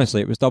out. Honestly,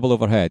 it was double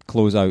overhead,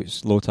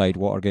 closeouts, low tide,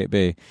 Watergate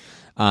Bay.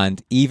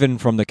 And even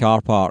from the car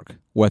park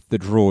with the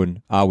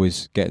drone, I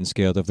was getting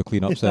scared of the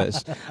clean-up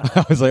sets.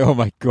 I was like, oh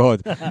my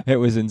God, it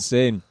was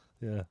insane.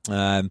 Yeah.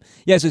 So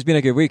it's been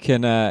a good week,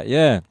 and I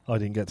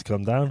didn't get to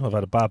come down. I've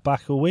had a bad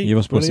back all week. You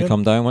were supposed to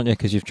come down, weren't you?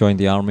 Because you've joined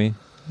the army.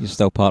 You're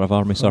still part of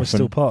Army Surfing. I'm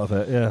still part of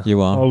it. Yeah,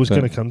 you are. I was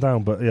going to come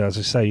down, but yeah, as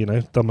I say, you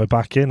know, done my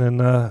back in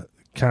and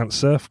can't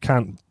surf,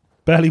 can't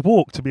barely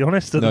walk, to be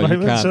honest, at the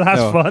moment. So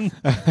that's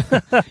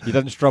fun. You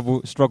didn't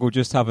struggle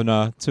just having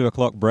a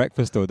 2:00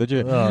 breakfast, though, did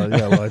you? Oh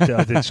yeah, well,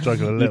 I did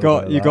struggle a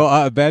little bit. You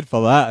got out of bed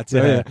for that, I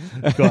tell you.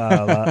 Got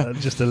out of that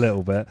just a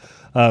little bit.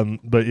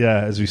 But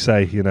yeah, as we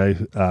say, you know,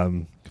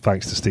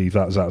 thanks to Steve.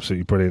 That was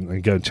absolutely brilliant.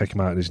 And go and check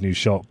him out in his new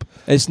shop.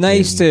 It's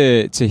nice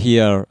to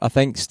hear. I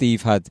think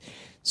Steve had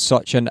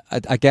such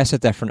I guess a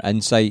different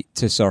insight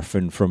to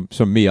surfing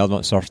from me. I've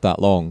not surfed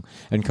that long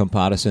in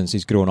comparison.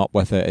 He's grown up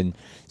with it, and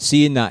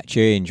seeing that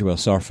change where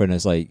surfing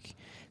is like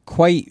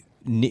quite.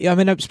 I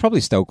mean, it's probably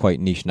still quite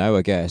niche now,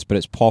 I guess, but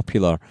it's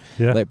popular.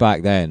 Yeah. Like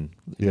back then,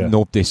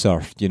 nobody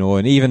surfed,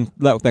 and even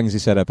little things he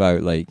said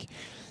about like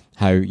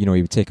how he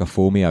would take a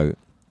foamy out.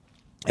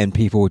 And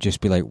people would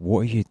just be like, "What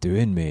are you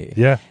doing, mate?"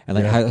 Yeah, and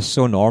like how it's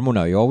so normal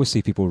now. You always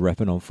see people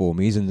ripping on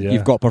foamies, and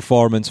you've got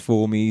performance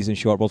foamies and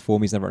shortboard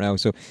foamies and everything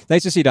else. So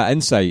nice to see that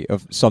insight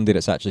of somebody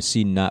that's actually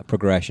seen that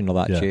progression or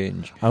that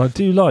change. And I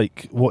do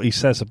like what he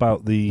says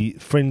about the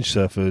fringe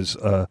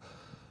surfers,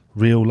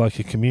 real like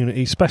a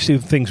community, especially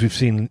the things we've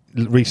seen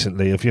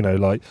recently. Of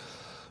like.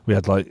 We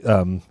had like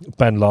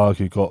Ben Larg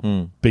who got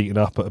beaten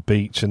up at a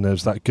beach, and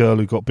there's that girl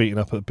who got beaten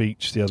up at a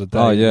beach the other day.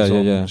 Oh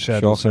yeah.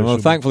 Shocking. Well,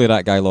 thankfully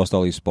that guy lost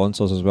all his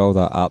sponsors as well.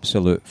 That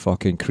absolute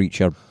fucking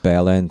creature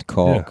bell end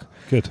cock.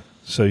 Yeah, good.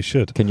 So he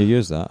should. Can you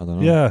use that? I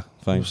don't know. Yeah,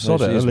 fine.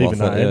 Sod it. I'm leaving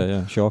that in.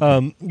 Yeah,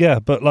 shocking.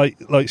 But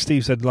like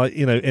Steve said, like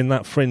in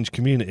that fringe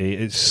community,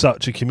 it's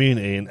such a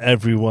community, and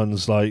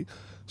everyone's like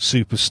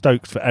super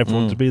stoked for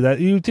everyone to be there.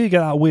 You do get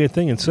that weird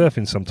thing in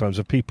surfing sometimes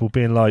of people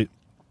being like,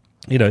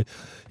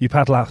 you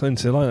paddle out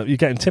into the lineup, you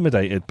get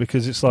intimidated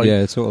because it's like,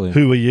 totally.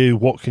 Who are you?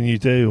 What can you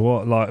do?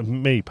 What, like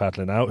me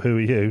paddling out? Who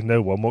are you?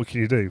 No one. What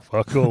can you do?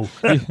 Fuck all.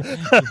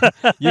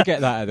 You get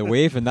that at the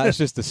wave, and that's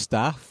just the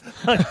staff.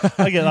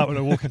 I get that when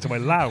I walk into my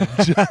lounge.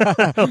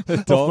 Off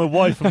my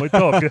wife and my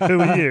dog. Who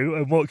are you?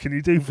 And what can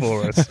you do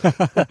for us?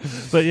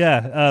 But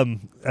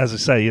as I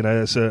say,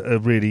 it's a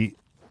really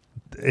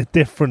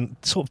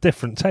different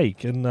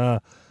take,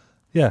 and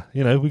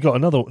we got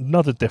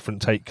another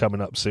different take coming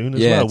up soon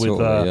as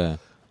well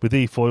with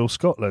eFoil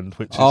Scotland,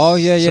 which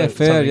is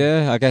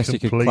fair. I guess you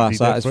could class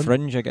that as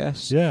fringe, I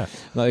guess. Yeah,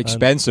 like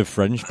expensive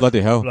fringe,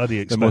 bloody hell,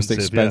 the most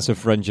expensive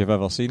fringe you've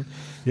ever seen.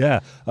 Yeah,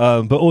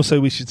 but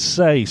also we should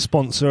say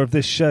sponsor of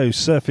this show,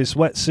 Surface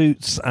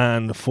Wetsuits,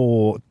 and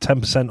for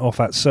 10% off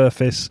at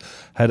Surface,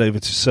 head over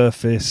to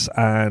Surface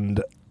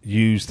and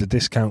use the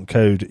discount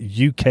code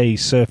UK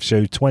Surf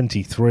Show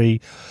 23,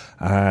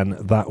 and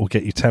that will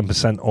get you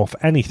 10% off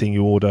anything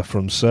you order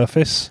from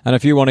Surface. And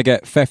if you want to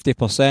get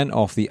 50%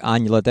 off the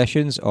annual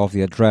editions of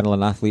the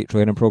Adrenaline Athlete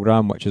Training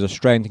Program, which is a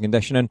strength and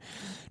conditioning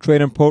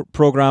training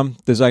program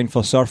designed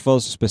for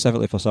surfers,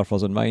 specifically for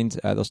surfers in mind,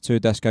 there's 2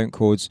 discount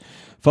codes.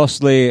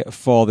 Firstly,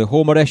 for the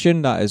home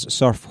edition, that is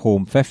Surf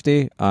Home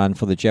 50, and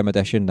for the gym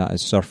edition, that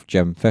is Surf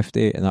Gym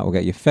 50, and that will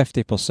get you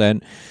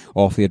 50%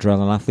 off the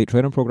Adrenaline Athlete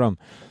Training Program.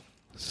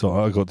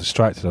 So I got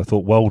distracted. I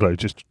thought Waldo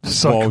just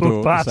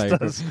cycled past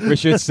us. We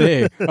should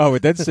say, we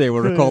did say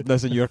we're recording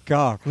this in your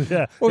car.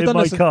 Yeah, in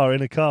my car,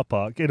 in a car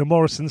park, in a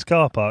Morrison's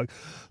car park.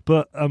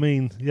 But, I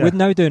mean, we're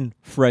now doing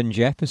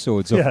fringe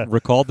episodes of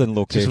recording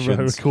locations.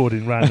 Just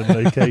recording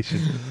random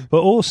locations.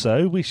 But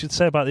also, we should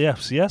say about the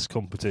FCS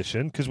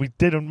competition, because we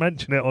didn't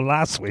mention it on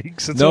last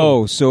week's at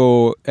all. No,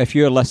 so if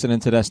you're listening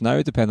to this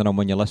now, depending on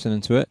when you're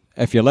listening to it,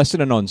 if you're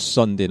listening on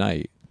Sunday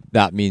night,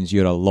 that means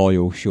you're a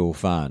loyal show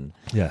fan.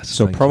 Yes.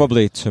 So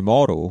probably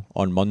tomorrow,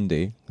 on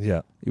Monday,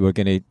 we're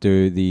going to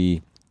do the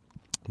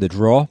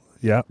draw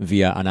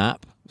via an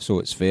app, so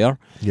it's fair.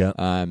 Yeah.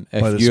 By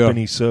the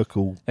spinny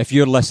circle. If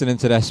you're listening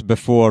to this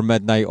before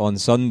midnight on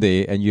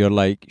Sunday and you're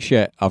like,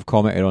 shit, I've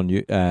commented on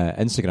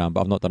Instagram, but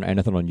I've not done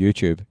anything on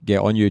YouTube, get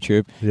on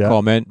YouTube,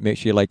 comment, make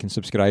sure you like and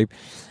subscribe.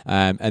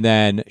 And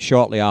then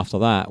shortly after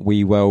that,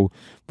 we will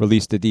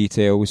release the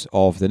details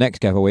of the next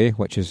giveaway,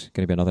 which is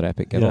going to be another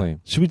epic giveaway. Yeah.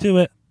 Should we do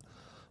it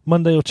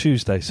Monday or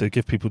Tuesday? So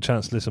give people a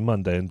chance to listen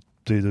Monday and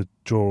do the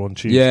draw on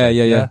Tuesday.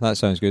 Yeah. That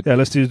sounds good. Yeah,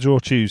 let's do the draw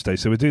Tuesday.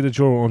 So we do the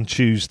draw on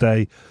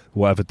Tuesday,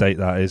 whatever date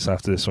that is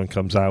after this one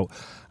comes out.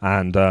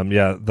 And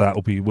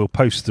we'll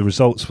post the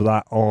results for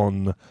that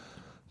on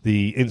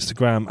the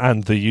Instagram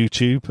and the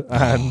YouTube.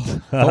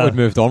 And thought we'd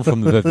moved on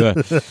from the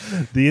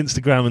the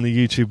Instagram and the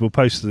YouTube. We'll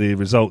post the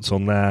results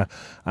on there,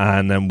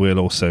 and then we'll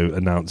also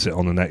announce it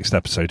on the next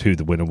episode who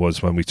the winner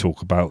was when we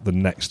talk about the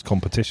next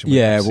competition with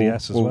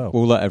FCS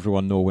we'll let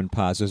everyone know when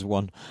Paz has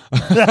won.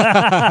 You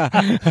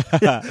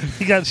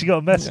actually got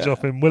a message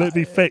off him. Will it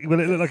be will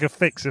it look like a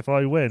fix if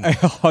I win?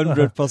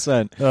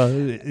 100%.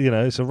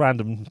 It's a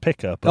random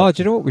pickup. Do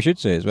you know what we should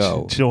say as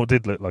well? Do you know what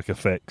did look like a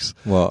fix?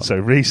 What? So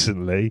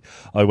recently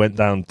I went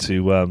down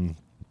to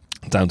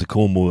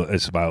Cornwall.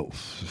 It's about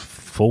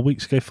 5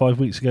 weeks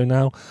ago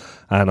now,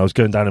 and I was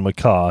going down in my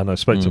car and I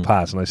spoke to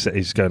Paz, and I said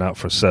he's going out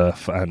for a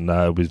surf, and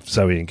with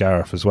Zoe and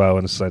Gareth as well,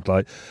 and I said,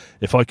 like,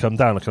 if I come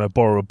down, can I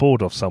borrow a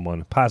board off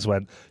someone? Paz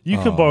went, you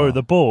can borrow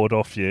the board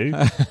off you,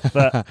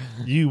 but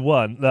he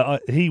won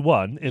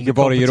in the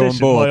competition, your own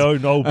board. my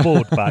own old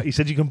board back. He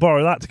said, you can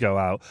borrow that to go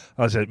out.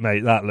 I said,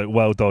 mate, that looked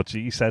well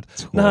dodgy. He said,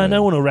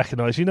 no one will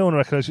recognise you. No one will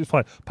recognise you. It's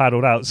fine.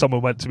 Paddled out.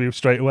 Someone went to me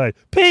straight away,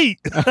 Pete!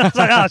 I was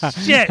like, oh,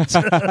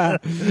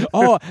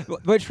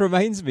 shit! Which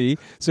reminds me,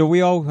 so we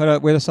had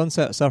a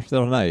sunset surf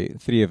the other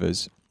night, 3 of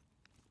us,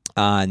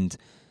 and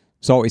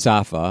Salty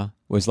Safa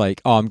was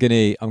like, oh, I'm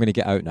gonna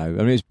get out now. I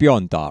mean, it's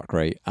beyond dark,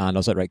 right? And I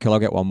was like, right, cool, I'll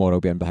get one more,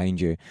 I'll be in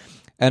behind you.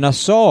 And I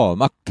saw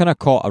him, I kind of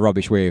caught a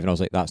rubbish wave, and I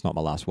was like, that's not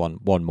my last one,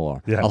 one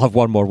more. Yeah. I'll have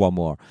one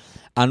more.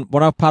 And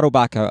when I paddled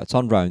back out, I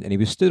turned round, and he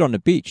was stood on the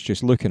beach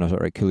just looking. I was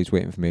like, right, cool, he's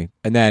waiting for me.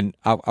 And then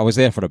I was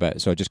there for a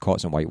bit, so I just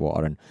caught some white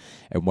water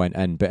and went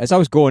in. But as I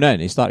was going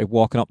in, he started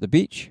walking up the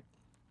beach.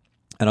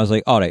 And I was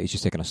like, all right, he's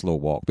just taking a slow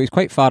walk. But he's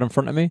quite far in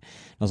front of me. And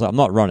I was like, I'm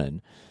not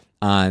running.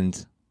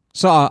 And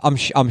so I'm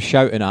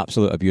shouting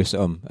absolute abuse at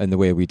him in the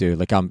way we do.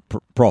 Like, I'm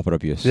proper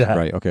abuse. Yeah.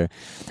 Right, okay.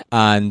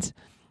 And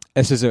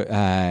this is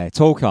a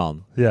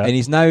Tolkien. Yeah. And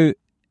he's now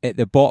at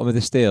the bottom of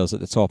the stairs at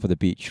the top of the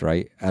beach,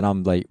 right? And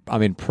I'm like,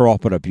 I'm in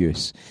proper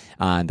abuse.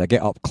 And I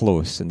get up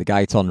close, and the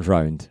guy turns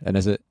round. And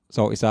is it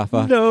Salty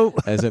Sapphire? No.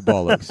 Is it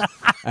bollocks?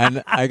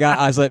 And I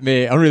was like,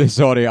 mate, I'm really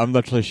sorry. I'm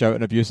literally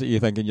shouting abuse at you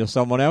thinking you're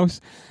someone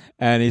else.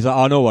 And he's like,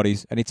 oh, no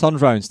worries. And he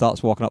turns around,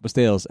 starts walking up the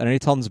stairs, and then he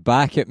turns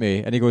back at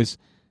me, and he goes,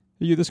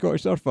 are you the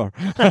Scottish Surfer?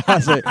 I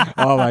was like,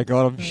 oh my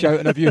God, I'm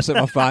shouting abuse at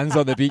my fans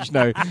on the beach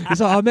now.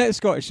 He's like, I met a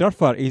Scottish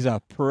Surfer. He's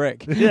a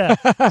prick. Yeah,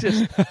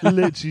 just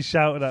literally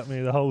shouting at me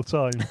the whole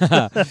time.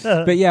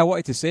 But yeah, I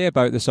wanted to say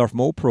about the Surf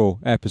Mole Pro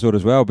episode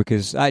as well,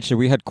 because actually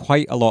we had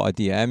quite a lot of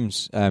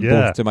DMs,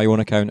 both to my own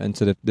account and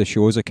to the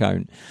show's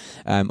account,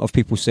 of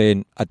people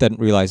saying, I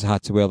didn't realise I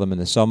had to wear them in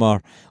the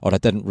summer, or I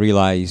didn't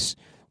realise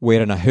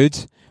wearing a hood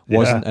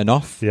wasn't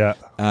enough. Yeah.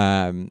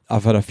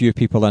 I've had a few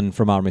people in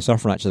from Army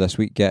Surfing actually this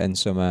week getting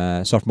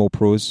some Surf Mole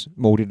Pros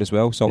moulded as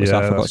well. Salty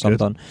Sapphire got some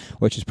done,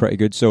 which is pretty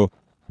good. So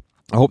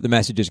I hope the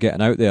message is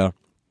getting out there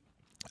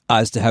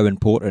as to how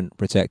important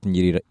protecting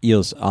your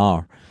ears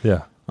are.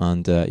 Yeah.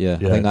 And I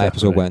think that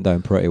episode went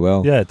down pretty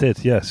well. Yeah, it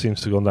did. Yeah, it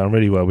seems to have gone down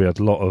really well. We had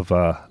a lot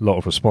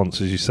of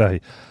response, as you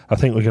say. I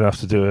think we're going to have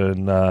to do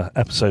an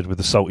episode with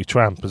the Salty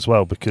Tramp as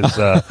well, because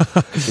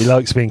he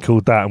likes being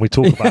called that, and we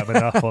talk about him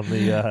enough on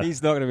the...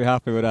 He's not going to be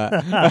happy with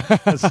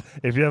that.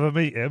 If you ever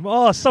meet him,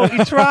 oh,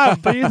 Salty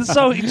Tramp, are you the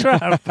Salty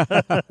Tramp?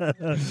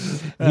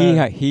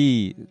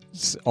 He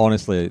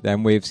honestly,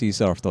 them waves he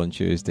surfed on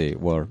Tuesday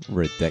were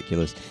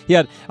ridiculous.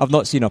 I've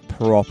not seen a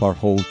proper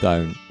hold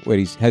down where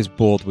his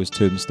board was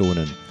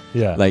tombstoning.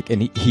 Yeah. Like,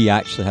 and he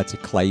actually had to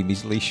climb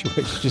his leash,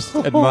 which just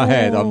in my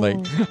head, I'm like,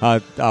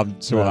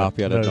 I'm so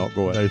happy I did not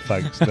go in. No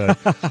thanks, no.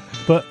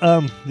 But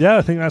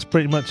I think that's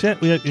pretty much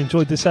it. We hope you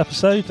enjoyed this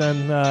episode,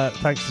 and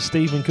thanks to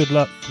Steve, and good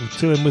luck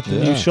to him with the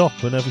new shop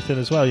and everything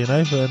as well, you know.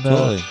 And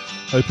totally.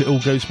 Hope it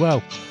all goes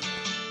well.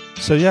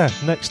 So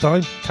next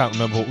time, can't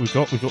remember what we've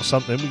got. We've got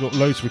something. We've got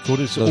loads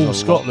recorded. It's all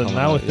Scotland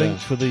now, I think,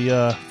 for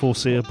the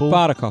foreseeable.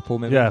 Bar a couple,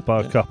 maybe. Yeah, bar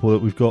a couple that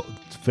we've got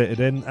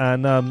fitted in,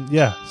 and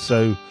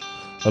so.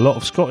 A lot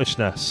of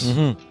Scottishness.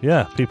 Mm-hmm.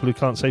 Yeah, people who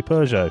can't say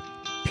Peugeot.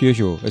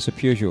 Peugeot. It's a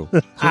Peugeot.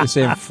 It's what they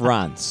say in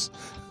France.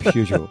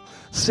 Peugeot.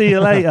 See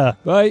you later.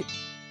 Bye.